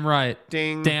 steak. Damn right.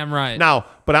 Ding. Damn right. Now,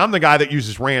 but I'm the guy that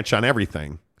uses ranch on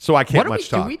everything, so I can't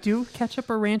talk. Do we do ketchup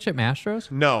or ranch at Mastro's?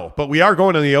 No, but we are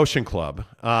going to the Ocean Club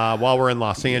while we're in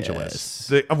Los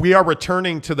Angeles. We are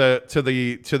returning to the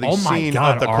scene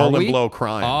of the Colin Blow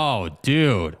crime. Oh,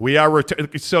 dude. We are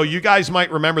so you guys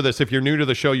might remember this. If you're new to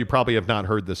the show, you probably have not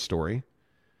heard this story.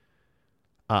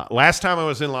 Last time I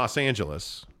was in Los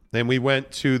Angeles, then we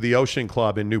went to the Ocean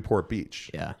Club in Newport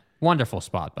Beach. Yeah. Wonderful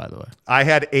spot, by the way. I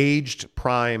had aged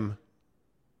prime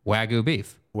Wagyu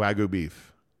beef.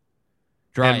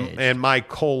 Dry aged. And my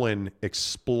colon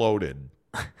exploded.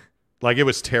 Like it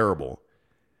was terrible.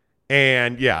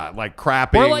 And yeah, like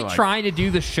crapping. We're like trying to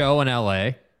do the show in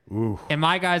LA. Ooh. And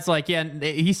my guy's like, yeah,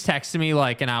 he's texting me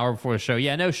like an hour before the show.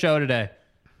 Yeah, no show today.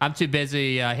 I'm too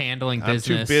busy handling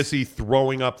business. I'm too busy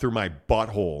throwing up through my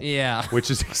butthole. Yeah.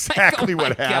 Which is exactly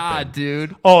what happened. God,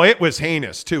 dude. Oh, it was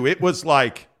heinous too. It was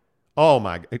like, oh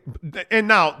my. And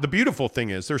now the beautiful thing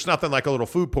is there's nothing like a little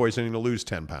food poisoning to lose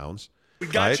 10 pounds. We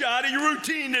got you out of your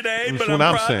routine today, That's but I'm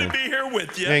what proud saying. to be here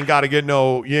with you. You ain't got to get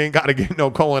no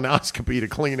colonoscopy to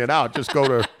clean it out. Just go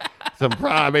to some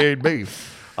prime-aged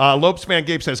beef. Lopes Van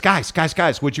Gabe says,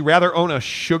 guys, would you rather own a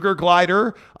sugar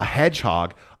glider, a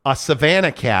hedgehog, a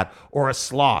Savannah cat, or a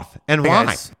sloth? And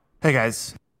why? Hey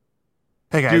guys.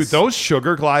 Dude, those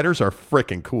sugar gliders are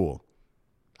freaking cool.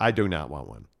 I do not want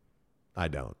one. I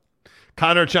don't.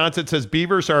 Connor Johnson says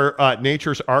beavers are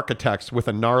nature's architects with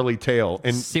a gnarly tail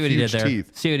and See what he huge did there.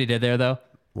 teeth. See what he did there, though.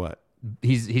 What?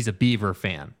 He's a beaver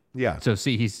fan. Yeah. So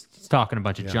see, he's talking a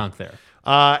bunch of junk there.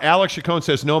 Alex Chacon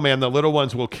says, no, man, the little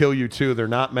ones will kill you too. They're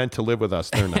not meant to live with us.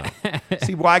 They're not.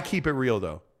 See, why keep it real,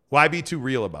 though? Why be too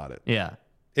real about it? Yeah.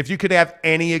 If you could have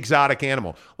any exotic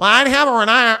animal. Well, I'd have a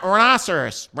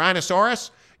rhinoceros,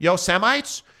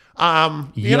 Yosemites.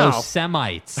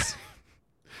 Yosemites.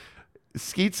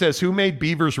 Skeet says, who made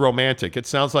beavers romantic? It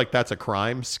sounds like that's a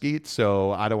crime, Skeet,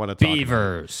 so I don't want to talk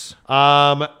Beavers.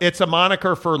 about it. It's a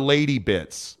moniker for lady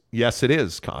bits. Yes, it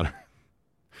is, Connor.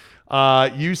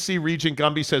 UC Regent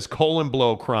Gumby says, colon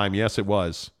blow crime. Yes, it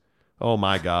was. Oh,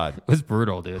 my God. It was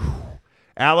brutal, dude.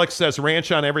 Alex says,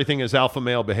 ranch on everything is alpha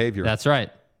male behavior. That's right.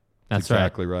 That's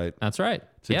exactly right. That's right.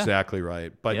 It's exactly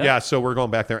right. But yeah, so we're going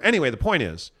back there. Anyway, the point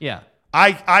is,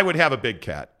 I would have a big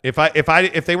cat. If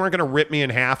they weren't going to rip me in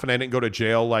half and I didn't go to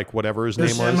jail, like whatever his name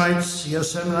was.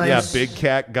 Yosemites. Yeah, big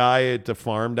cat guy at the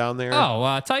farm down there.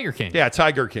 Oh, Tiger King. Yeah,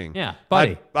 Tiger King. Yeah,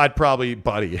 buddy. I'd probably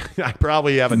I'd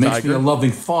probably have a It tiger. makes me a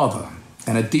loving father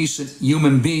and a decent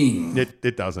human being.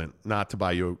 It doesn't. Not to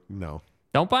buy you. No.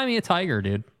 Don't buy me a tiger,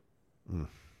 dude.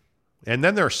 And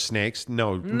then there are snakes.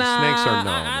 No, snakes are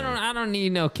no. I don't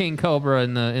need no king cobra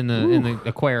in the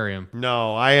aquarium.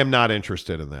 No, I am not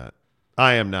interested in that.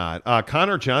 I am not.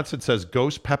 Connor Johnson says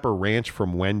Ghost Pepper Ranch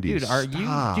from Wendy's.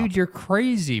 Dude, you're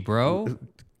crazy, bro.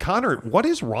 Connor, what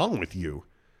is wrong with you?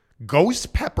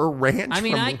 Ghost Pepper Ranch. I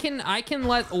mean, I can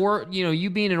let you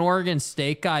being an Oregon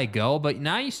State guy go, but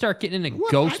now you start getting into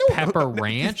Ghost Pepper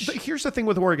Ranch. Here's the thing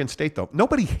with Oregon State, though.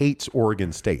 Nobody hates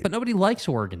Oregon State, but nobody likes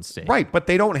Oregon State, right? But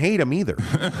they don't hate them either,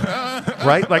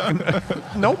 right?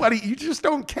 Like nobody. You just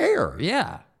don't care.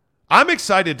 Yeah, I'm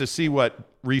excited to see what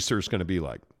Reese's going to be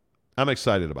like. I'm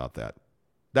excited about that.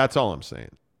 That's all I'm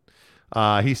saying.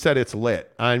 He said it's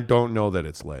lit. I don't know that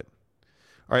it's lit.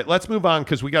 All right, let's move on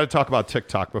because we got to talk about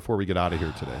TikTok before we get out of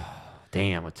here today.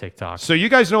 Damn, with TikTok. So you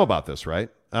guys know about this, right?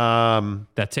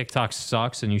 That TikTok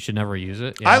sucks and you should never use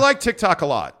it. Yeah. I like TikTok a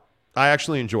lot. I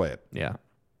actually enjoy it. Yeah.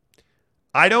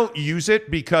 I don't use it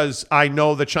because I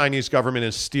know the Chinese government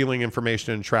is stealing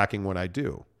information and tracking what I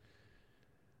do.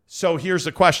 So here's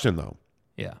the question, though.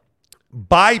 Yeah.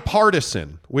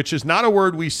 Bipartisan, which is not a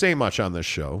word we say much on this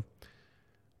show.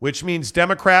 which means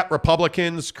Democrat,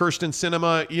 Republicans, Kirsten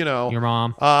Sinema, your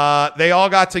mom. They all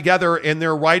got together and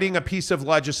they're writing a piece of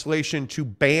legislation to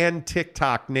ban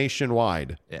TikTok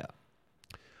nationwide. Yeah.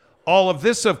 All of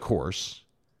this, of course,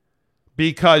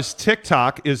 because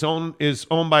TikTok is owned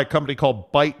by a company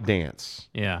called ByteDance.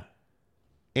 Yeah.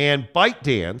 And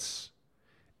ByteDance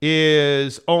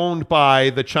is owned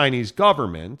by the Chinese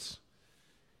government.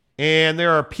 And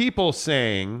there are people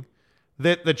saying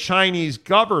that the Chinese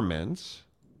government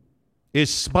is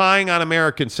spying on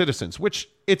American citizens, which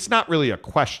it's not really a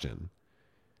question.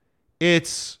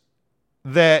 It's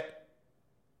that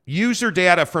user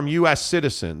data from U.S.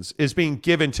 citizens is being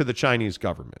given to the Chinese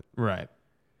government. Right.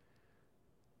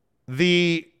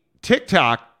 The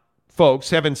TikTok folks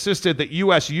have insisted that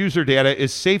U.S. user data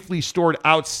is safely stored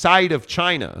outside of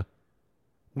China,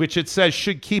 which it says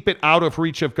should keep it out of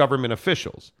reach of government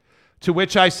officials. To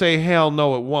which I say, hell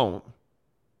no, it won't.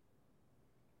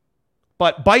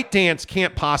 But ByteDance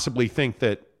can't possibly think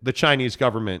that the Chinese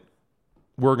government,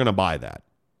 we're going to buy that,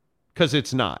 because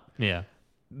it's not. Yeah.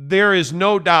 There is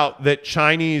no doubt that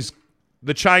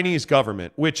the Chinese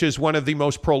government, which is one of the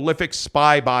most prolific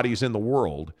spy bodies in the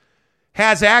world,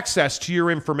 has access to your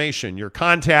information, your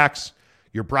contacts,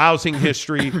 your browsing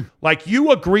history. Like,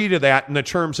 you agree to that in the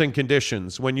terms and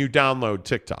conditions when you download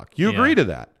TikTok. You agree to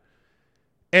that.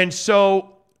 And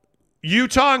so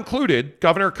Utah included,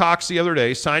 Governor Cox the other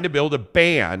day signed a bill to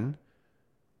ban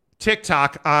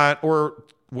TikTok on, or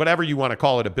whatever you want to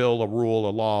call it, a bill, a rule,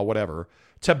 a law, whatever,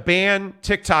 to ban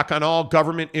TikTok on all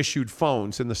government-issued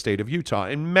phones in the state of Utah.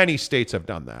 And many states have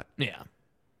done that. Yeah.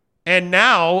 And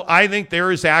now I think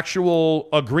there is actual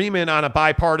agreement on a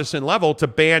bipartisan level to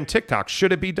ban TikTok.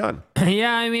 Should it be done?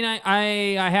 Yeah, I mean,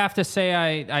 I have to say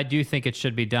I do think it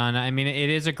should be done. I mean, it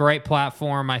is a great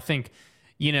platform. I think,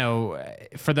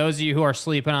 for those of you who are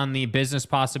sleeping on the business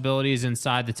possibilities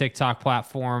inside the TikTok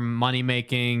platform, money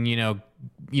making,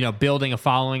 building a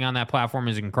following on that platform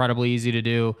is incredibly easy to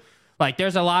do. Like,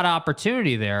 there's a lot of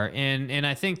opportunity there, and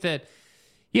I think that,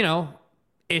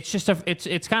 it's just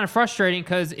it's kind of frustrating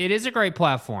because it is a great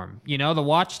platform. The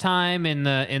watch time and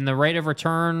the rate of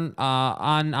return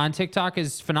on TikTok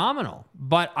is phenomenal.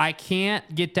 But I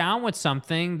can't get down with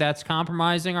something that's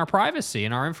compromising our privacy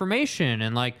and our information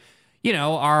and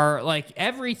our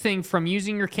everything from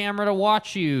using your camera to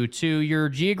watch you to your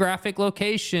geographic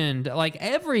location,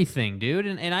 everything, dude.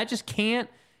 And I just can't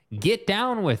get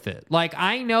down with it.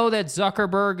 I know that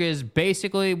Zuckerberg is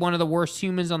basically one of the worst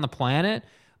humans on the planet.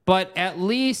 But at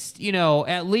least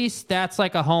that's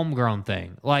like a homegrown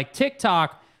thing. Like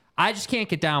TikTok, I just can't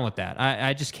get down with that.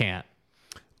 I just can't.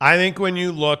 I think when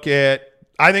you look at,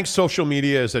 I think social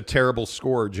media is a terrible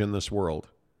scourge in this world.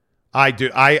 I do.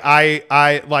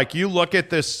 I like, you look at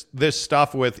this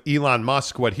stuff with Elon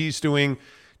Musk, what he's doing.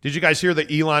 Did you guys hear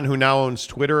that Elon, who now owns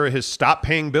Twitter, has stopped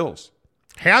paying bills?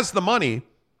 Has the money,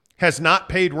 has not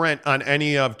paid rent on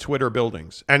any of Twitter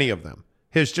buildings, any of them.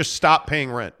 Has just stopped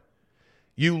paying rent.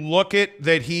 You look at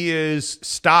that he is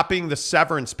stopping the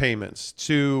severance payments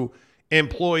to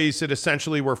employees that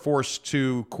essentially were forced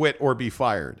to quit or be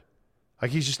fired.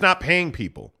 Like, he's just not paying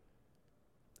people.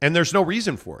 And there's no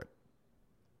reason for it.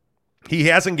 He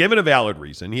hasn't given a valid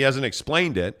reason. He hasn't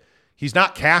explained it. He's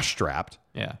not cash strapped.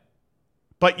 Yeah.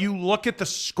 But you look at the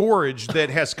scourge that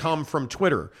has come from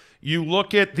Twitter. You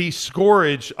look at the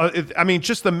scourge.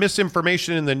 Just the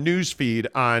misinformation in the news feed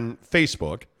on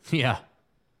Facebook. Yeah.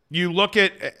 You look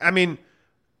at,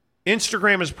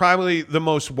 Instagram is probably the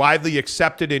most widely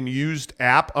accepted and used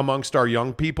app amongst our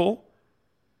young people.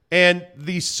 And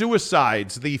the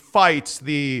suicides, the fights,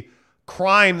 the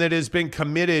crime that has been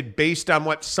committed based on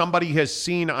what somebody has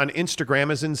seen on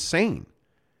Instagram is insane.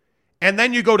 And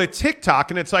then you go to TikTok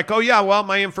and it's like, oh yeah, well,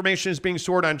 my information is being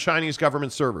stored on Chinese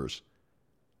government servers.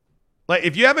 Like,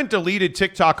 if you haven't deleted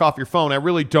TikTok off your phone, I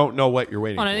really don't know what you're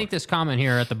waiting for. And I think this comment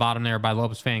here at the bottom there by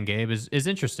Lopez Fan Gabe is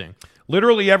interesting.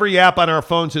 Literally every app on our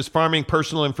phones is farming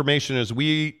personal information. As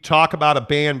we talk about a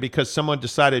ban because someone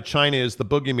decided China is the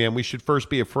boogeyman we should first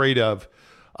be afraid of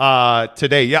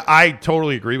today. Yeah, I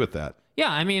totally agree with that.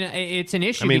 Yeah, it's an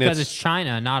issue because it's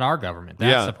China, not our government.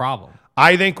 That's the problem.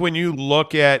 I think when you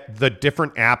look at the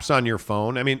different apps on your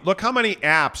phone, look how many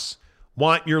apps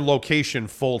want your location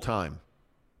full time.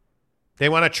 They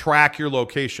want to track your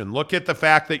location. Look at the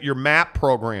fact that your map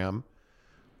program,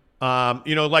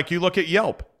 like you look at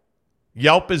Yelp.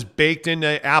 Yelp is baked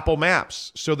into Apple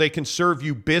Maps so they can serve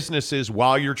you businesses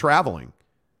while you're traveling.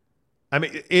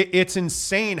 It's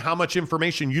insane how much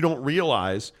information you don't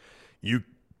realize you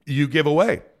give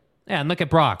away. Yeah, and look at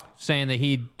Brock saying that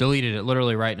he deleted it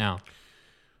literally right now.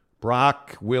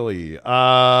 Brock Willie.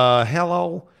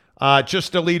 Hello.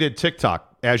 Just deleted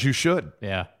TikTok. as you should.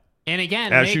 Yeah. And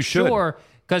again, As make you should. sure,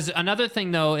 because another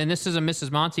thing, though, and this is a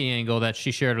Mrs. Monty angle that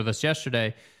she shared with us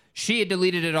yesterday, she had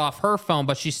deleted it off her phone,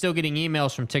 but she's still getting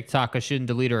emails from TikTok because she didn't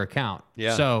delete her account.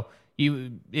 Yeah. So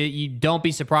you don't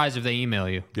be surprised if they email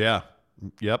you. Yeah.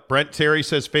 Yep. Brent Terry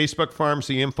says Facebook farms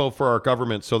the info for our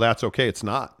government, so that's okay. It's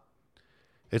not.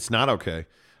 It's not okay.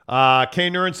 Kay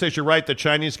Nuren says you're right. The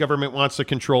Chinese government wants to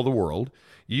control the world.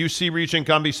 UC Regent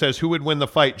Gumby says who would win the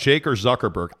fight, Jake or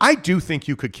Zuckerberg? I do think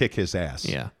you could kick his ass.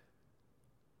 Yeah.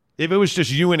 If it was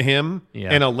just you and him Yeah.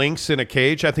 and a lynx in a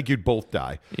cage, I think you'd both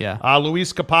die. Yeah.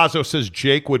 Luis Capazzo says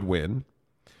Jake would win.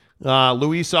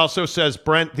 Luis also says,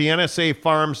 Brent, the NSA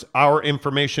farms our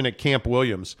information at Camp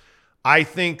Williams. I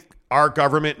think our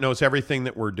government knows everything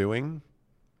that we're doing,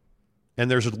 and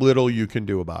there's little you can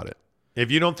do about it. If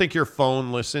you don't think your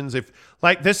phone listens, if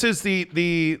like this is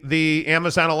the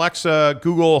Amazon Alexa,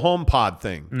 Google HomePod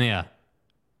thing. Yeah.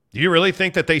 Do you really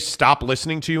think that they stop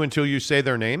listening to you until you say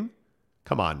their name?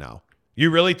 Come on now. You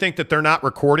really think that they're not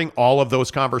recording all of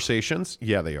those conversations?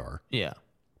 Yeah, they are. Yeah.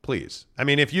 Please. I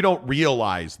mean, if you don't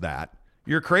realize that,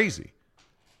 you're crazy.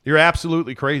 You're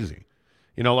absolutely crazy.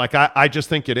 You know, like I just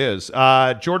think it is.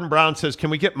 Jordan Brown says, can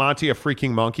we get Monty a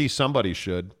freaking monkey? Somebody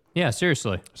should. Yeah,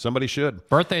 seriously. Somebody should.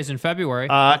 Birthday's in February.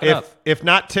 Look it up. If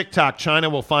not TikTok, China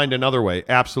will find another way.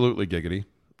 Absolutely, Giggity.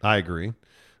 I agree.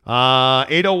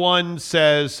 801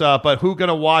 says, but who going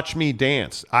to watch me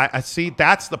dance? I see.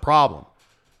 That's the problem.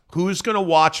 Who's going to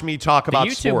watch me talk about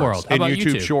YouTube sports world. How in about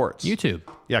YouTube Shorts? YouTube.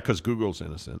 Yeah, because Google's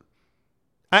innocent.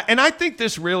 And I think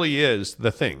this really is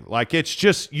the thing. Like, it's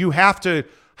just, you have to,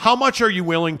 how much are you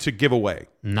willing to give away?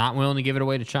 Not willing to give it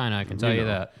away to China, I can tell you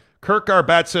that. Kirk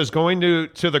Garbett says going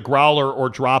to the growler or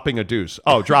dropping a deuce.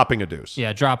 Oh, dropping a deuce.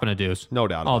 Yeah, dropping a deuce. No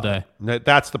doubt all about day. It.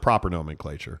 That's the proper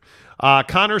nomenclature.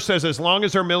 Connor says, as long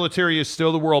as our military is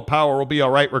still the world power, we'll be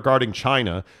all right regarding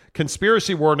China.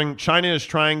 Conspiracy warning, China is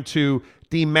trying to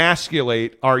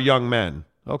demasculate our young men.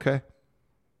 Okay.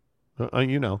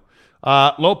 You know.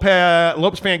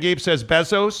 Lopes Fan Gabe says,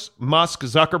 Bezos, Musk,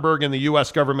 Zuckerberg, and the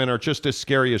U.S. government are just as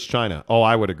scary as China. Oh,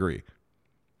 I would agree.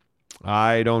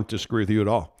 I don't disagree with you at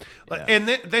all. Yeah. And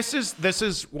this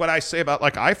is what I say about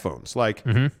like iPhones. Like,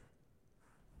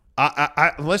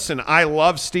 I listen, I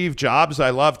love Steve Jobs. I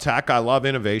love tech. I love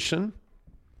innovation.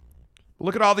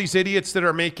 Look at all these idiots that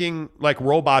are making like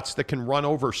robots that can run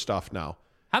over stuff now.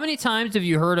 How many times have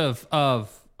you heard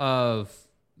of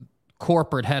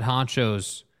corporate head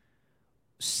honchos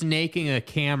snaking a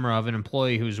camera of an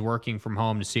employee who's working from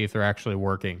home to see if they're actually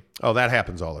working? Oh, that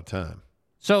happens all the time.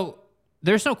 So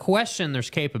there's no question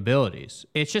there's capabilities.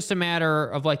 It's just a matter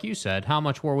of, like you said, how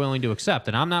much we're willing to accept.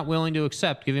 And I'm not willing to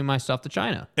accept giving my stuff to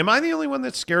China. Am I the only one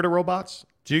that's scared of robots?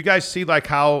 Do you guys see like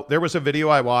how there was a video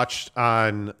I watched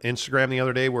on Instagram the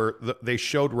other day where they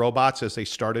showed robots as they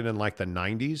started in like the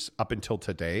 90s up until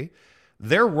today?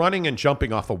 They're running and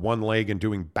jumping off of one leg and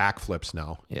doing backflips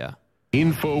now. Yeah.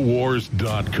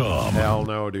 Infowars.com. Hell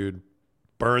no, dude.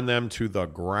 Burn them to the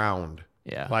ground.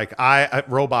 Yeah. Like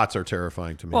robots are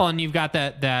terrifying to me. Well, and you've got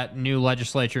that new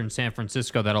legislature in San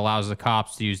Francisco that allows the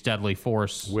cops to use deadly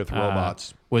force with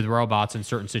robots. With robots in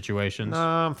certain situations. No,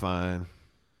 I'm fine.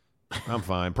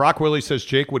 Brock Willie says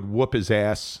Jake would whoop his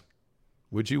ass.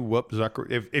 Would you whoop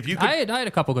Zucker? If you could, I had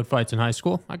a couple good fights in high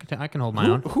school. I can hold my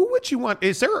own. Who would you want?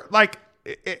 Is there like,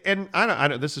 and I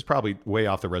don't. This is probably way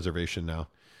off the reservation now.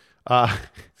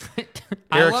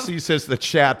 Eric C says the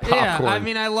chat popcorn. Yeah, I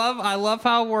mean, I love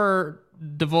how we're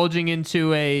divulging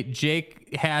into a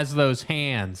Jake has those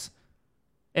hands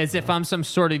as if I'm some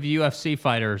sort of UFC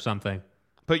fighter or something.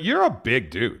 But you're a big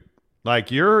dude. Like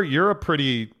you're a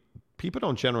pretty. People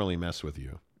don't generally mess with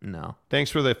you. No.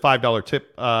 Thanks for the $5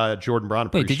 tip, Jordan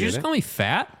Brown. Wait, did you just call me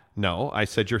fat? No, I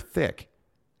said you're thick.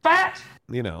 Fat.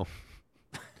 You know,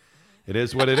 it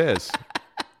is what it is.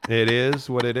 It is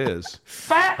what it is.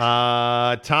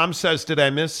 Fat. Tom says, did I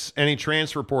miss any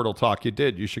transfer portal talk? You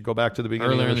did. You should go back to the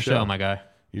beginning earlier of the show, my guy.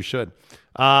 You should.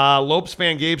 Lopes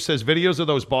Fan Gabe says videos of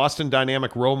those Boston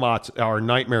Dynamic robots are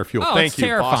nightmare fuel. Oh, Thank you,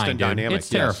 terrifying, Boston dude. Dynamic. It's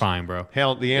terrifying, bro.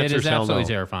 Hell, the answer is hell no. It is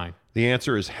absolutely terrifying. The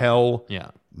answer is hell.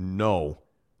 Yeah. No,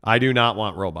 I do not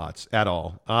want robots at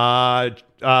all.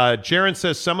 Jaron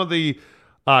says some of the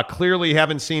clearly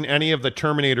haven't seen any of the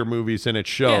Terminator movies, and it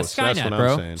shows. Yeah, Skynet, that's what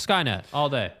bro. I'm saying. Skynet all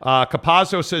day.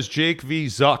 Capazzo says Jake v.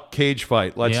 Zuck cage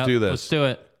fight. Let's do this. Let's do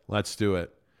it. Let's do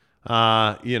it.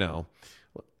 You know,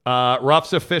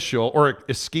 Ruff's official or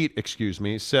Skeet, excuse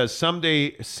me, says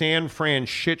someday San Fran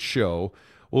shit show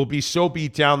will be so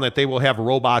beat down that they will have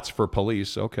robots for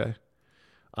police. Okay.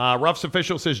 Ruff's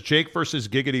official says Jake versus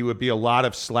Giggity would be a lot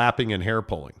of slapping and hair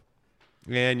pulling.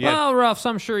 And yet, well, Ruffs,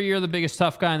 I'm sure you're the biggest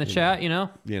tough guy in the chat, you know?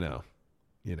 You know.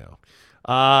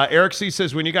 Eric C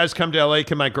says, when you guys come to LA,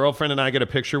 can my girlfriend and I get a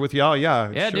picture with y'all?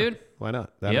 Yeah, Yeah, sure. dude. Why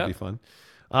not? That'd be fun.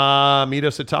 Meet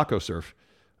us at Taco Surf.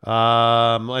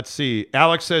 Let's see.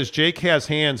 Alex says, Jake has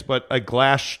hands, but a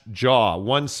glass jaw.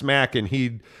 One smack and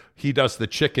he does the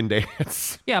chicken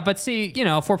dance. Yeah, but see,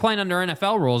 if we're playing under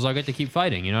NFL rules, I'll get to keep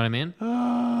fighting. You know what I mean?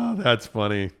 Oh, that's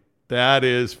funny. That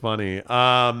is funny.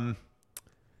 I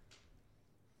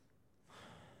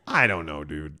don't know,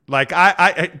 dude. Like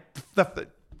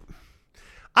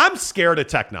I'm scared of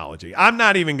technology. I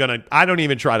don't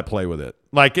even try to play with it.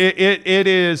 Like it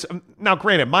is now,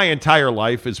 granted, my entire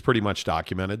life is pretty much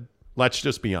documented. Let's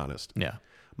just be honest. Yeah.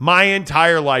 My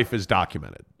entire life is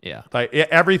documented. Yeah. Like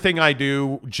everything I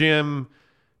do, gym,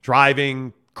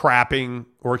 driving, crapping,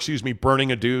 or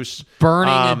burning a deuce.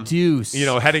 Burning a deuce.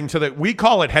 We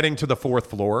call it heading to the fourth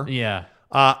floor. Yeah.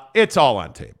 It's all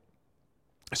on tape.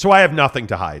 So I have nothing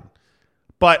to hide.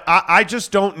 But I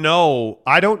just don't know.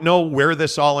 I don't know where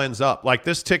this all ends up. Like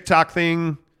this TikTok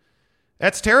thing,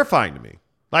 that's terrifying to me.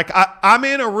 Like I'm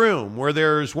in a room where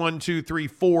there's 1, 2, 3,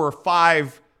 4,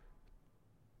 5,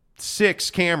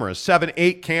 6 cameras, 7,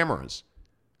 8 cameras,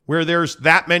 where there's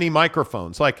that many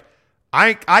microphones. Like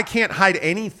I can't hide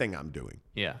anything I'm doing.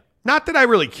 Yeah. Not that I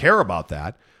really care about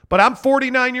that, but I'm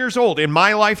 49 years old. In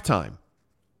my lifetime,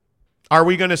 are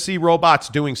we going to see robots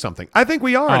doing something? I think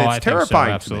we are, and it's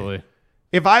terrifying absolutely. to me.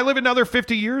 If I live another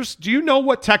 50 years, do you know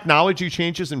what technology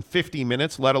changes in 50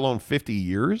 minutes, let alone 50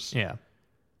 years? Yeah.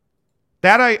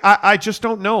 That I just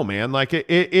don't know, man. Like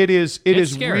it is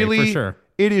scary, really, for sure.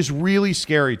 It is really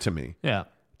scary to me. Yeah.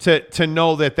 To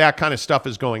know that kind of stuff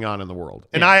is going on in the world.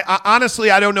 And I honestly,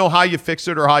 I don't know how you fix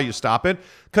it or how you stop it.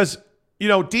 Because,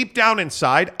 deep down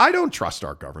inside, I don't trust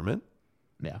our government.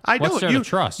 Yeah. I What's don't. there to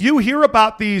trust? You hear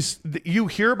about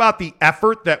the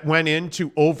effort that went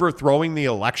into overthrowing the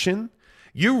election.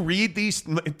 You read these.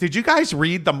 Did you guys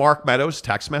read the Mark Meadows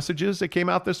text messages that came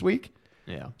out this week?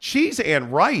 Yeah. Cheese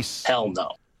and rice. Hell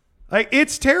no. Like,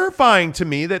 it's terrifying to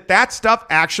me that stuff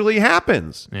actually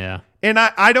happens. Yeah. And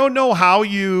I don't know how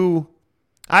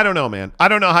I don't know, man. I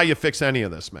don't know how you fix any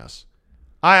of this mess.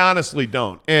 I honestly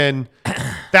don't. And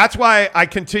that's why I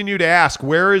continue to ask,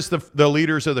 where is the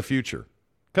leaders of the future?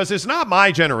 Because it's not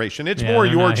my generation. It's more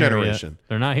your generation.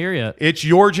 They're not here yet. It's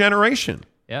your generation.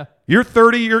 Yeah. You're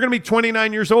 30. You're going to be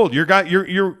 29 years old. You're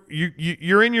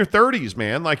in your 30s,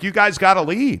 man. Like, you guys got to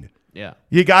lead. Yeah.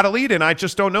 You got to lead, and I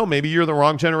just don't know. Maybe you're the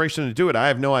wrong generation to do it. I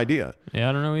have no idea. Yeah,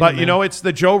 I don't know But either, it's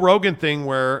the Joe Rogan thing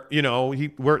where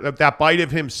that bite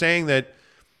of him saying that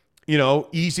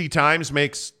easy times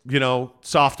makes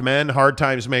soft men, hard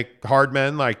times make hard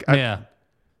men. Like,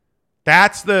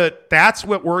 that's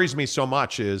what worries me so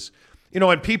much is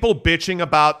and people bitching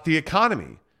about the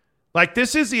economy. Like,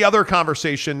 this is the other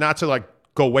conversation, not to like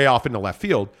go way off into left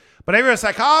field, but everyone's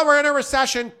like, oh, we're in a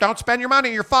recession. Don't spend your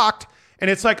money. You're fucked. And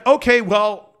it's like, okay,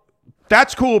 well,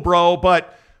 that's cool, bro.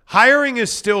 But hiring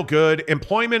is still good.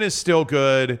 Employment is still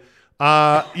good.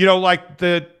 Like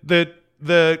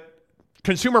the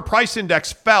consumer price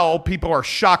index fell. People are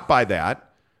shocked by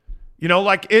that.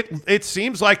 Like it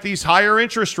seems like these higher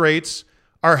interest rates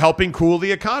are helping cool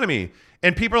the economy.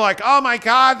 And people are like, oh my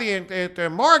God, the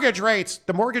mortgage rates.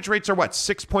 The mortgage rates are what,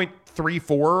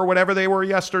 6.34 or whatever they were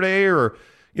yesterday, or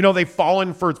they've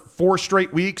fallen for 4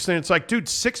 straight weeks. And it's like, dude,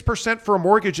 6% for a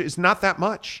mortgage is not that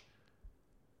much.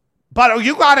 But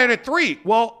you got it at 3.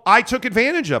 Well, I took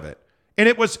advantage of it. And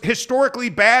it was historically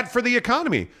bad for the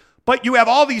economy. But you have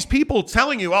all these people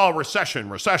telling you, oh, recession,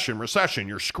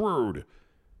 you're screwed.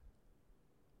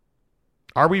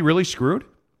 Are we really screwed?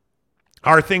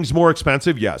 Are things more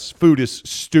expensive? Yes. Food is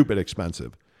stupid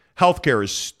expensive. Healthcare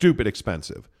is stupid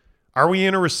expensive. Are we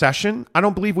in a recession? I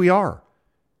don't believe we are.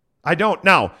 I don't.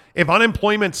 Now, if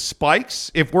unemployment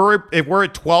spikes, if we're at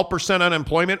 12%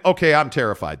 unemployment, okay, I'm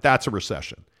terrified. That's a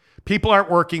recession. People aren't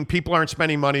working. People aren't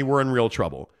spending money. We're in real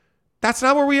trouble. That's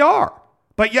not where we are.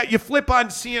 But yet you flip on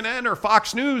CNN or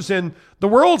Fox News and the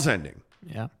world's ending.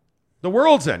 Yeah. The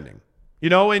world's ending.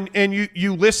 And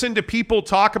you listen to people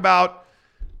talk about,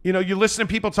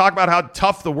 how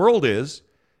tough the world is.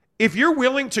 If you're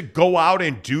willing to go out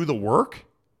and do the work,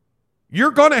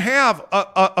 you're going to have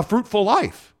a fruitful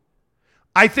life.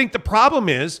 I think the problem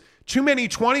is too many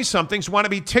 20-somethings want to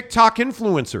be TikTok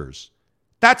influencers.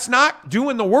 That's not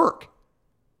doing the work.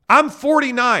 I'm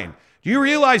 49. Do you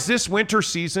realize this winter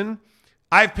season,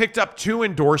 I've picked up 2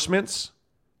 endorsements?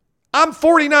 I'm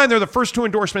 49. They're the first 2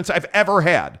 endorsements I've ever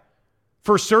had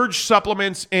for Surge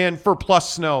supplements and for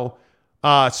Plus Snow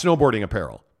snowboarding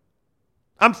apparel.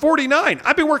 I'm 49.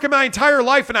 I've been working my entire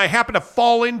life, and I happen to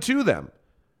fall into them.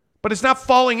 But it's not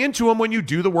falling into them when you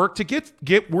do the work to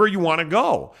get where you want to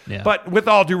go. Yeah. But with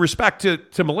all due respect to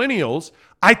millennials,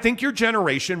 I think your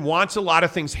generation wants a lot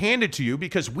of things handed to you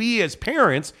because we as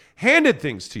parents handed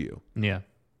things to you. Yeah.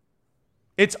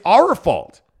 It's our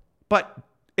fault. But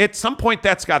at some point,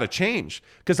 that's got to change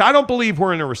because I don't believe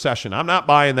we're in a recession. I'm not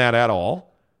buying that at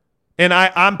all. And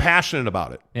I'm passionate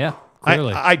about it. Yeah.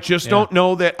 Clearly. I just don't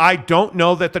know that. I don't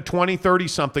know that the 20, 30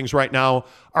 somethings right now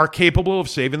are capable of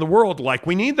saving the world like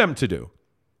we need them to do.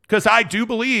 Because I do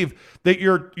believe that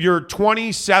your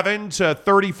 27 to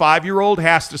 35-year-old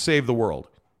has to save the world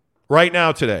right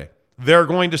now today. They're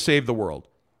going to save the world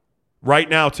right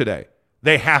now today.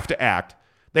 They have to act.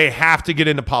 They have to get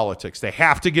into politics. They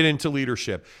have to get into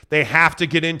leadership. They have to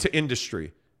get into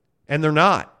industry. And they're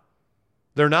not.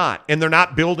 They're not. And they're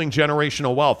not building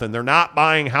generational wealth. And they're not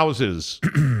buying houses.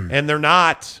 And they're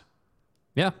not.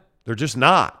 Yeah. They're just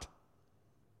not.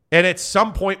 And at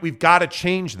some point, we've got to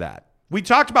change that. We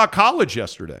talked about college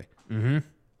yesterday. Mm-hmm.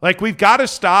 Like, we've got to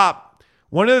stop.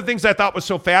 One of the things I thought was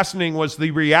so fascinating was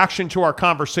the reaction to our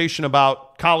conversation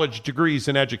about college degrees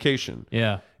and education.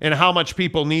 Yeah. And how much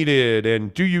people need it.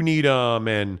 And do you need them?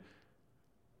 And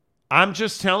I'm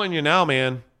just telling you now,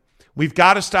 man. We've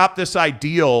got to stop this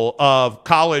ideal of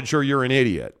college or you're an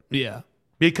idiot. Yeah.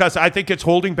 Because I think it's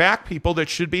holding back people that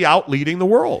should be out leading the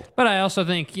world. But I also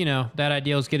think, that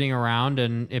ideal is getting around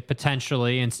and it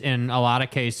potentially, in a lot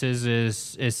of cases,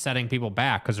 is setting people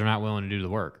back because they're not willing to do the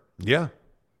work. Yeah.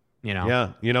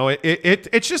 Yeah.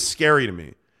 It's just scary to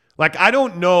me. Like, I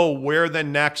don't know where the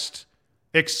next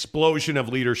explosion of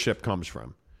leadership comes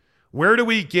from. Where do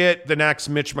we get the next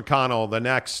Mitch McConnell, the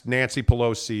next Nancy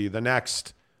Pelosi, the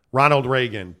next Ronald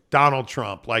Reagan, Donald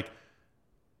Trump, like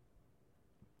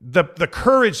the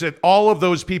courage that all of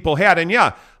those people had. And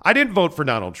yeah, I didn't vote for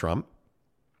Donald Trump,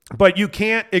 but you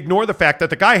can't ignore the fact that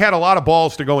the guy had a lot of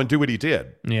balls to go and do what he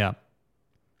did. Yeah.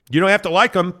 You don't have to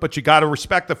like him, but you got to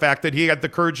respect the fact that he had the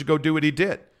courage to go do what he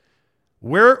did.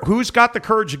 Who's got the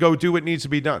courage to go do what needs to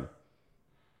be done?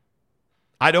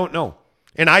 I don't know.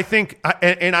 And I think,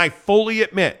 and I fully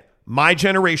admit, my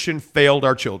generation failed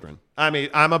our children. I mean,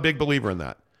 I'm a big believer in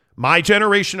that. My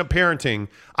generation of parenting,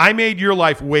 I made your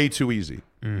life way too easy.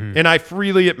 Mm-hmm. And I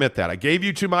freely admit that. I gave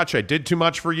you too much. I did too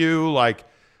much for you. Like,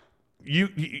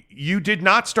 you did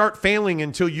not start failing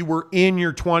until you were in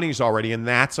your 20s already, and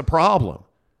that's a problem.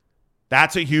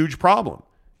 That's a huge problem.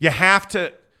 You have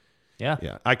to.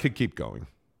 Yeah, I could keep going.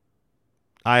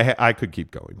 I could keep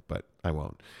going, but I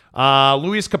won't.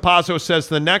 Luis Capazzo says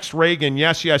the next Reagan,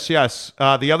 yes.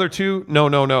 The other two,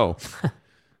 no.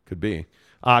 Could be.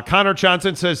 Connor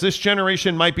Johnson says this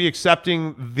generation might be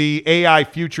accepting the AI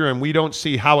future, and we don't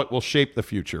see how it will shape the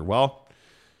future. Well,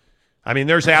 I mean,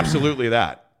 there's absolutely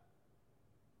that.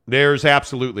 There's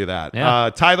absolutely that.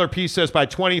 Yeah. Tyler P. says by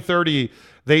 2030,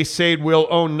 they say we'll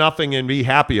own nothing and be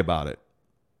happy about it.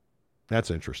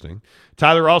 That's interesting.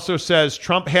 Tyler also says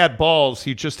Trump had balls.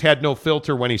 He just had no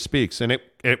filter when he speaks, and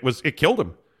it killed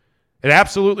him. It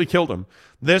absolutely killed him.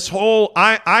 This whole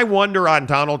I wonder on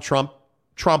Donald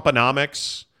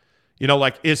Trumponomics,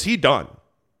 is he done?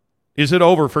 Is it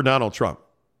over for Donald Trump?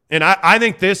 And I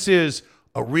think this is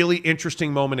a really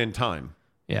interesting moment in time.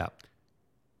 Yeah.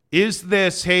 Is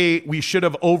this, hey, we should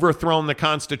have overthrown the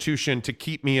Constitution to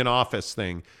keep me in office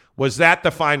thing? Was that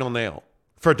the final nail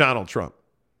for Donald Trump?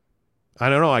 I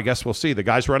don't know. I guess we'll see. The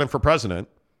guy's running for president.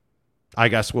 I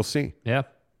guess we'll see. Yeah.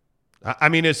 I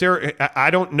mean, I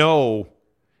don't know.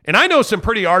 And I know some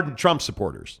pretty ardent Trump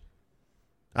supporters.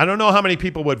 I don't know how many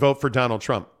people would vote for Donald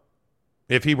Trump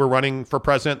if he were running for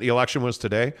president. The election was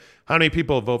today. How many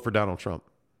people would vote for Donald Trump?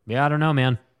 Yeah, I don't know,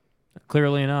 man.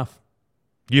 Clearly enough.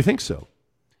 You think so?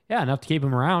 Yeah, enough to keep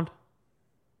him around.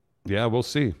 Yeah, we'll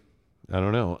see. I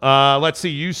don't know. Let's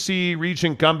see. UC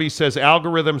Regent Gumby says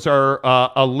algorithms are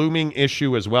a looming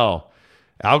issue as well.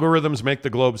 Algorithms make the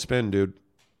globe spin, dude.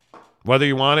 Whether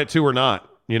you want it to or not.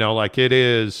 It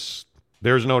is.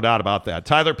 There's no doubt about that.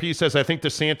 Tyler P. says, I think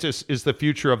DeSantis is the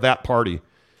future of that party.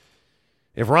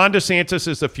 If Ron DeSantis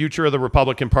is the future of the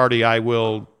Republican Party, I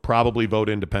will probably vote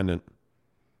independent.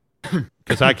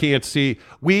 Because I can't see.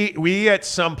 We at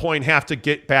some point have to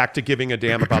get back to giving a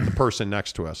damn about the person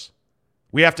next to us.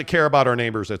 We have to care about our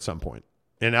neighbors at some point.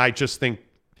 And I just think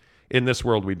in this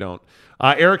world we don't.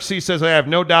 Eric C. says, I have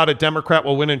no doubt a Democrat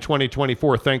will win in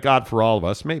 2024. Thank God for all of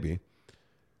us. Maybe.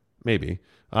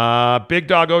 Big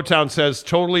Dog O-Town says,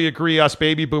 totally agree. Us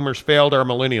baby boomers failed our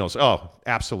millennials. Oh,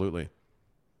 absolutely.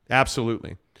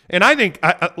 Absolutely. And I think,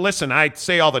 listen, I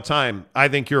say all the time, I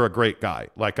think you're a great guy.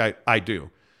 Like I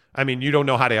do. I mean, you don't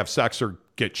know how to have sex or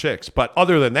get chicks. But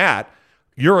other than that,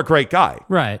 you're a great guy.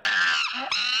 Right.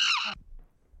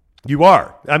 You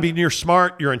are. I mean, you're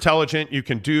smart, you're intelligent, you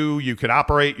could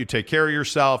operate, you take care of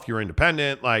yourself, you're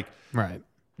independent. Like, right.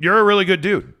 You're a really good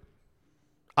dude.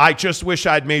 I just wish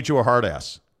I'd made you a hard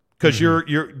ass. Because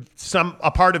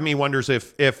a part of me wonders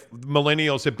if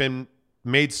millennials have been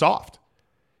made soft.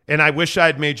 And I wish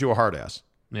I'd made you a hard ass.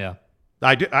 Yeah.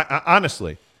 I do.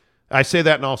 Honestly, I say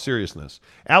that in all seriousness.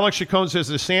 Alex Chacon says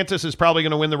DeSantis is probably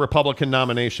going to win the Republican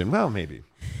nomination. Well, maybe.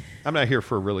 I'm not here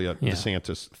for really a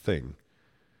DeSantis thing.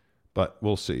 But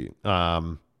we'll see.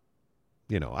 I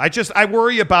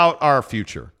worry about our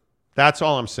future. That's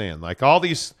all I'm saying. Like all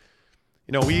these,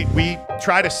 we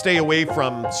try to stay away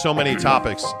from so many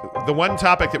topics. The one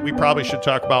topic that we probably should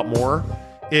talk about more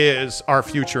is our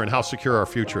future and how secure our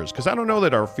future is. Because I don't know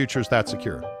that our future is that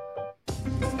secure.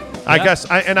 Yeah.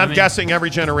 I'm guessing every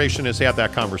generation has had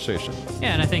that conversation.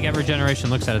 Yeah, and I think every generation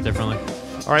looks at it differently.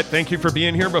 All right, thank you for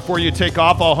being here. Before you take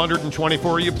off, all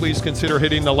 124 of you, please consider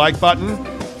hitting the like button.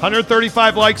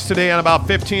 135 likes today on about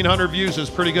 1,500 views is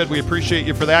pretty good. We appreciate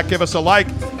you for that. Give us a like.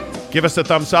 Give us a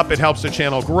thumbs up. It helps the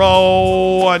channel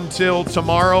grow. Until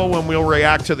tomorrow when we'll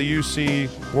react to the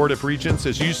UC Board of Regents.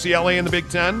 Is UCLA in the Big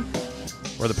Ten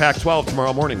or the Pac-12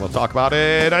 tomorrow morning? We'll talk about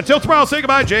it. Until tomorrow, say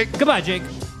goodbye, Jake. Goodbye, Jake.